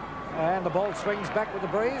 And the ball swings back with the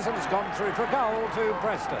breeze, and it's gone through for goal to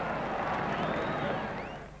Preston.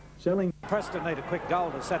 Preston need a quick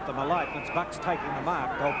goal to set them alight, and it's Bucks taking the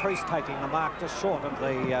mark, or Priest taking the mark just short of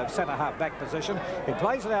the centre-half back position. He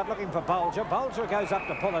plays it out looking for Bulger. Bulger goes up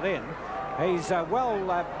to pull it in. He's attended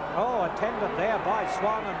there by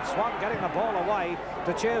Swan, and Swan getting the ball away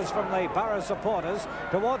to cheers from the Borough supporters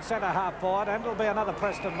towards centre-half forward, and it'll be another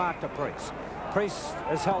Preston mark to Priest. Priest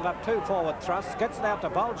has held up 2 forward thrusts, gets it out to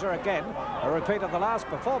Bulger again, a repeat of the last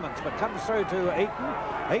performance, but comes through to Eaton.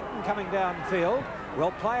 Eaton coming downfield.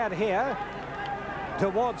 Will play it here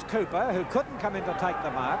towards Cooper, who couldn't come in to take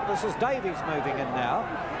the mark. This is Davies moving in now.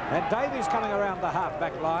 And Davies coming around the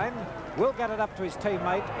half-back line. Will get it up to his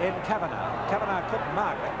teammate in Kavanagh. Kavanagh couldn't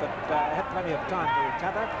mark it, but had plenty of time to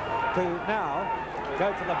recover. To now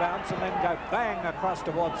go for the bounce and then go bang across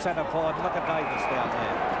towards centre forward. Look at Davis down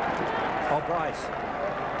there. Oh, Bryce.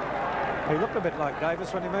 He looked a bit like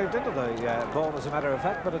Davis when he moved into the ball, as a matter of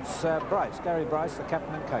fact, but it's Bryce, Gary Bryce, the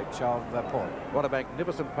captain and coach of Port. What a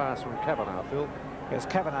magnificent pass from Kavanagh, Phil. Yes,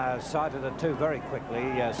 Kavanagh sighted it too very quickly,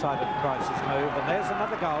 sighted Bryce's move, and there's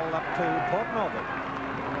another goal up to Port Melbourne.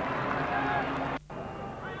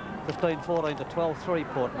 15-14 to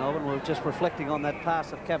 12-3 Port Melbourne. We were just reflecting on that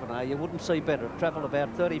pass of Kavanagh. You wouldn't see better. It travelled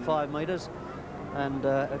about 35 metres, and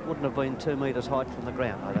it wouldn't have been 2 metres height from the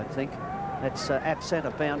ground, I don't think. It's at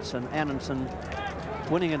centre bounce, and Anderson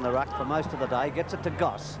winning in the ruck for most of the day. Gets it to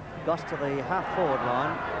Goss. Goss to the half-forward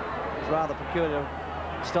line. It's a rather peculiar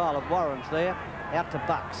style of Warren's there. Out to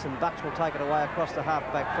Bucks, and Bucks will take it away across the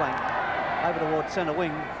half-back flank. Over towards centre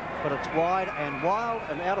wing, but it's wide and wild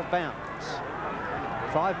and out of bounds.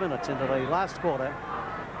 5 minutes into the last quarter.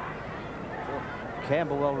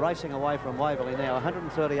 Camberwell racing away from Waverley now,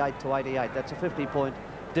 138 to 88. That's a 50-point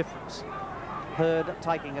difference. Hurd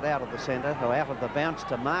taking it out of the centre, or out of the bounce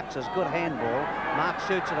to Marks. Is good handball. Marks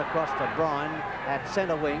shoots it across to Bryan at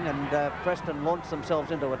centre wing, and Preston launch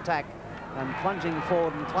themselves into attack and plunging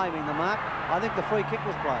forward and claiming the mark. I think the free kick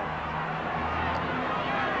was played.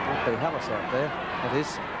 Might be Hallis out there. It is.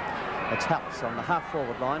 It's Hallis on the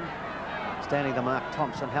half-forward line. Standing the mark,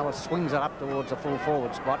 Thompson. Hallis swings it up towards the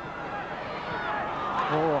full-forward spot.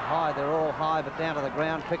 All high, they're all high, but down to the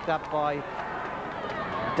ground, picked up by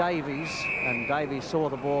Davies, and Davies saw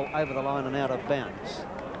the ball over the line and out of bounds.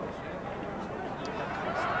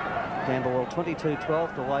 Camberwell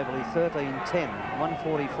 22-12 to Waverley 13-10,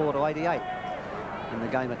 144 to 88 in the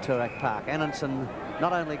game at Toorak Park. Anderson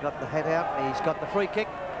not only got the head out, he's got the free kick,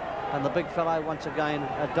 and the big fellow once again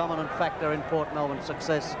a dominant factor in Port Melbourne's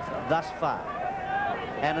success thus far.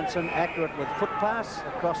 Anderson accurate with foot pass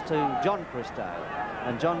across to John Christo,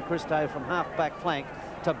 and John Christo from half-back flank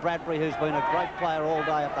to Bradbury, who's been a great player all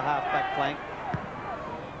day at the half-back flank.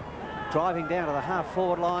 Driving down to the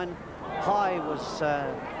half-forward line. High was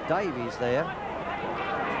Davies there.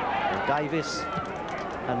 And Davis.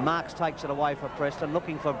 And Marks takes it away for Preston,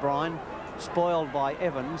 looking for Bryan. Spoiled by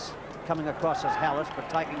Evans. Coming across as Hallis, but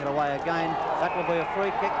taking it away again. That will be a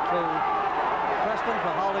free kick to Preston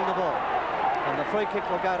for holding the ball. And the free kick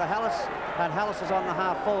will go to Hallis. And Hallis is on the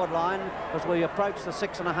half-forward line as we approach the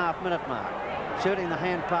 6.5-minute mark. Shooting the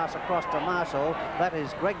hand pass across to Marshall. That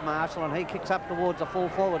is Greg Marshall, and he kicks up towards the full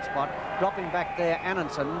forward spot. Dropping back there,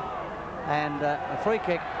 Anderson. And a free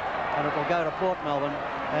kick, and it will go to Port Melbourne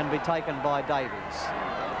and be taken by Davies.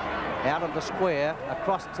 Out of the square,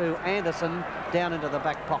 across to Anderson, down into the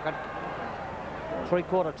back pocket.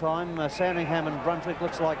 Three-quarter time, Sandringham and Brunswick.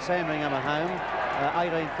 Looks like Sandringham are home.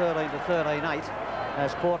 18-13 to 13-8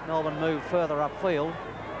 as Port Melbourne move further upfield.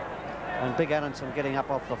 And Big Anderson getting up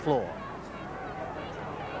off the floor.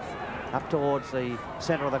 Up towards the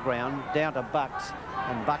centre of the ground, down to Bucks,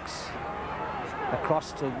 and Bucks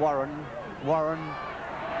across to Warren. Warren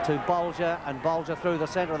to Bolger, and Bolger through the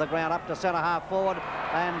centre of the ground up to centre half forward,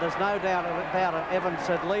 and there's no doubt about it. Evans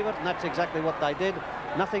said leave it, and that's exactly what they did.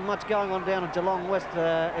 Nothing much going on down at Geelong West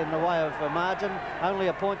in the way of margin. Only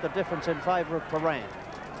a point the difference in favour of Paran.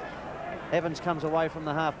 Evans comes away from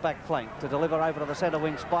the half-back flank to deliver over to the centre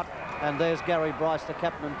wing spot, and there's Gary Bryce, the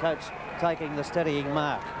captain and coach, taking the steadying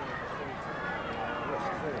mark.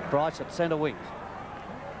 Bryce at centre wing.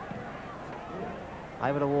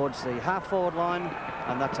 Over towards the half-forward line,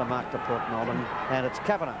 and that's a mark to Port Melbourne, and it's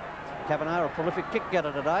Kavanagh. Kavanagh, a prolific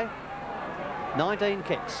kick-getter today. 19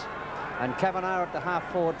 kicks, and Kavanagh at the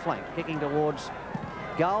half-forward flank, kicking towards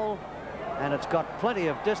goal, and it's got plenty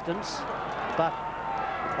of distance, but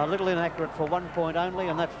a little inaccurate for 1 point only,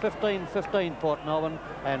 and that's 15-15 Port Melbourne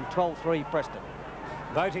and 12-3 Preston.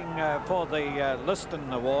 Voting for the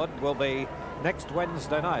Liston Award will be next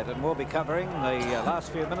Wednesday night, and we'll be covering the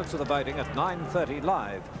last few minutes of the voting at 9:30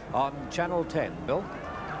 live on Channel 10. Bill?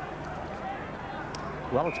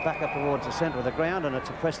 Well, it's back up towards the centre of the ground, and it's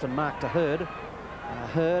a Preston mark to Hurd.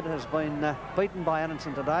 Hurd has been beaten by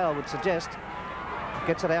Anderson today, I would suggest.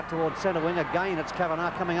 Gets it out towards centre wing. Again, it's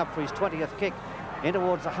Kavanagh coming up for his 20th kick. In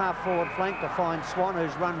towards the half-forward flank to find Swan,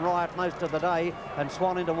 who's run riot most of the day, and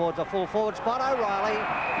Swan in towards a full-forward spot. O'Reilly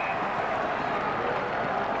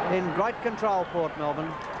in great control, Port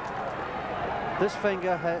Melbourne. This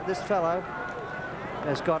fellow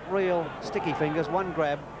has got real sticky fingers. One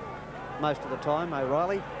grab most of the time,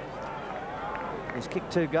 O'Reilly. He's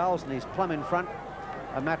kicked 2 goals and he's plumb in front,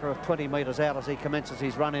 a matter of 20 metres out as he commences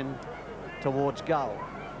his run in towards goal.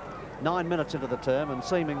 9 minutes into the term and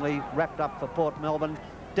seemingly wrapped up for Port Melbourne.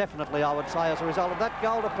 Definitely, I would say, as a result of that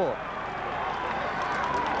goal to Port.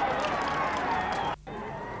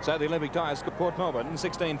 So the Olympic Tigers Port Melbourne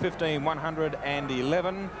 16-15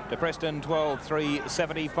 111 to Preston 12-3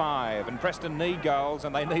 75, and Preston need goals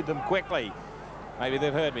and they need them quickly. Maybe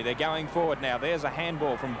they've heard me. They're going forward now. There's a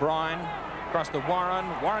handball from Bryan across to Warren.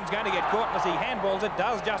 Warren's going to get caught as he handballs it.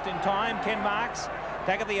 Does just in time. Ken Marks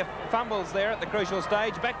Tackathy fumbles there at the crucial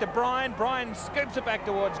stage. Back to Bryan. Bryan scoops it back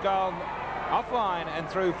towards goal, offline and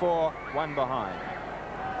through for 1 behind.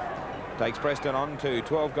 Takes Preston on to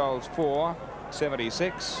 12 goals 4,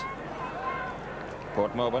 76.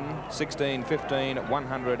 Port Melbourne 16-15,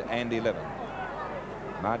 111.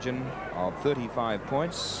 Margin of 35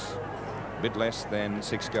 points, a bit less than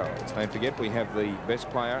 6 goals. Don't forget we have the Best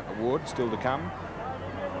Player Award still to come.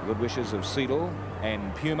 Good wishes of Seedle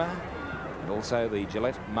and Puma, and also the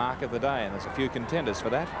Gillette Mark of the Day, and there's a few contenders for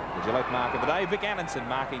that. The Gillette Mark of the Day, Vic Anderson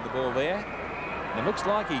marking the ball there, and it looks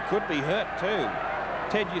like he could be hurt too.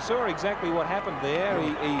 Ted, you saw exactly what happened there.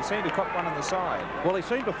 He seemed to cop one on the side. Well, he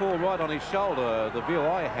seemed to fall right on his shoulder, the view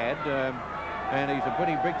I had, and he's a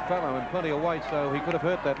pretty big fellow and plenty of weight, so he could have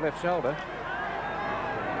hurt that left shoulder.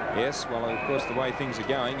 Yes, well, of course, the way things are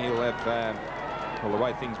going, he'll have, well, the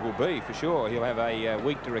way things will be, for sure, he'll have a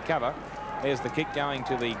week to recover. There's the kick going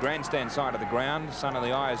to the grandstand side of the ground, sun in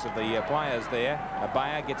the eyes of the players there.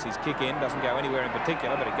 Abaya gets his kick in, doesn't go anywhere in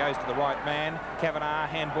particular, but it goes to the right man. Kavanagh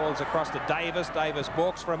handballs across to Davis. Davis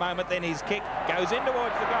balks for a moment, then his kick goes in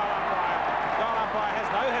towards the goal umpire. Goal umpire has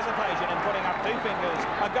no hesitation in putting up 2 fingers.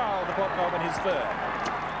 A goal to Port Melbourne, his third.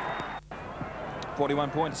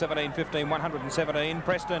 41 points, 17-15, 117.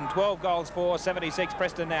 Preston, 12 goals 4, 76.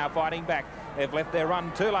 Preston now fighting back. They've left their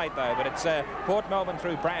run too late, though, but it's Port Melbourne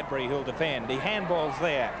through Bradbury who'll defend. He handballs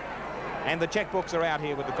there. And the checkbooks are out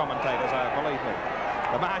here with the commentators, believe me.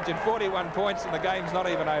 The margin, 41 points, and the game's not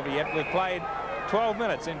even over yet. We've played 12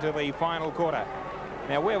 minutes into the final quarter.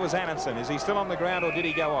 Now, where was Anderson? Is he still on the ground, or did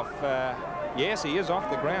he go off? Yes, he is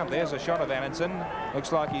off the ground. There's a shot of Anderson.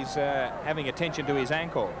 Looks like he's having attention to his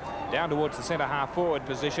ankle. Down towards the centre-half forward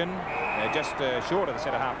position, just short of the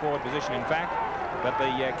centre-half forward position, in fact. But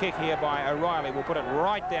the kick here by O'Reilly will put it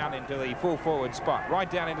right down into the full forward spot,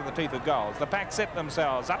 right down into the teeth of goals. The pack set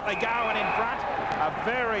themselves. Up they go, and in front, a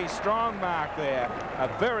very strong mark there. A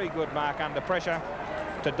very good mark under pressure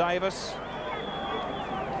to Davis.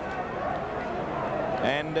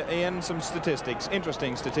 And Ian, some statistics,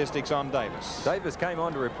 interesting statistics on Davis. Davis came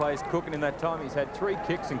on to replace Cook, and in that time he's had 3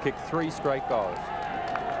 kicks and kicked 3 straight goals.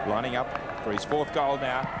 Lining up for his 4th goal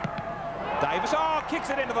now. Davis, oh, kicks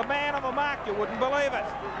it into the man on the mark. You wouldn't believe it.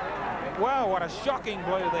 Wow, what a shocking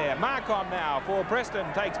blue there. Mark on now for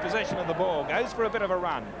Preston, takes possession of the ball, goes for a bit of a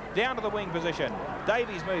run, down to the wing position.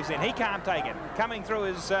 Davies moves in, he can't take it. Coming through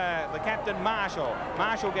is the captain, Marshall.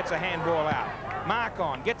 Marshall gets a handball out. Mark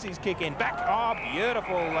on, gets his kick in, back. Oh,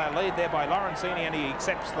 beautiful lead there by Lorenzini, and he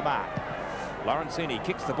accepts the mark. Lorenzini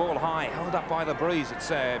kicks the ball high, held up by the breeze.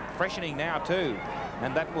 It's freshening now too,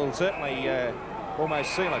 and that will certainly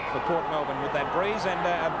almost seal it for Port Melbourne with that breeze, and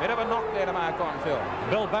a bit of a knock there to mark on, Phil.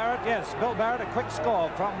 Bill Barrett, yes, Bill Barrett, a quick score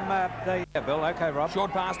from Bill. Okay, Rob.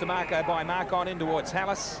 Short pass to Marco by Mark on in towards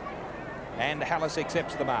Hallis, and Hallis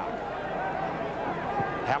accepts the mark.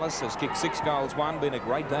 Hallis has kicked 6 goals 1, been a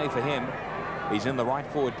great day for him. He's in the right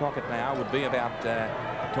forward pocket now, would be about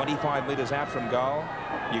 25 metres out from goal.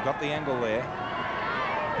 You got the angle there.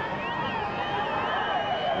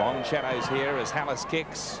 Long shadows here as Hallis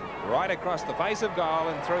kicks right across the face of goal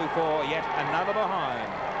and through for yet another behind.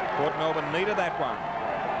 Port Melbourne needed that one.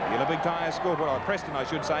 The Olympic Tyre scoreboard, or Preston I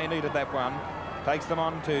should say, needed that one. Takes them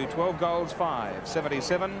on to 12 goals 5,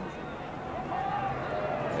 77.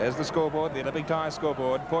 There's the scoreboard, the Olympic Tyre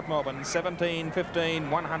scoreboard. Port Melbourne 17-15,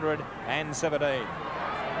 117.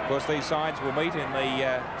 Of course, these sides will meet in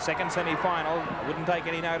the second semi-final. I wouldn't take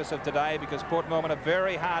any notice of today because Port Melbourne are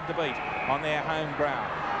very hard to beat on their home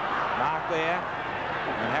ground. Mark there,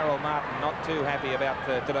 and Harold Martin not too happy about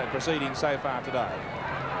today, proceeding so far today.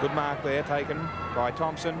 Good mark there taken by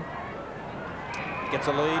Thompson. Gets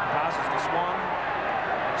a lead, passes to Swan.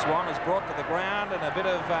 Swan is brought to the ground, and a bit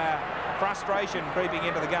of frustration creeping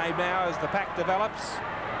into the game now as the pack develops.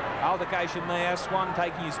 Altercation there, Swan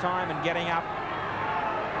taking his time and getting up.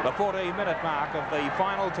 The 14-minute mark of the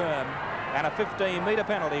final term, and a 15-metre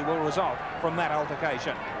penalty will result from that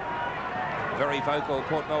altercation. Very vocal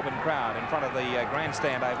Port Melbourne crowd in front of the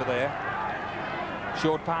grandstand over there.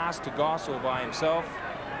 Short pass to Goss all by himself.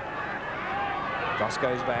 Goss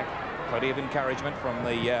goes back. Plenty of encouragement from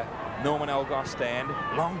the Norman L. Goss stand.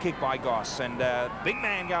 Long kick by Goss, and big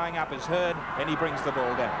man going up is heard, and he brings the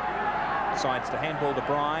ball down. Decides to handball to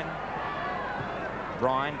Bryan.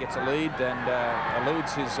 Bryan gets a lead and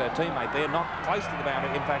eludes his teammate there, not close to the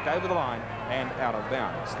boundary, in fact over the line and out of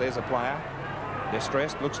bounds. There's a player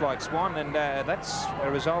distressed, looks like Swan, and that's a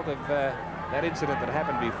result of that incident that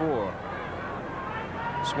happened before.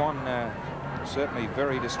 Swan certainly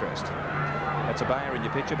very distressed. That's a Bayer in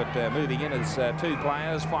your picture, but moving in as 2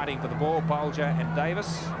 players fighting for the ball, Bolger and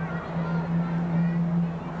Davis.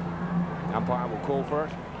 Umpire will call for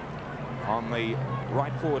it on the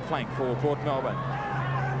right forward flank for Port Melbourne.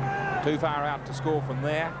 Too far out to score from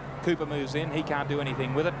there. Cooper moves in. He can't do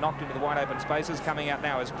anything with it. Knocked into the wide open spaces. Coming out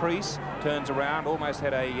now is Priest. Turns around. Almost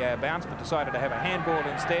had a bounce, but decided to have a handball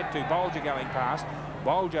instead to Bolger going past.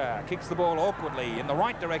 Bolger kicks the ball awkwardly in the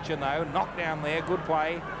right direction, though. Knocked down there. Good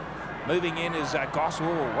play. Moving in is Goss.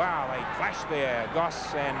 Oh, wow, they clash there.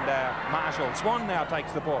 Goss and Marshall. Swan now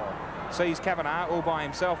takes the ball. Sees Kavanagh all by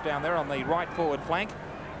himself down there on the right forward flank.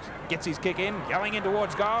 Gets his kick in, going in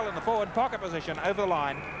towards goal in the forward pocket position, over the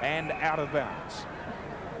line and out of bounds.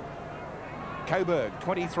 Coburg,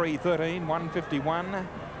 23-13, 151.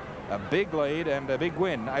 A big lead and a big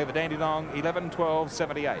win over Dandenong,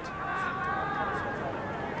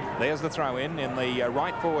 11-12-78. There's the throw in the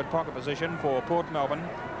right forward pocket position for Port Melbourne.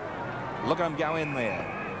 Look at them go in there.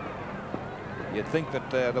 You'd think that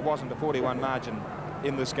there wasn't a 41 margin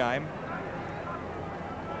in this game.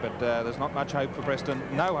 But there's not much hope for Preston.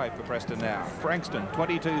 No hope for Preston now. Frankston,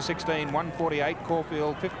 22-16, 148.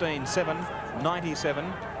 Caulfield, 15-7, 97.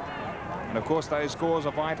 And, of course, those scores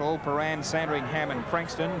are vital. Paran, Sandringham and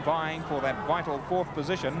Frankston vying for that vital 4th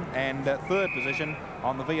position and 3rd position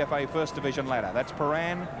on the VFA First Division ladder. That's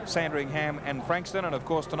Paran, Sandringham and Frankston. And, of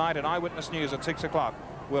course, tonight in Eyewitness News at 6 o'clock,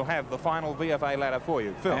 we'll have the final VFA ladder for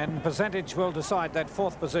you. Phil. And percentage will decide that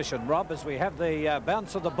 4th position, Rob, as we have the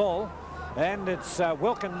bounce of the ball. And it's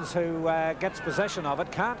Wilkins who gets possession of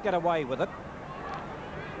it, can't get away with it.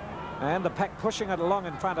 And the pack pushing it along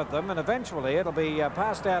in front of them, and eventually it'll be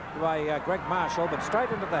passed out by Greg Marshall, but straight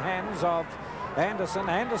into the hands of Anderson.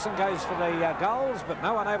 Anderson goes for the goals, but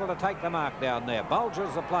no one able to take the mark down there.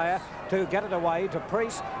 Bolger's the player to get it away to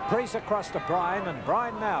Priest. Priest across to Bryan, and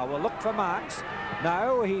Bryan now will look for marks.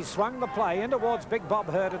 No, he swung the play in towards Big Bob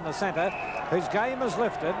Hurd in the centre, whose game has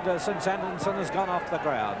lifted since Anderson has gone off the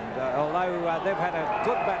ground, although they've had a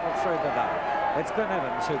good battle through the day. It's Glenn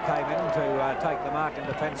Evans who came in to take the mark in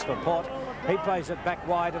defence for Port. He plays it back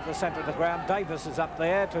wide of the centre of the ground. Davis is up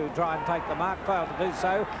there to try and take the mark, failed to do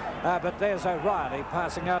so. But there's O'Reilly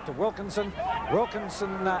passing out to Wilkinson.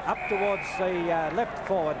 Wilkinson up towards the left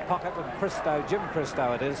forward pocket, and Christo, Jim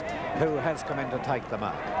Christo it is, who has come in to take the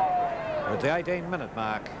mark. At the 18-minute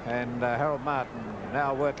mark, and Harold Martin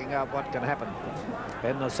now working out what can happen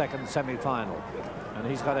in the second semi-final. And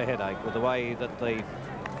he's got a headache with the way that the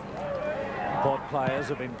Port players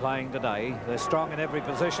have been playing today. They're strong in every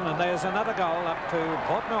position, and there's another goal up to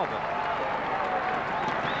Port Melbourne.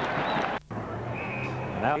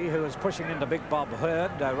 Now who is pushing into Big Bob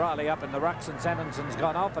Hurd. Riley up in the ruck since Anderson's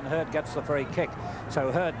gone off, and Hurd gets the free kick.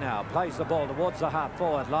 So Hurd now plays the ball towards the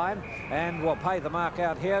half-forward line and will pay the mark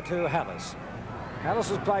out here to Hallis. Hallis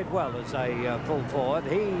has played well as a full forward.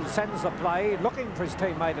 He sends the play looking for his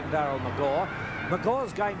teammate in Darryl McGaw.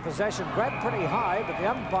 McGaw's gained possession, grabbed pretty high, but the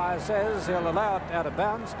umpire says he'll allow it out of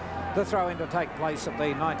bounds. The throw-in to take place at the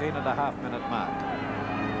 19.5-minute mark.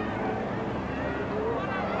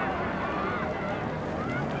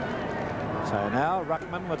 So now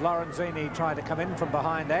Ruckman with Lorenzini trying to come in from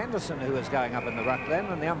behind Anderson, who is going up in the ruck then,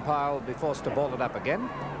 and the umpire will be forced to ball it up again.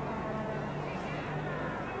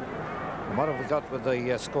 And what have we got with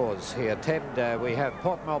the scores here, Ted? We have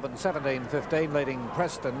Port Melbourne 17-15 leading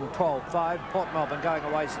Preston 12-5. Port Melbourne going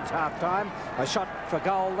away since half-time. A shot for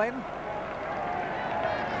goal then.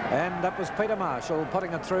 And that was Peter Marshall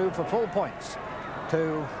putting it through for full points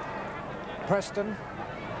to Preston.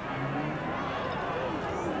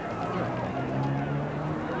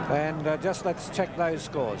 And just let's check those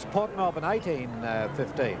scores. Port Melbourne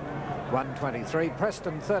 18-15, 123.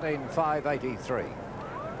 Preston 13-5, 83.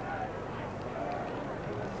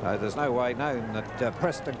 So there's no way known that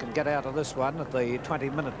Preston can get out of this one at the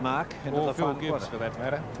 20-minute mark into the final quarter. For that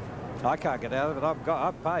matter. I can't get out of it.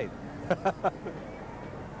 I've paid.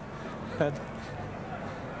 Of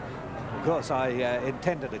course, I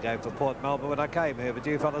intended to go for Port Melbourne when I came here, but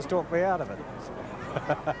you fellas talked me out of it.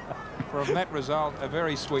 From that result, a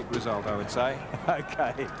very sweet result, I would say.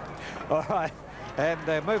 Okay. All right.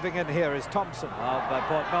 And moving in here is Thompson of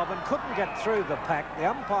Port Melbourne. Couldn't get through the pack. The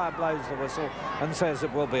umpire blows the whistle and says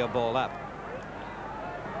it will be a ball up.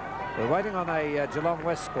 We're waiting on a Geelong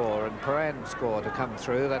West score and Paran score to come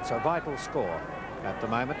through. That's a vital score at the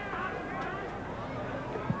moment.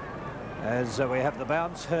 As we have the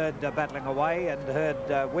bounce, Hurd battling away, and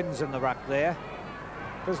Hurd wins in the ruck there.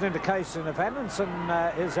 There's an indication if Anderson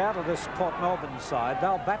is out of this Port Melbourne side,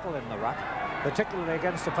 they'll battle in the ruck, particularly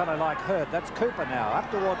against a fellow like Hurd. That's Cooper now,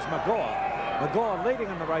 up towards McGaw. McGaw leading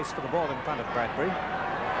in the race for the ball in front of Bradbury.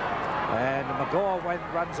 And McGaw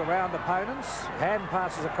runs around opponents. Hand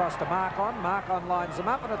passes across to Markon. Markon lines them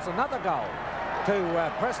up, and it's another goal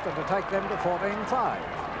to Preston to take them to 14-5.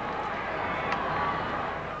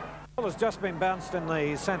 Has just been bounced in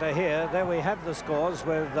the centre here. There we have the scores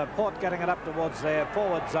with Port getting it up towards their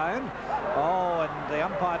forward zone. Oh, and the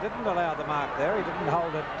umpire didn't allow the mark there. He didn't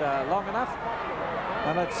hold it long enough.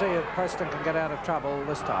 And let's see if Preston can get out of trouble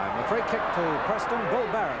this time. A free kick to Preston.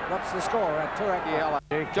 Bill Barrett. What's the score at Toorak?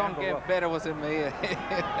 Yeah, John Better was in me.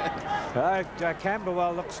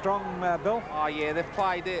 Camberwell looks strong, Bill. Oh, yeah, they've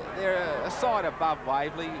played. They're a side above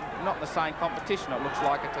Waverley. Not in the same competition, it looks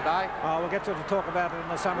like it today. Oh, we'll get to talk about it in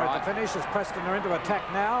the summer at the finish as Preston are into attack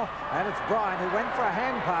now. And it's Bryan who went for a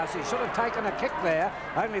hand pass. He should have taken a kick there.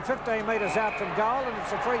 Only 15 metres out from goal, and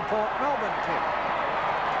it's a free Port Melbourne kick.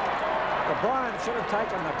 Bryan should have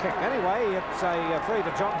taken the kick. Anyway, it's a free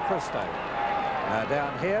to John Christo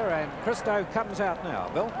down here, and Christo comes out now.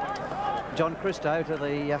 Bill? John Christo to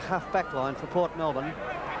the half-back line for Port Melbourne.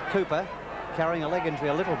 Cooper carrying a leg injury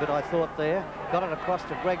a little bit, I thought there. Got it across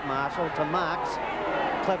to Greg Marshall, to Marks.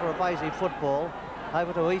 Clever evasive football.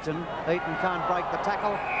 Over to Eaton. Eaton can't break the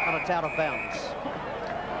tackle, and it's out of bounds.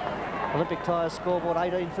 Olympic Tyres scoreboard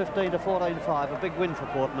 18-15 to 14-5. A big win for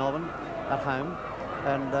Port Melbourne at home.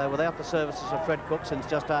 And without the services of Fred Cook since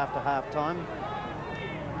just after half-time.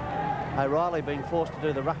 O'Reilly being forced to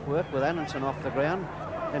do the ruck work with Anderson off the ground.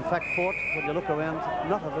 In fact, Port, when you look around,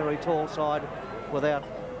 not a very tall side without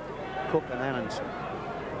Cook and Anderson.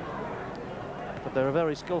 But they're a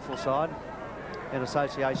very skillful side in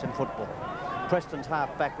association football. Preston's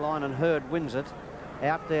half-back line, and Hurd wins it.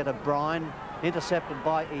 Out there to Bryan, intercepted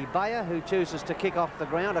by Ibea, who chooses to kick off the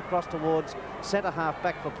ground across towards centre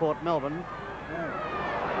half-back for Port Melbourne.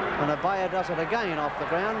 And Abaya does it again off the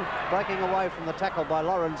ground, breaking away from the tackle by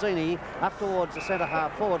Lorenzini up towards the centre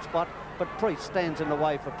half forward spot, but Priest stands in the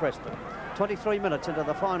way for Preston. 23 minutes into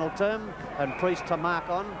the final term, and Priest to mark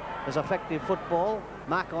on is effective football.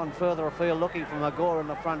 Mark on further afield, looking for Magore in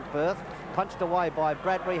the front berth. Punched away by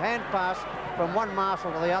Bradbury. Hand pass from one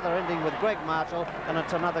Marshall to the other, ending with Greg Marshall, and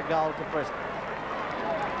it's another goal to Preston.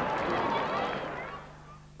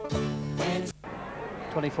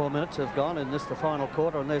 24 minutes have gone in this, the final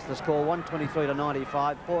quarter, and there's the score, 123 to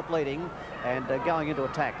 95. Port leading and going into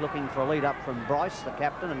attack, looking for a lead up from Bryce, the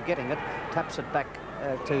captain, and getting it. Taps it back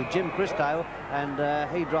to Jim Christo, and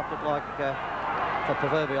he dropped it like the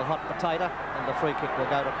proverbial hot potato, and the free kick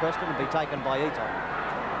will go to Preston and be taken by Eaton.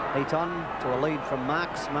 Eaton to a lead from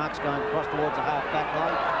Marks. Marks going across towards the half-back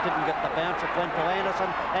line. Didn't get the bounce. It went to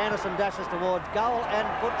Anderson. Anderson dashes towards goal and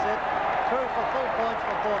puts it through for full points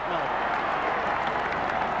for Port Melbourne.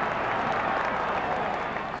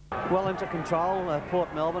 Well into control,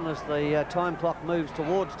 Port Melbourne, as the time clock moves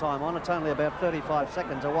towards time on. It's only about 35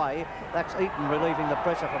 seconds away. That's Eaton relieving the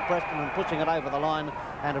pressure for Preston and pushing it over the line,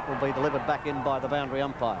 and it will be delivered back in by the boundary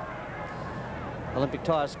umpire. Olympic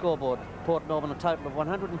Tyres scoreboard, Port Melbourne a total of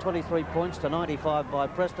 123 points to 95 by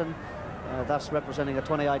Preston, thus representing a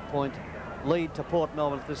 28-point lead to Port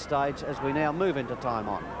Melbourne at this stage as we now move into time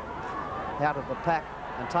on. Out of the pack,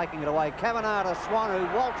 and taking it away, Kavanagh to Swan, who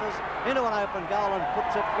waltzes into an open goal and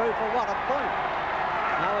puts it through for what, a point?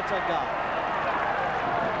 No, it's a goal.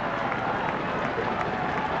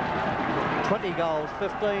 20 goals,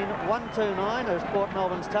 15, 129 is Port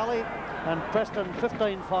Melbourne's tally, and Preston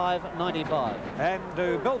 15-5, 95. And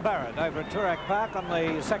to Bill Barrett over at Toorak Park on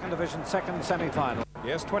the second division, second semi-final.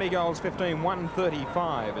 Yes, 20 goals, 15,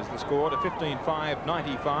 135 is the score to 15-5,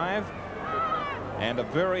 95. And a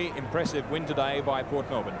very impressive win today by Port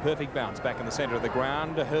Melbourne. Perfect bounce back in the centre of the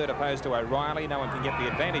ground. Hurd opposed to O'Reilly. No one can get the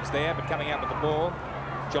advantage there, but coming out with the ball.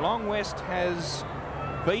 Geelong West has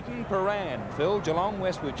beaten Paran. Phil, Geelong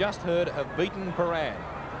West, we've just heard, have beaten Paran.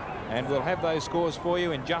 And we'll have those scores for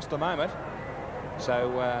you in just a moment.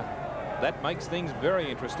 So that makes things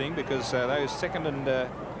very interesting, because those second and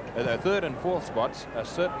third and fourth spots are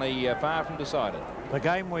certainly far from decided. The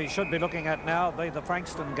game we should be looking at now, the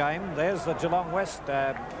Frankston game. There's the Geelong West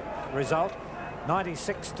result,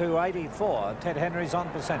 96 to 84. Ted Henry's on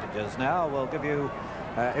percentages now. We'll give you,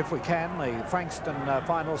 if we can, the Frankston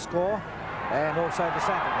final score and also the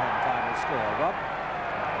Sandringham final score. Rob?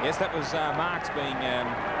 Yes, that was Marks being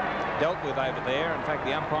dealt with over there. In fact,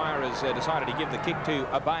 the umpire has decided to give the kick to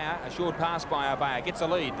Abaya. A short pass by Abaya. Gets a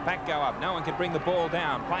lead. The pack go up. No one can bring the ball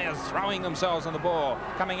down. Players throwing themselves on the ball.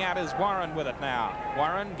 Coming out is Warren with it now.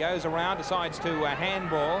 Warren goes around, decides to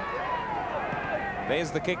handball. There's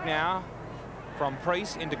the kick now from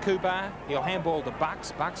Priest into Cooper. He'll handball to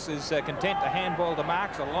Bucks. Bucks is content to handball to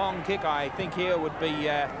Marks. A long kick, I think, here would be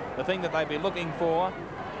the thing that they'd be looking for.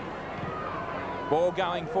 Ball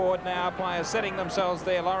going forward now, players setting themselves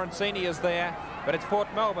there. Lorenzini is there, but it's Port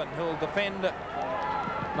Melbourne who'll defend,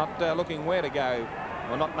 not looking where to go,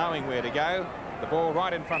 or not knowing where to go. The ball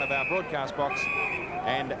right in front of our broadcast box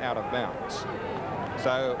and out of bounds.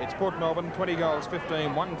 So it's Port Melbourne 20 goals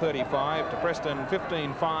 15 135 to Preston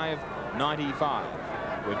 15-5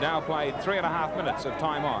 95. We've now played 3.5 minutes of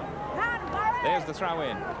time on. There's the throw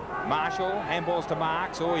in. Marshall handballs to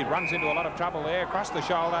Marks. Oh, he runs into a lot of trouble there, across the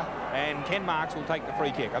shoulder, and Ken Marks will take the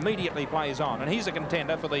free kick. Immediately plays on, and he's a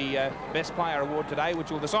contender for the Best Player Award today, which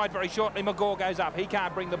will decide very shortly. McGaw goes up. He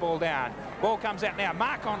can't bring the ball down. Ball comes out now.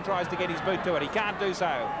 Markon tries to get his boot to it. He can't do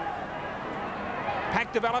so.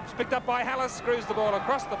 Pack develops, picked up by Hallis, screws the ball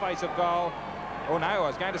across the face of goal. Oh no, I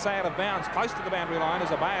was going to say out of bounds, close to the boundary line as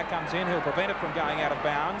Abaya comes in, who'll prevent it from going out of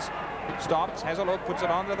bounds. Stops, has a look, puts it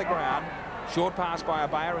onto the ground. Short pass by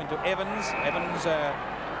Abaya into Evans. Evans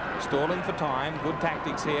stalling for time. Good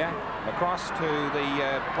tactics here. Across to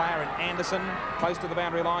the player in Anderson, close to the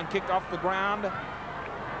boundary line, kicked off the ground.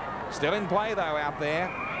 Still in play though out there.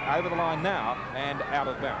 Over the line now and out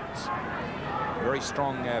of bounds. Very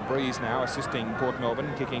strong breeze now assisting Port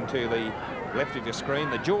Melbourne, kicking to the left of your screen.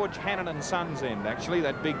 The George Hannon and Sons end, actually,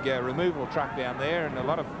 that big removal truck down there, and a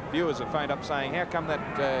lot of viewers have phoned up saying, how come that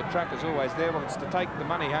truck is always there? Well, it's to take the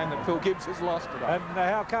money home that Phil Gibbs has lost today. And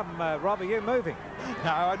how come, Rob, are you moving? No,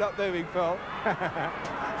 I'm not moving, Phil.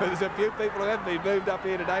 But there's a few people who have been moved up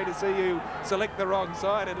here today to see you select the wrong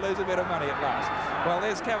side and lose a bit of money at last. Well,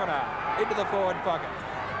 there's Kavanagh into the forward pocket.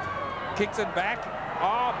 Kicks it back.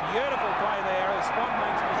 Oh, beautiful play there as Swan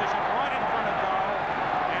makes position right in front of goal,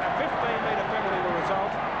 and a 15-metre penalty will result.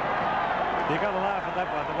 You got to laugh at that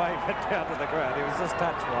one, the way he went down to the ground. He was just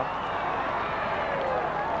touched, Rob.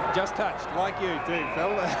 Just touched, like you too,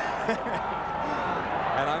 Phil.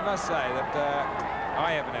 And I must say that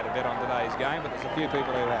I haven't had a bet on today's game, but there's a few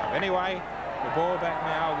people who have. Anyway, the ball back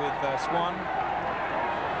now with Swan.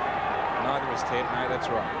 Neither is Ted. No, that's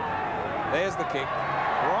right. There's the kick.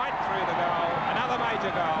 Right through the goal. Another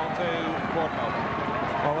major goal to Port Melbourne.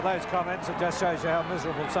 Well, with those comments, it just shows you how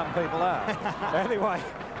miserable some people are. Anyway,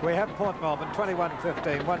 we have Port Melbourne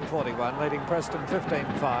 21-15, 141, leading Preston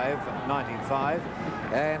 15-5, 95.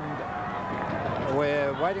 And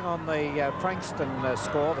we're waiting on the Frankston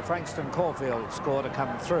score, the Frankston-Caulfield score to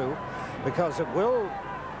come through, because it will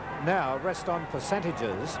now rest on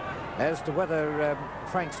percentages as to whether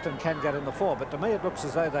Frankston can get in the four. But to me it looks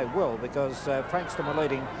as though they will, because Frankston were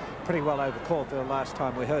leading pretty well over Caulfield last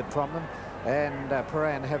time we heard from them, and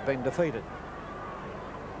Paran have been defeated.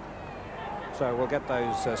 So we'll get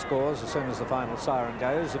those scores as soon as the final siren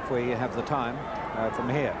goes, if we have the time from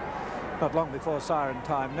here. Not long before siren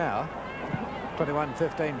time now.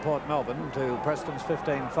 21-15 Port Melbourne to Preston's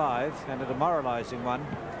 15-5, and a demoralising one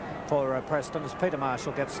for Preston as Peter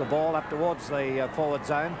Marshall gets the ball up towards the forward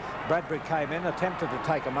zone. Bradbury came in, attempted to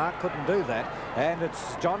take a mark, couldn't do that, and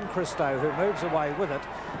it's John Christo who moves away with it,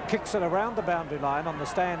 kicks it around the boundary line on the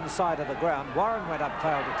stand side of the ground. Warren went up,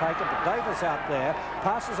 failed to take it, but Davis out there,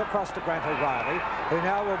 passes across to Grant O'Reilly, who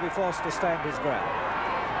now will be forced to stand his ground.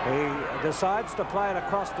 He decides to play it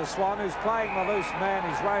across to Swan, who's playing the loose man.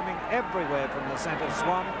 He's roaming everywhere from the centre.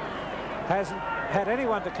 Swan hasn't had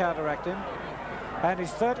anyone to counteract him, and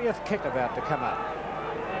his 30th kick about to come up.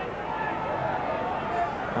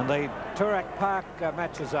 And the Toorak Park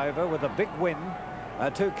match is over with a big win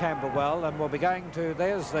to Camberwell, and we'll be going to,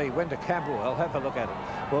 there's the win to Camberwell, have a look at it.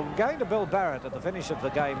 We're going to Bill Barrett at the finish of the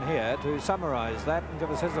game here to summarise that and give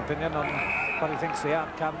us his opinion on what he thinks the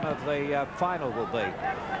outcome of the final will be.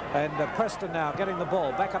 And Preston now getting the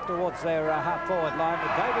ball back up towards their half-forward line,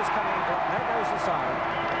 with Davis coming into it. There goes the siren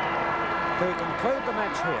to conclude the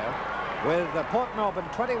match here with Port Melbourne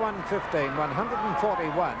 21-15,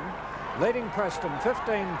 141, leading Preston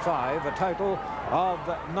 15-5, a total of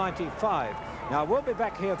 95. Now, we'll be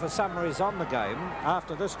back here for summaries on the game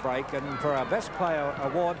after this break, and for our Best Player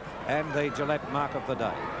Award and the Gillette Mark of the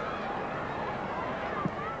Day.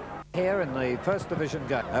 Here in the First Division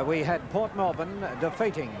game, we had Port Melbourne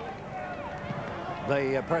defeating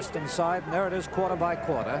the Preston side, and there it is quarter by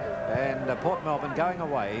quarter, and Port Melbourne going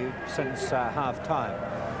away since half-time.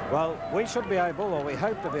 Well, we should be able, or we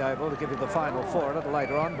hope to be able, to give you the final four a little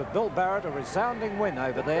later on, but Bill Barrett, a resounding win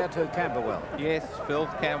over there to Camberwell. Yes, Phil,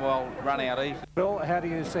 Camberwell run out easy. Bill, how do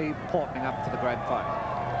you see Portning up for the grand final?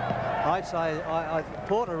 I'd say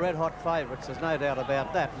Port are red-hot favourites, there's no doubt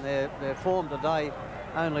about that, and their form today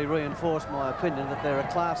only reinforced my opinion that they're a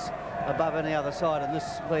class above any other side in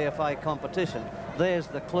this VFA competition. There's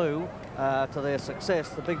the clue to their success.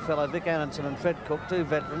 The big fellow Vic Annanson and Fred Cook, two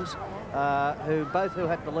veterans, who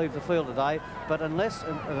had to leave the field today, but unless,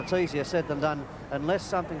 and it's easier said than done, unless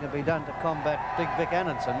something can be done to combat big Vic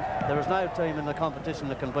Annanson, there is no team in the competition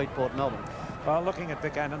that can beat Port Melbourne. Well, looking at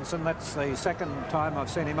Vic Annanson, that's the second time I've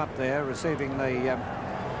seen him up there receiving the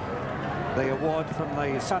the award from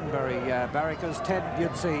the Sunbury barrackers. Ted,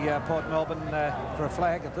 you'd see Port Melbourne for a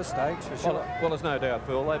flag at this stage, for sure. Well, there's no doubt,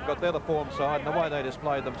 Phil. They're the form side, and the way they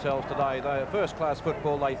displayed themselves today, they're first-class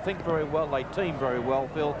football. They think very well, they team very well,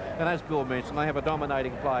 Phil. And as Bill mentioned, they have a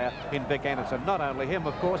dominating player in Vic Anderson. Not only him,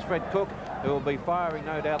 of course, Fred Cook, who will be firing,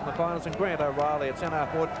 no doubt, in the finals, and Grant O'Reilly at centre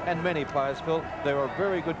forward, and many players, Phil. They're a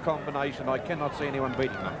very good combination. I cannot see anyone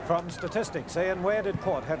beating them. From statistics, Ian, where did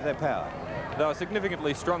Port have their power? They were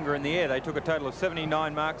significantly stronger in the air. They took a total of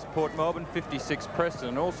 79 marks, Port Melbourne, 56 Preston,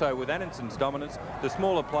 and also with Anderson's dominance, the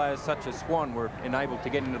smaller players such as Swan were enabled to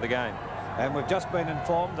get into the game. And we've just been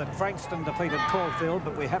informed that Frankston defeated Caulfield,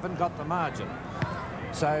 but we haven't got the margin.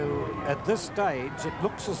 So at this stage, it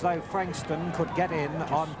looks as though Frankston could get in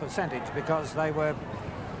on percentage because they were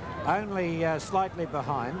only slightly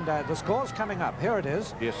behind. The score's coming up. Here it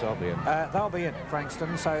is. Yes, I'll be in. They'll be in,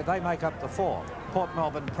 Frankston, so they make up the 4. Port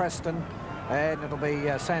Melbourne, Preston, and it'll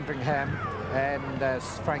be Sandringham and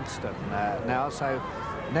Frankston now. So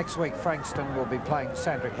next week, Frankston will be playing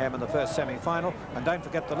Sandringham in the first semi-final. And don't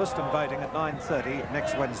forget the Liston voting at 9:30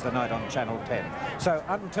 next Wednesday night on Channel 10. So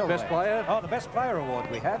until Best player? Oh, the Best Player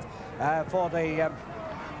Award we have for the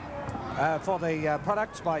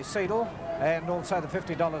products by Seidel, and also the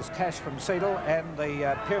 $50 cash from Seidel and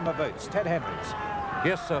the Puma boots. Ted Henrys.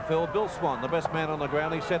 Yes, sir, Phil. Bill Swan, the best man on the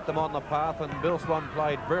ground. He set them on the path, and Bill Swan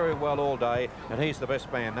played very well all day, and he's the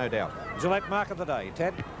best man, no doubt. Gillette mark of the day,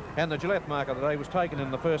 Ted. And the Gillette mark of the day was taken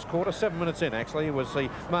in the first quarter, 7 minutes in, actually. It was the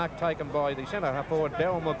mark taken by the centre forward,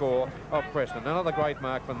 Darryl McGaw of Preston. Another great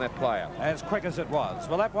mark from that player. As quick as it was.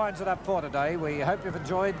 Well, that winds it up for today. We hope you've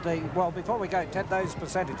enjoyed the... Well, before we go, Ted, those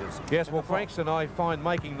percentages. Yes, well, Frankston, I find,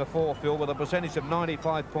 making the 4, Phil, with a percentage of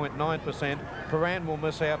 95.9%. Paran will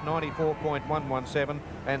miss out 94.117,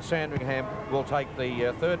 and Sandringham will take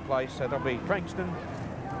the 3rd place. That'll be Frankston.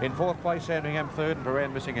 In 4th place, Sandringham 3rd, and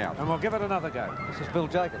Paran missing out. And we'll give it another go. This is Bill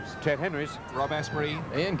Jacobs. Ted Henrys. Rob Asbury.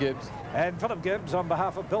 Ian Gibbs. And Philip Gibbs on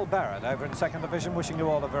behalf of Bill Barrett over in 2nd Division, wishing you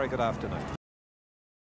all a very good afternoon.